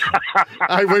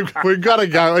 Hey, we've got to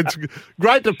go. It's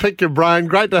great to pick your brain,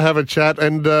 great to have a chat,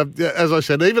 and as I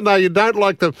said, even though you don't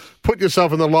like to put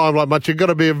yourself in the limelight much, you've got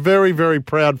to be a very, very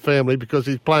proud family because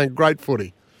he's playing great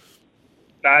footy.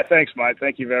 No, thanks, mate.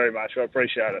 Thank you very much. I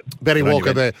appreciate it. Benny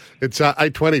Walker there. It's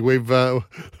 8:20.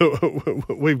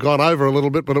 We've gone over a little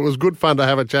bit, but it was good fun to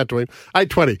have a chat to him.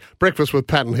 8:20. Breakfast with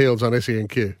Pat and Heels on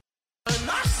SENQ.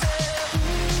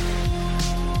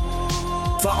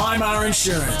 For IMAR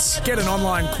Insurance. Get an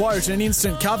online quote and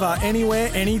instant cover anywhere,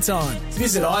 anytime.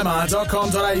 Visit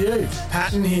imar.com.au.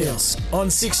 Pat and Heels on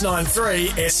 693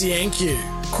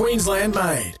 SENQ. Queensland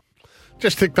made.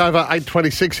 Just ticked over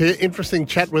 8:26 here. Interesting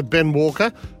chat with Ben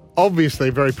Walker. Obviously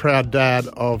a very proud dad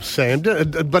of Sam,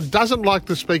 but doesn't like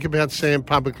to speak about Sam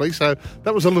publicly. So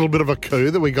that was a little bit of a coup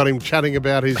that we got him chatting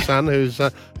about his son, who's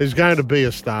going to be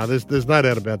a star. There's no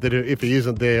doubt about that if he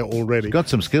isn't there already. He's got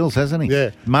some skills, hasn't he?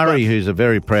 Yeah. Murray, who's a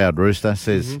very proud Rooster,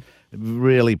 says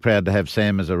really proud to have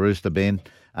Sam as a Rooster, Ben.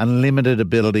 Unlimited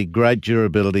ability, great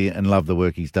durability, and love the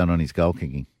work he's done on his goal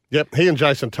kicking. Yep, he and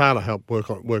Jason Taylor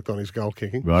worked on his goal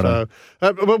kicking. Right. So,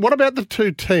 but what about the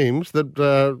two teams that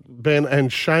Ben and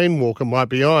Shane Walker might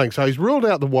be eyeing? So he's ruled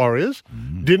out the Warriors,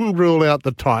 didn't rule out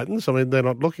the Titans. I mean, they're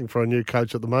not looking for a new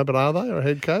coach at the moment, are they, or a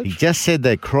head coach? He just said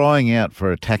they're crying out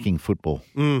for attacking football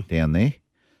down there.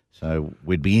 So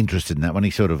we'd be interested in that one.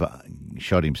 He sort of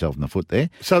shot himself in the foot there.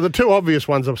 So the two obvious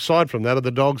ones aside from that are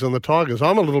the Dogs and the Tigers.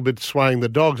 I'm a little bit swaying the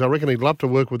Dogs. I reckon he'd love to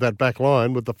work with that back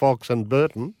line with the Fox and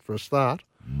Burton for a start.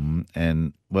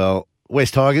 And, well,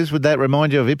 West Tigers, would that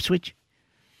remind you of Ipswich?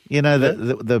 You know,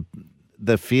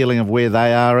 the feeling of where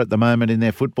they are at the moment in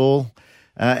their football.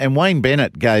 And Wayne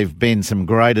Bennett gave Ben some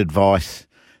great advice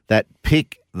that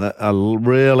pick a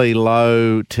really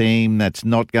low team that's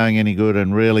not going any good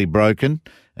and really broken,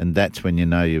 and that's when you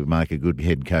know you make a good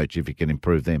head coach if you can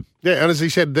improve them. Yeah, and as he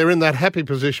said, they're in that happy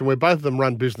position where both of them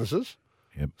run businesses.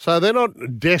 Yep. So they're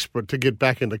not desperate to get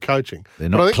back into coaching. They're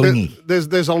not clingy.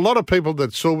 There's a lot of people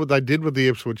that saw what they did with the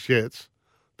Ipswich Jets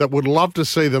that would love to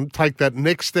see them take that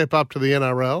next step up to the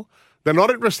NRL. They're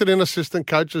not interested in assistant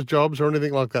coaches' jobs or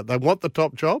anything like that. They want the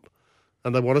top job,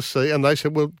 and they want to see. And they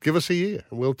said, "Well, give us a year,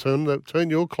 and we'll turn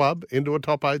your club into a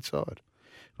top 8 side."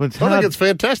 Well, I think it's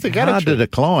fantastic attitude. Hard to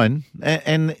decline,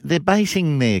 and they're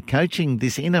basing their coaching,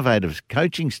 this innovative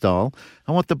coaching style,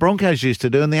 on what the Broncos used to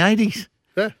do in the 80s.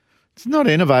 Yeah. It's not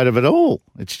innovative at all.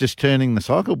 It's just turning the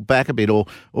cycle back a bit.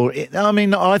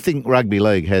 I think rugby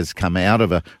league has come out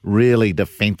of a really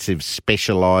defensive,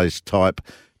 specialised type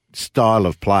style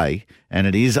of play, and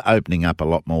it is opening up a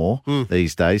lot more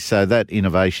these days. So that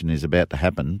innovation is about to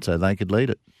happen, so they could lead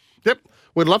it. Yep.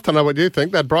 We'd love to know what you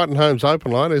think. That Brighton Homes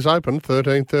open line is open,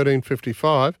 13 13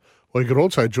 55. Or you could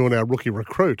also join our rookie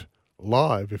recruit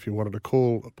live if you wanted to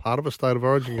call a part of a State of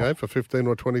Origin game for 15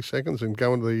 or 20 seconds and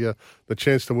go into the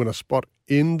chance to win a spot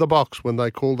in the box when they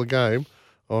call the game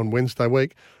on Wednesday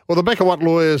week. Or the Becker Watt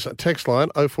Lawyers text line,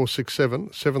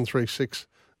 0467 736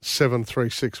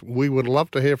 736. We would love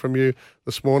to hear from you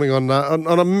this morning on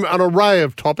an array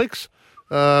of topics.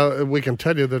 We can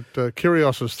tell you that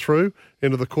Kyrgios is through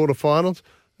into the quarterfinals,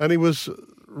 and he was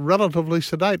relatively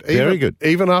sedate. Very good.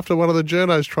 Even after one of the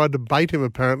journos tried to bait him,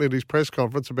 apparently, at his press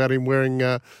conference about him wearing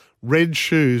red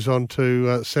shoes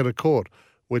onto centre court,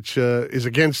 which is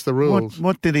against the rules.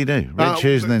 What did he do? Red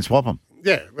shoes and then swap them?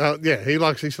 Yeah. He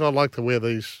said, I'd like to wear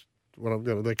these when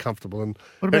they're comfortable. And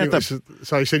what about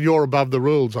so he said, you're above the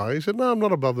rules, are you? He said, no, I'm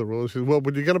not above the rules. He said, well,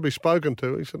 but you're going to be spoken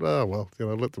to. He said, oh, well,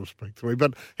 let them speak to me.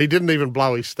 But he didn't even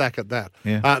blow his stack at that.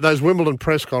 Yeah. Those Wimbledon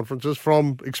press conferences,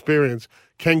 from experience,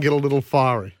 can get a little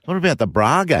fiery. What about the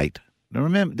bra gate?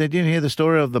 Remember, did you hear the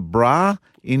story of the bra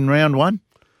in round one?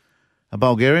 A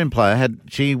Bulgarian player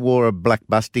she wore a black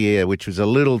bustier, which was a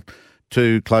little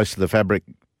too close to the fabric,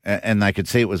 and they could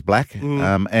see it was black,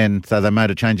 and so they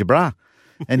made her change a bra.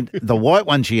 And the white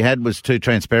one she had was too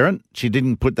transparent. She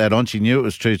didn't put that on. She knew it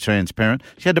was too transparent.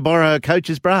 She had to borrow her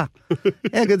coach's bra.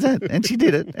 How good's that? And she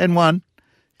did it and won.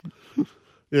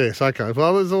 Yes, okay.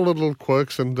 Well, there's all the little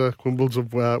quirks and quibbles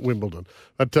of Wimbledon.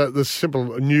 But the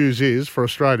simple news is, for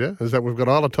Australia, is that we've got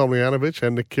Isla Tomljanovic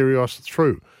and Nick Kyrgios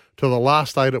through to the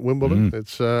last 8 at Wimbledon.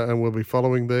 And we'll be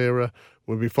following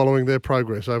their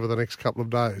progress over the next couple of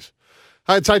days.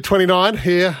 Hey, it's 8:29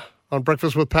 here on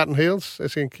Breakfast with Pat and Heels,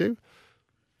 SENQ.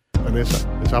 Vanessa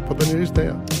is up with the news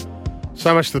now.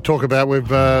 So much to talk about. We've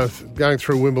going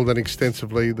through Wimbledon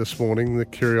extensively this morning. The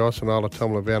Kyrgios and Isla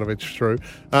Tomljanovic through.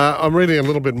 I'm reading a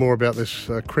little bit more about this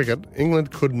cricket.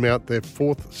 England could mount their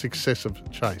 4th successive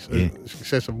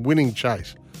winning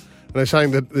chase. And they're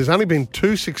saying that there's only been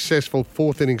 2 successful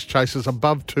 4th innings chases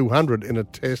above 200 in a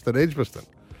test at Edgbaston.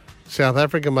 South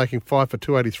Africa making 5 for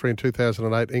 283 in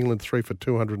 2008. England 3 for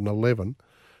 211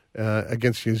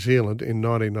 against New Zealand in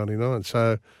 1999.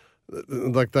 So,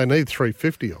 they need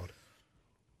 350 odd.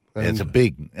 It's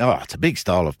a big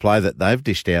style of play that they've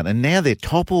dished out, and now their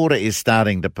top order is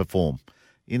starting to perform.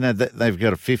 They've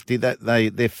got a 50.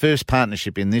 Their first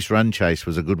partnership in this run chase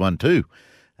was a good one too.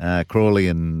 Crawley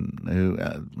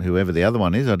and whoever the other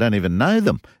one is, I don't even know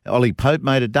them. Ollie Pope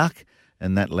made a duck,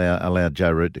 and that allowed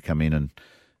Joe Root to come in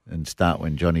and start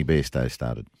when Johnny Bairstow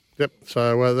started. Yep.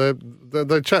 So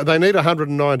they need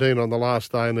 119 on the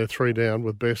last day, and they're 3 down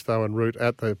with Bairstow and Root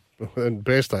at the. And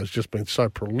Bairstow's just been so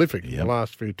prolific in the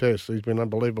last few tests. He's been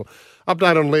unbelievable.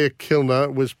 Update on Leah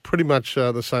Kilner was pretty much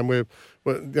the same.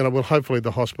 Hopefully the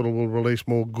hospital will release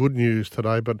more good news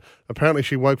today. But apparently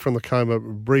she woke from the coma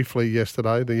briefly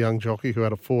yesterday. The young jockey who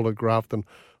had a fall at Grafton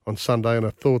on Sunday, and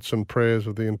her thoughts and prayers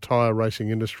of the entire racing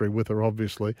industry with her,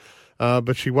 obviously.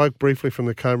 But she woke briefly from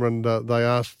the coma, and they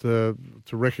asked her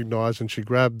to recognise, and she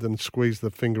grabbed and squeezed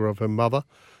the finger of her mother,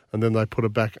 and then they put her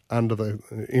back into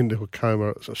a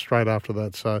coma straight after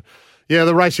that. So,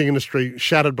 the racing industry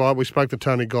shattered by it. We spoke to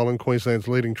Tony Gollan, Queensland's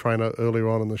leading trainer, earlier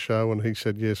on in the show, and he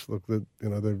said, yes, look, they're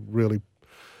really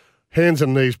hands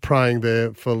and knees praying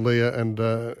there for Leah and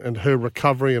her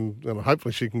recovery, and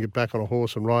hopefully she can get back on a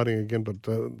horse and riding again.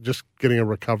 But just getting a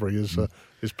recovery is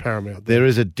paramount. There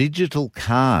is a digital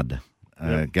card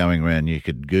going around. You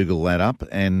could Google that up,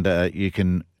 and you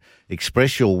can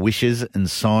express your wishes and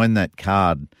sign that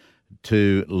card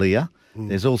to Leah.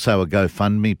 There's also a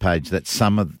GoFundMe page that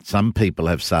some people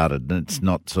have started, and it's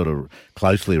not sort of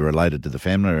closely related to the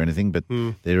family or anything, but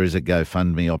there is a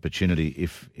GoFundMe opportunity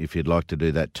if you'd like to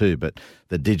do that too. But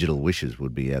the digital wishes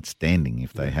would be outstanding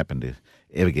if they happen to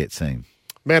ever get seen.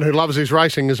 Man who loves his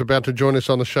racing is about to join us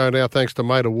on the show now, thanks to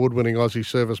mate award-winning Aussie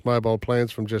service mobile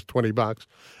plans from just $20.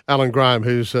 Alan Graham,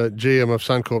 who's GM of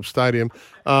Suncorp Stadium.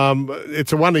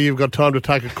 It's a wonder you've got time to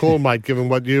take a call, mate, given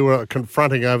what you were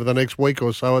confronting over the next week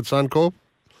or so at Suncorp.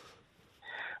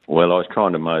 Well, I was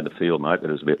trying to mow the field, mate,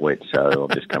 but it was a bit wet, so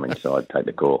I've just come inside to take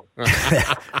the call.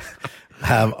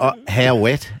 How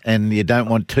wet? And you don't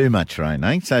want too much rain,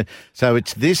 eh? So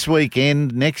it's this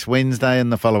weekend, next Wednesday,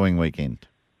 and the following weekend.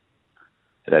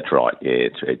 That's right. Yeah,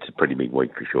 it's a pretty big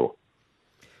week for sure.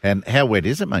 And how wet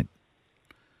is it, mate?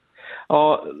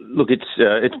 Oh, look,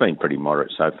 it's been pretty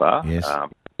moderate so far. Yes.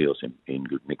 Feels in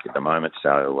good nick at the moment.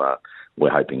 So we're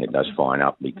hoping it does fine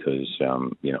up because,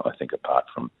 I think apart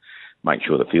from make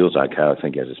sure the field's okay, I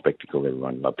think as a spectacle,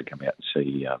 everyone would love to come out and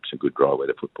see some good dry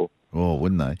weather football. Oh,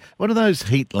 wouldn't they? What are those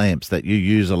heat lamps that you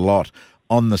use a lot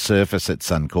on the surface at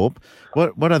Suncorp?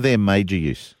 What are their major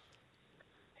use?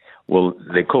 Well,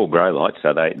 they're called grow lights,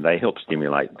 so they help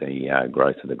stimulate the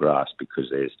growth of the grass because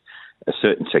there's a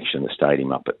certain section of the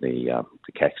stadium up at the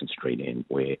Caxton Street end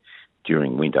where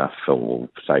during winter,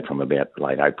 say from about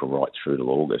late April right through to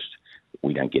August,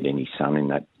 we don't get any sun in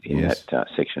that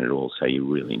section at all. So you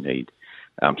really need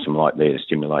some light there to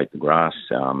stimulate the grass.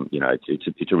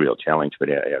 It's a real challenge, but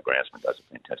our groundsman does a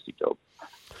fantastic job.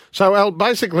 So, Al,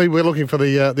 basically, we're looking for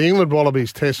the England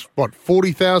Wallabies test.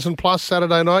 40,000 plus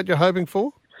Saturday night? You're hoping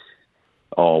for?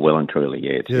 Oh, well and truly,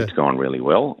 yeah. It's gone really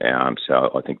well.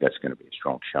 So I think that's going to be a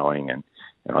strong showing. And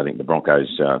I think the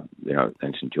Broncos,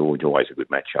 and St George, always a good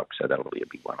matchup. So that'll be a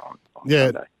big one on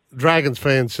Sunday. Dragons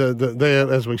fans,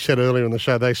 as we said earlier in the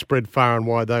show, they spread far and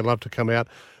wide. They love to come out.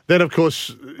 Then, of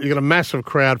course, you got a massive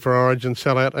crowd for Origin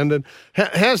sellout. And then,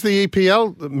 how's the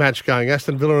EPL match going,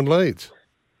 Aston Villa and Leeds?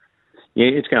 Yeah,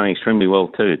 it's going extremely well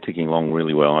too, ticking along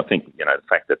really well. I think, the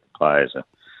fact that the players are,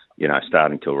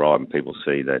 starting to arrive and people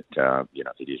see that,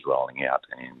 it is rolling out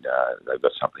and they've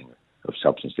got something of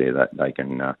substance there that they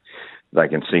can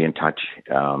see and touch.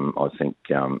 I think,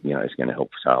 it's going to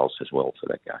help sales as well for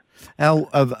that game. Al,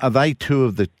 are they two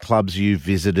of the clubs you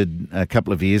visited a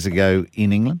couple of years ago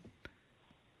in England?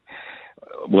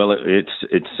 Well, it's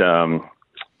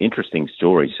interesting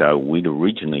story. So we'd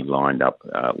originally lined up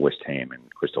West Ham and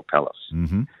Crystal Palace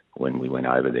when we went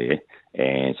over there.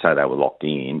 And so they were locked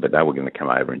in, but they were going to come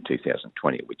over in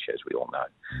 2020, which, as we all know,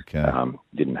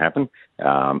 didn't happen.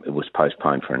 It was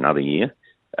postponed for another year,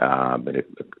 but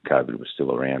COVID was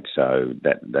still around, so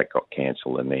that got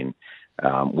cancelled. And then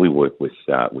we worked with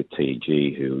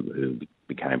TEG, who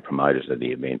became promoters of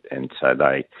the event, and so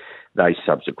they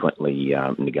subsequently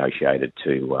negotiated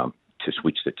to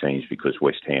switch the teams because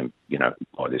West Ham,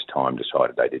 by this time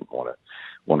decided they didn't want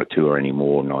to tour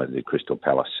anymore, neither did Crystal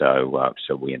Palace. So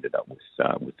we ended up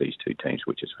with these two teams,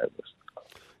 which is fabulous.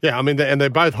 Yeah, I mean, they're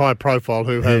both high profile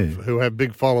who have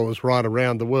big followers right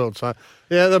around the world. So,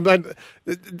 yeah,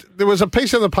 there was a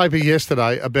piece in the paper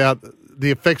yesterday about the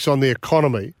effects on the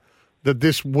economy that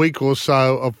this week or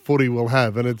so of footy will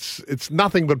have, and it's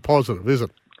nothing but positive, is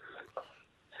it?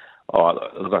 Oh,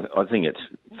 look, I think it's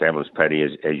fabulous, Paddy.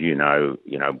 As you know,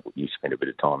 you spend a bit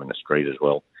of time in the street as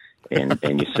well. And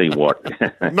you see what...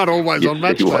 Not always on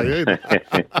match day either.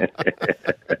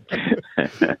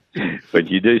 But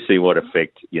you do see what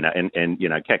effect, and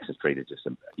Caxton Street is just,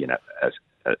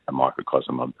 a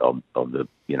microcosm of the,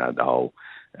 the whole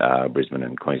Brisbane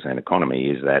and Queensland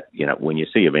economy is that, when you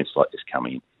see events like this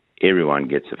coming, everyone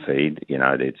gets a feed,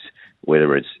 it's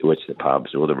whether it's the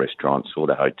pubs or the restaurants or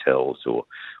the hotels or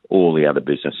all the other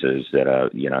businesses that are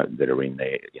in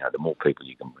there, the more people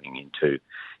you can bring into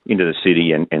the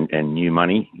city and new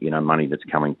money, money that's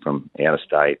coming from out of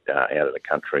state, out of the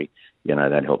country,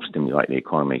 that helps stimulate the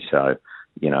economy. So,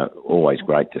 always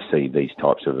great to see these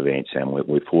types of events, and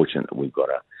we're fortunate that we've got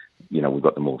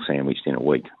them all sandwiched in a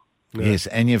week. Yeah. Yes,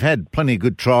 and you've had plenty of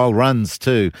good trial runs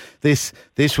too. This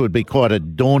would be quite a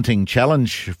daunting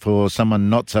challenge for someone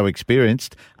not so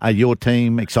experienced. Are your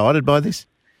team excited by this?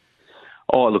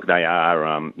 Oh, look, they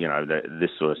are. This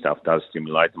sort of stuff does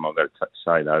stimulate them. I've got to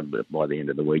say, though, but by the end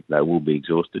of the week, they will be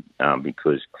exhausted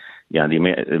because, the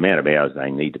amount of hours they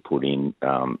need to put in,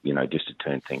 just to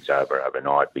turn things over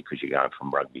overnight because you're going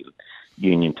from rugby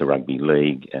union to rugby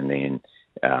league, and then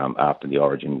after the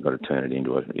Origin, you've got to turn it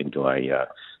into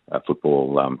a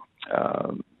football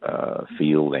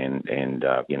field and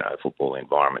a football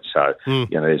environment. So,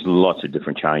 there's lots of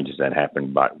different changes that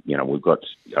happen, but, we've got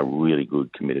a really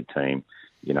good committed team.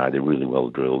 They're really well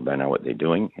drilled. They know what they're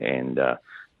doing, and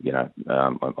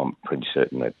I'm pretty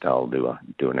certain that they'll do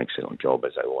an excellent job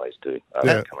as they always do over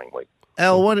the coming week.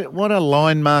 Al, what are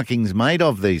line markings made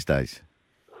of these days?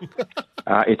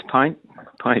 It's paint.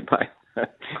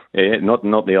 Yeah, not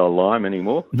the old lime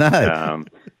anymore. No,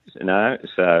 no.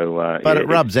 So, but it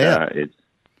rubs out.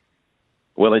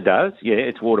 Well, it does. Yeah,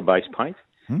 it's water-based paint.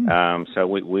 So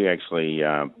we actually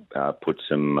put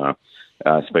some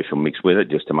special mix with it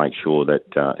just to make sure that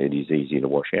it is easy to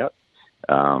wash out.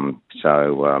 That's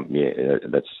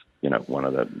one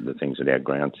of the things that our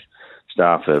grounds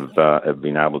staff have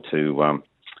been able to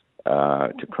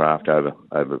craft over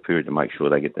a period to make sure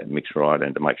they get that mix right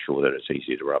and to make sure that it's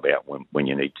easy to rub out when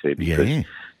you need to. Because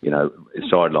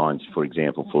sidelines, for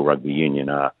example, for rugby union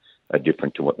are are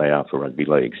different to what they are for rugby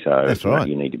league. So That's right.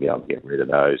 You need to be able to get rid of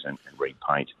those and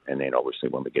repaint. And then obviously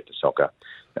when we get to soccer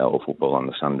or football on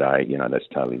the Sunday, that's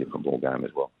a totally different ball game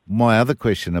as well. My other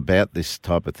question about this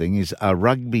type of thing is, are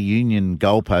rugby union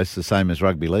goalposts the same as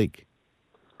rugby league?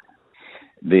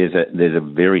 There's a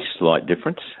very slight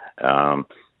difference.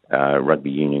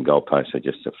 Rugby union goalposts are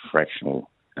just a fractionally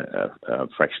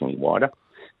wider.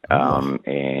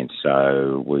 And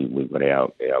so we've got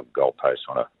our goalposts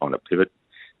on a pivot,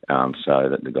 so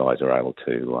that the guys are able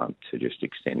to just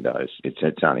extend those.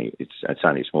 It's only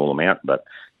a small amount, but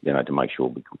to make sure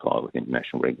we comply with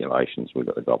international regulations, we've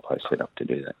got the goalpost set up to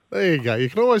do that. There you go. You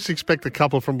can always expect a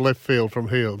couple from left field from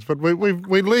Heels, but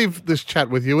we leave this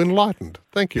chat with you enlightened.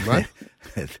 Thank you, mate.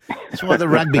 That's why the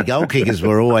rugby goal kickers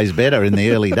were always better in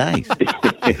the early days.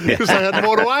 Because they had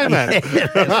more to aim at.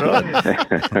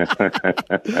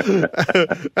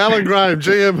 Alan Graham,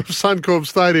 GM of Suncorp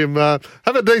Stadium.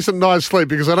 Have a decent night's sleep,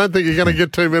 because I don't think you're going to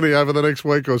get too many over the next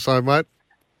week or so, mate.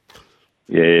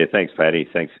 Yeah, thanks, Paddy.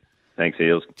 Thanks,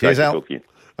 Eels. Cheers, Great to Al. talk to you.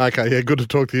 Okay, yeah, good to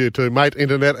talk to you too, mate.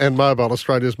 Internet and mobile,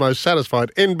 Australia's most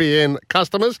satisfied NBN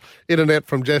customers. Internet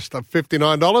from just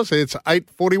 $59. It's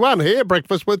 $8.41 here.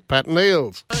 Breakfast with Pat and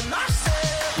Eels.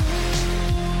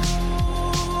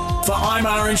 For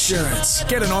IMAR Insurance.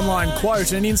 Get an online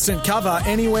quote and instant cover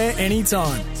anywhere,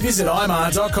 anytime. Visit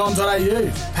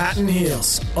imar.com.au. Pat and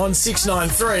Heels on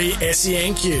 693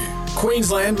 SENQ.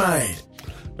 Queensland made.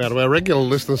 Now, to our regular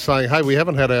listeners saying, hey, we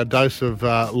haven't had our dose of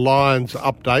Lions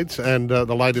updates and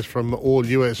the latest from All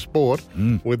US Sport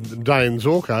with Dane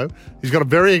Zorko. He's got a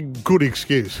very good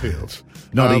excuse, Heels.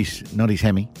 Not his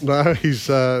hammy. No, his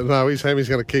hammy's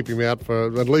going to keep him out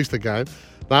for at least a game.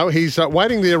 No, he's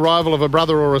waiting the arrival of a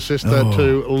brother or a sister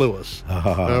to Lewis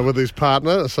with his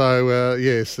partner. So,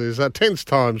 yes, there's tense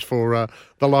times for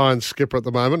the Lions skipper at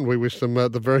the moment. We wish them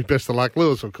the very best of luck.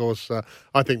 Lewis, of course,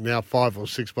 I think now 5 or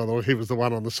 6, by the way. He was the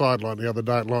one on the sideline the other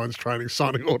day at Lions training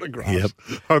signing autographs.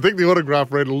 Yep. I think the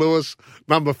autograph read Lewis,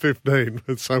 number 15.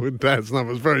 So with Dad's number.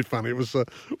 It was very funny. It was a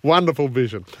wonderful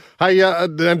vision. Hey,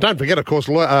 and don't forget, of course,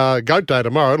 Goat Day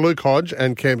tomorrow. Luke Hodge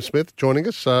and Cam Smith joining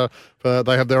us.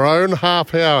 They have their own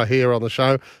half hour here on the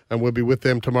show, and we'll be with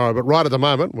them tomorrow. But right at the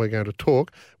moment, we're going to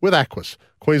talk with Aquis,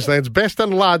 Queensland's best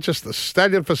and largest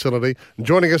stallion facility.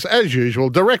 Joining us, as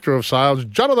usual, Director of Sales,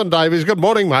 Jonathan Davies. Good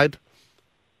morning, mate.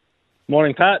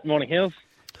 Morning, Pat. Morning, Hills.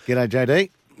 G'day,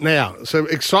 JD. Now, so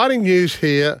exciting news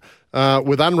here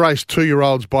with unraced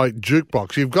 2-year-olds by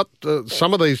Jukebox. You've got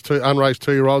some of these unraced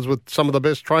 2-year-olds with some of the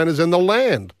best trainers in the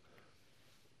land.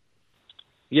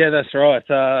 Yeah, that's right.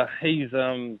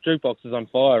 Jukebox is on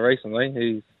fire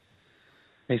recently.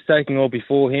 He's taking all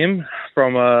before him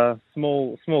from a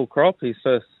small crop. His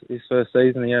first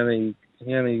season, he only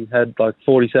had like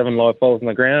 47 live foals on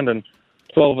the ground, and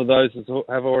 12 of those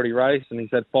have already raced, and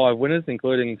he's had 5 winners,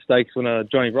 including stakes winner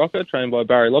Johnny Rocker, trained by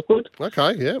Barry Lockwood.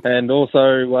 Okay, yeah. And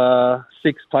also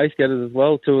 6 pace getters as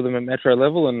well, 2 of them at metro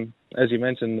level, and as you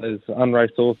mentioned, there's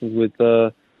unraced horses with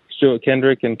Stuart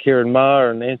Kendrick and Kieran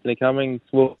Maher and Anthony Cummings,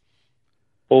 all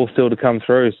still to come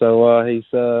through. So he's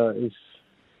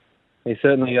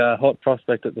certainly a hot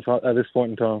prospect at this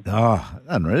point in time. Oh,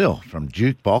 unreal. From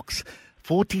Jukebox.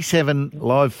 47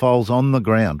 live foals on the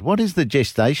ground. What is the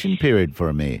gestation period for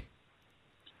a mare?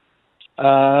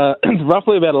 It's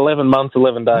roughly about 11 months,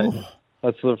 11 days. Oh.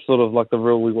 That's sort of like the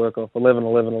rule we work off, 11,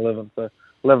 11, 11. So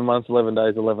 11 months, 11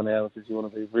 days, 11 hours if you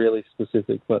want to be really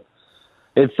specific. But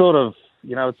it's sort of,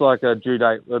 it's like a due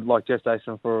date, like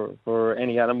gestation for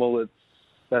any animal.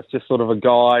 That's just sort of a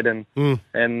guide, and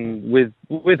with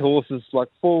horses, like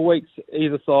 4 weeks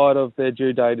either side of their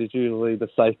due date is usually the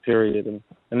safe period,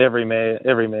 and every mare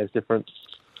is different.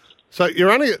 So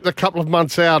you're only a couple of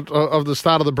months out of the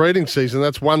start of the breeding season.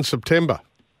 That's 1 September.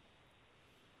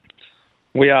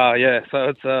 We are, yeah. So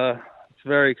it's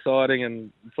very exciting,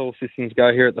 and it's all systems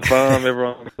go here at the farm.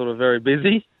 Everyone's sort of very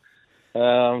busy.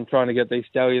 Trying to get these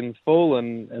stallions full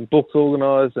and books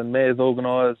organised and mares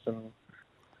organised, and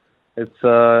it's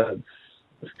an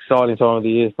exciting time of the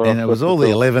year for us. And it was all the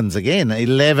 11s again.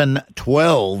 11,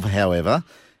 12, however,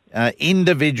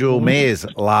 individual mares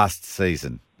last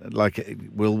season. Like,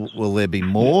 will there be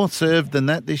more served than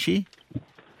that this year?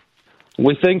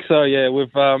 We think so, yeah. We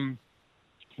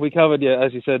covered,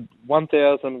 as you said,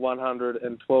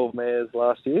 1,112 mares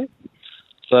last year.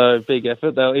 So big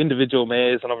effort. They were individual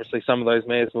mares, and obviously some of those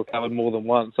mares were covered more than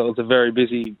once. So it was a very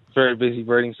busy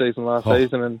breeding season last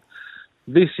season. And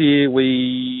this year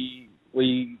we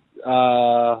moved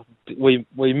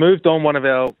on one of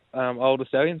our older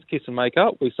stallions, Kiss and Make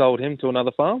Up. We sold him to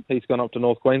another farm. He's gone up to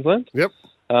North Queensland. Yep.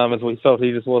 As we felt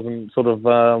he just wasn't sort of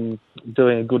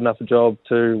doing a good enough job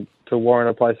to warrant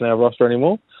a place in our roster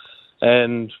anymore.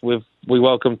 and we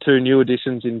welcome 2 new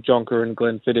additions in Jonker and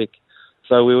Glenfiddich.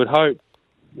 So we would hope,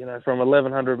 from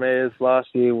 1,100 mares last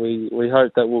year, we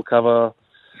hope that we'll cover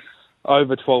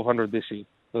over 1,200 this year.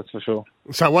 That's for sure.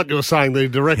 So what you're saying, the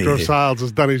director of sales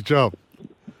has done his job.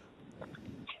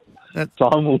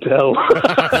 Time will tell.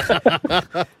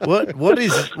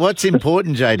 What's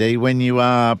important, JD, when you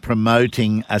are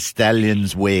promoting a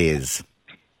stallion's wares?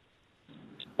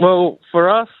 Well, for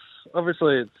us,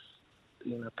 obviously it's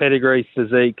pedigree,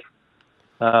 physique,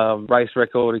 race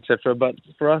record, etc. But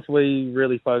for us, we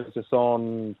really focus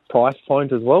on price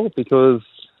point as well, because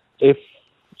if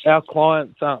our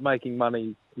clients aren't making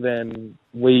money, then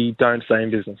we don't stay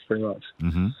in business, pretty much.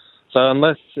 Mm-hmm.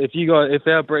 So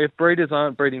if breeders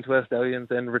aren't breeding to our stallions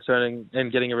and returning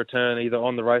and getting a return either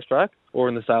on the racetrack or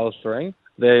in the sales ring,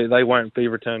 they won't be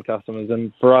return customers.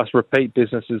 And for us, repeat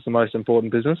business is the most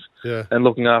important business. Yeah. And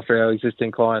looking after our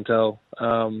existing clientele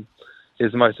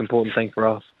is the most important thing for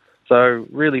us. So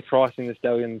really pricing the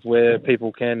stallions where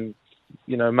people can,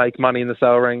 make money in the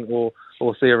sale ring or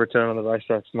see a return on the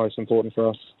racetrack is most important for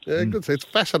us. Yeah, good. It's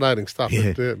fascinating stuff.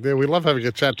 Yeah. We love having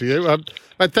a chat to you.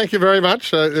 Mate, thank you very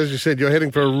much. As you said, you're heading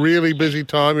for a really busy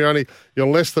time. You're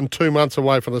less than 2 months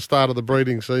away from the start of the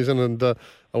breeding season, and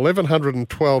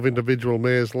 1,112 individual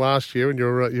mares last year, and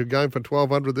you're going for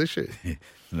 1,200 this year.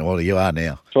 Well, you are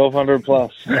now. 1,200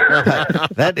 plus.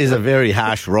 That is a very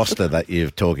harsh roster that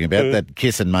you're talking about. That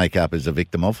Kiss and Makeup is a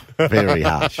victim of. Very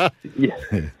harsh. Yeah.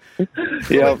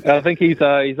 Yeah, I think he's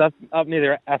up near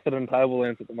the Atherton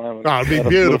Tablelands at the moment. Oh, it'd be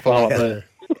beautiful up there.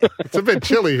 It's a bit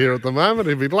chilly here at the moment.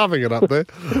 He'd be loving it up there.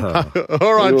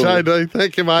 All right, JD.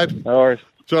 Thank you, mate. No worries.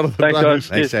 Jonathan Thanks,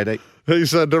 Davis. Thanks, JD.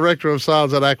 He's Director of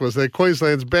Sales at Aquas. They're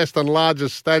Queensland's best and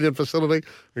largest stallion facility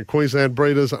and Queensland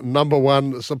breeders'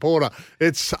 #1 supporter.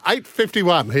 It's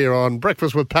 8:51 here on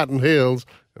Breakfast with Pat and Heels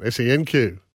and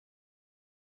SENQ.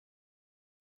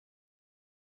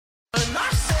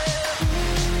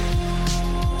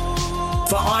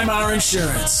 For IMAR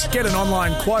Insurance. Get an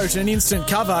online quote and instant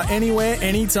cover anywhere,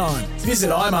 anytime. Visit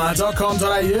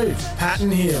imar.com.au. Pat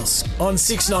and Heels on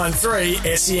 693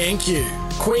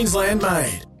 SENQ. Queensland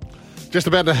made. Just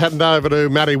about to hand over to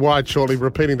Matty White shortly,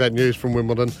 repeating that news from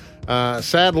Wimbledon.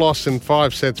 Sad loss in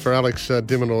 5 sets for Alex de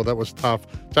Minaur. That was tough.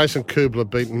 Jason Kubler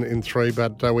beaten in 3,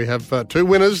 but we have 2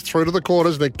 winners through to the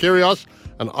quarters. Nick Kyrgios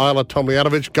and Isla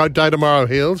Tomljanovic. Goat day tomorrow,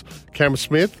 Heels. Cam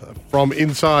Smith from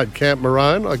inside Camp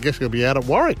Maroon. I guess he'll be out at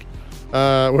Warwick,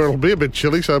 where it'll be a bit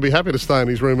chilly, so he'll be happy to stay in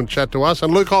his room and chat to us.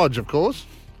 And Luke Hodge, of course,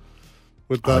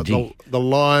 with the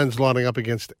Lions lining up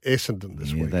against Essendon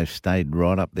this week. They've stayed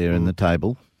right up there in the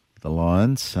table, the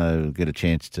Lions, so get a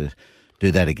chance to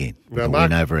do that again. Now,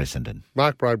 win over Essendon.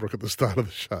 Mark Braybrook at the start of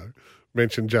the show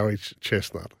mentioned Joey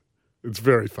Chestnut. It's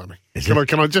very funny.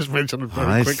 Can I just mention it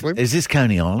very quickly? Is this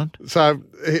Coney Island? So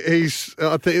he's,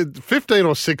 I think, 15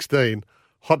 or 16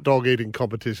 hot dog eating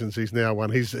competitions he's now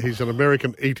won. He's an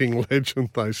American eating legend,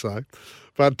 they say.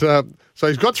 But so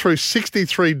he's got through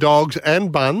 63 dogs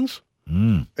and buns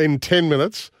in 10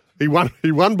 minutes. He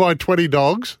won by 20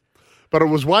 dogs, but it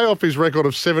was way off his record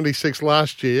of 76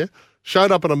 last year.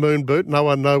 Showed up in a moon boot. No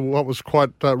one knew what was quite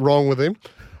wrong with him.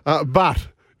 But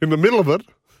in the middle of it,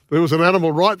 there was an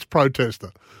animal rights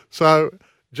protester. So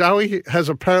Joey has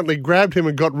apparently grabbed him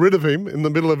and got rid of him in the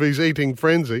middle of his eating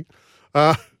frenzy.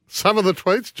 Some of the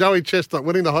tweets: Joey Chestnut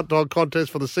winning the hot dog contest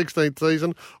for the 16th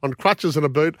season on crutches and a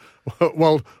boot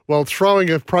while throwing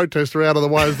a protester out of the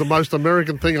way is the most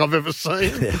American thing I've ever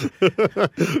seen.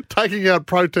 Taking out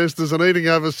protesters and eating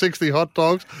over 60 hot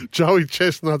dogs. Joey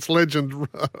Chestnut's legend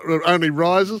only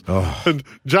rises. Oh. And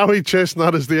Joey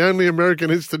Chestnut is the only American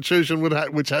institution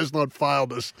which has not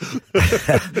failed us.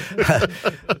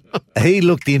 He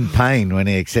looked in pain when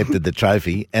he accepted the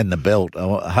trophy and the belt.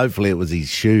 Hopefully it was his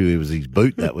shoe, it was his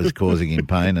boot that was causing him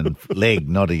pain, and leg,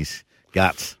 not his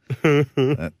guts.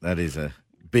 That is a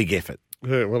big effort.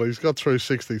 Yeah, well, he's got through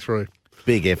 63.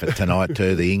 Big effort tonight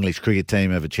too. The English cricket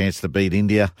team have a chance to beat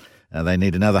India. They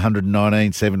need another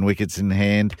 119, 7 wickets in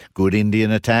hand. Good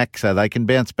Indian attack, so they can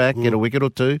bounce back, get a wicket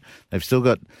or two. They've still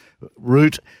got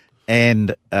Root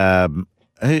and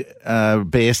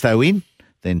Bairstow in,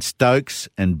 then Stokes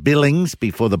and Billings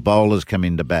before the bowlers come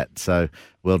into bat. So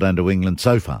well done to England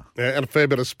so far. Yeah, and a fair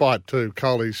bit of spite too.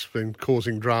 Kohli's been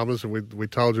causing dramas, and we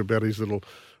told you about his little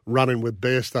run-in with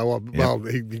Bairstow. Well,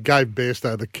 he gave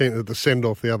Bairstow the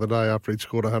send-off the other day after he'd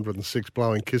scored 106,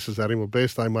 blowing kisses at him. Well,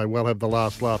 Bairstow may well have the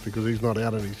last laugh because he's not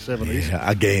out in his 70s. Yeah,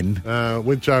 again.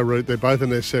 With Joe Root, they're both in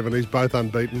their 70s, both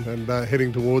unbeaten, and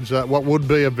heading towards what would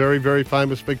be a very, very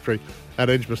famous victory at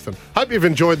Edgbaston. Hope you've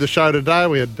enjoyed the show today.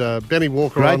 We had Benny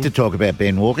Walker on. Great to talk about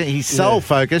Ben Walker. His sole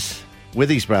focus with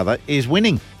his brother is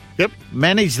winning. Yep.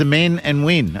 Manage the men and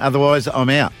win. Otherwise, I'm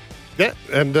out. Yeah,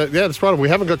 and that's right. We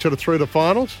haven't got you through to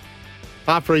finals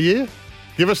after a year.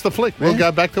 Give us the flick. We'll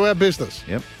go back to our business.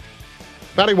 Yep.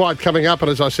 Barry White coming up, and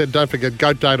as I said, don't forget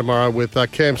Goat Day tomorrow with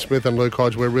Cam Smith and Luke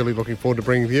Hodge. We're really looking forward to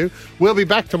bringing you. We'll be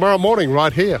back tomorrow morning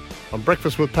right here on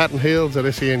Breakfast with Pat and Heels at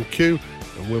SENQ,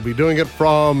 and we'll be doing it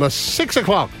from 6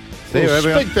 o'clock. See you,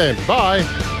 everyone. Speak then. Bye.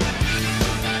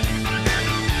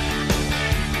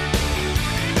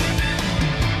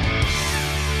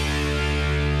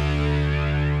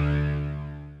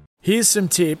 Here's some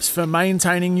tips for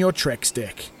maintaining your Trex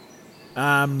deck.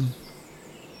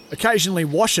 Occasionally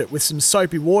wash it with some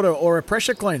soapy water or a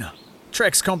pressure cleaner.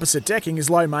 Trex composite decking is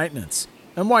low maintenance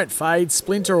and won't fade,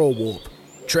 splinter or warp.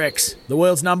 Trex, the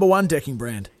world's #1 decking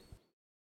brand.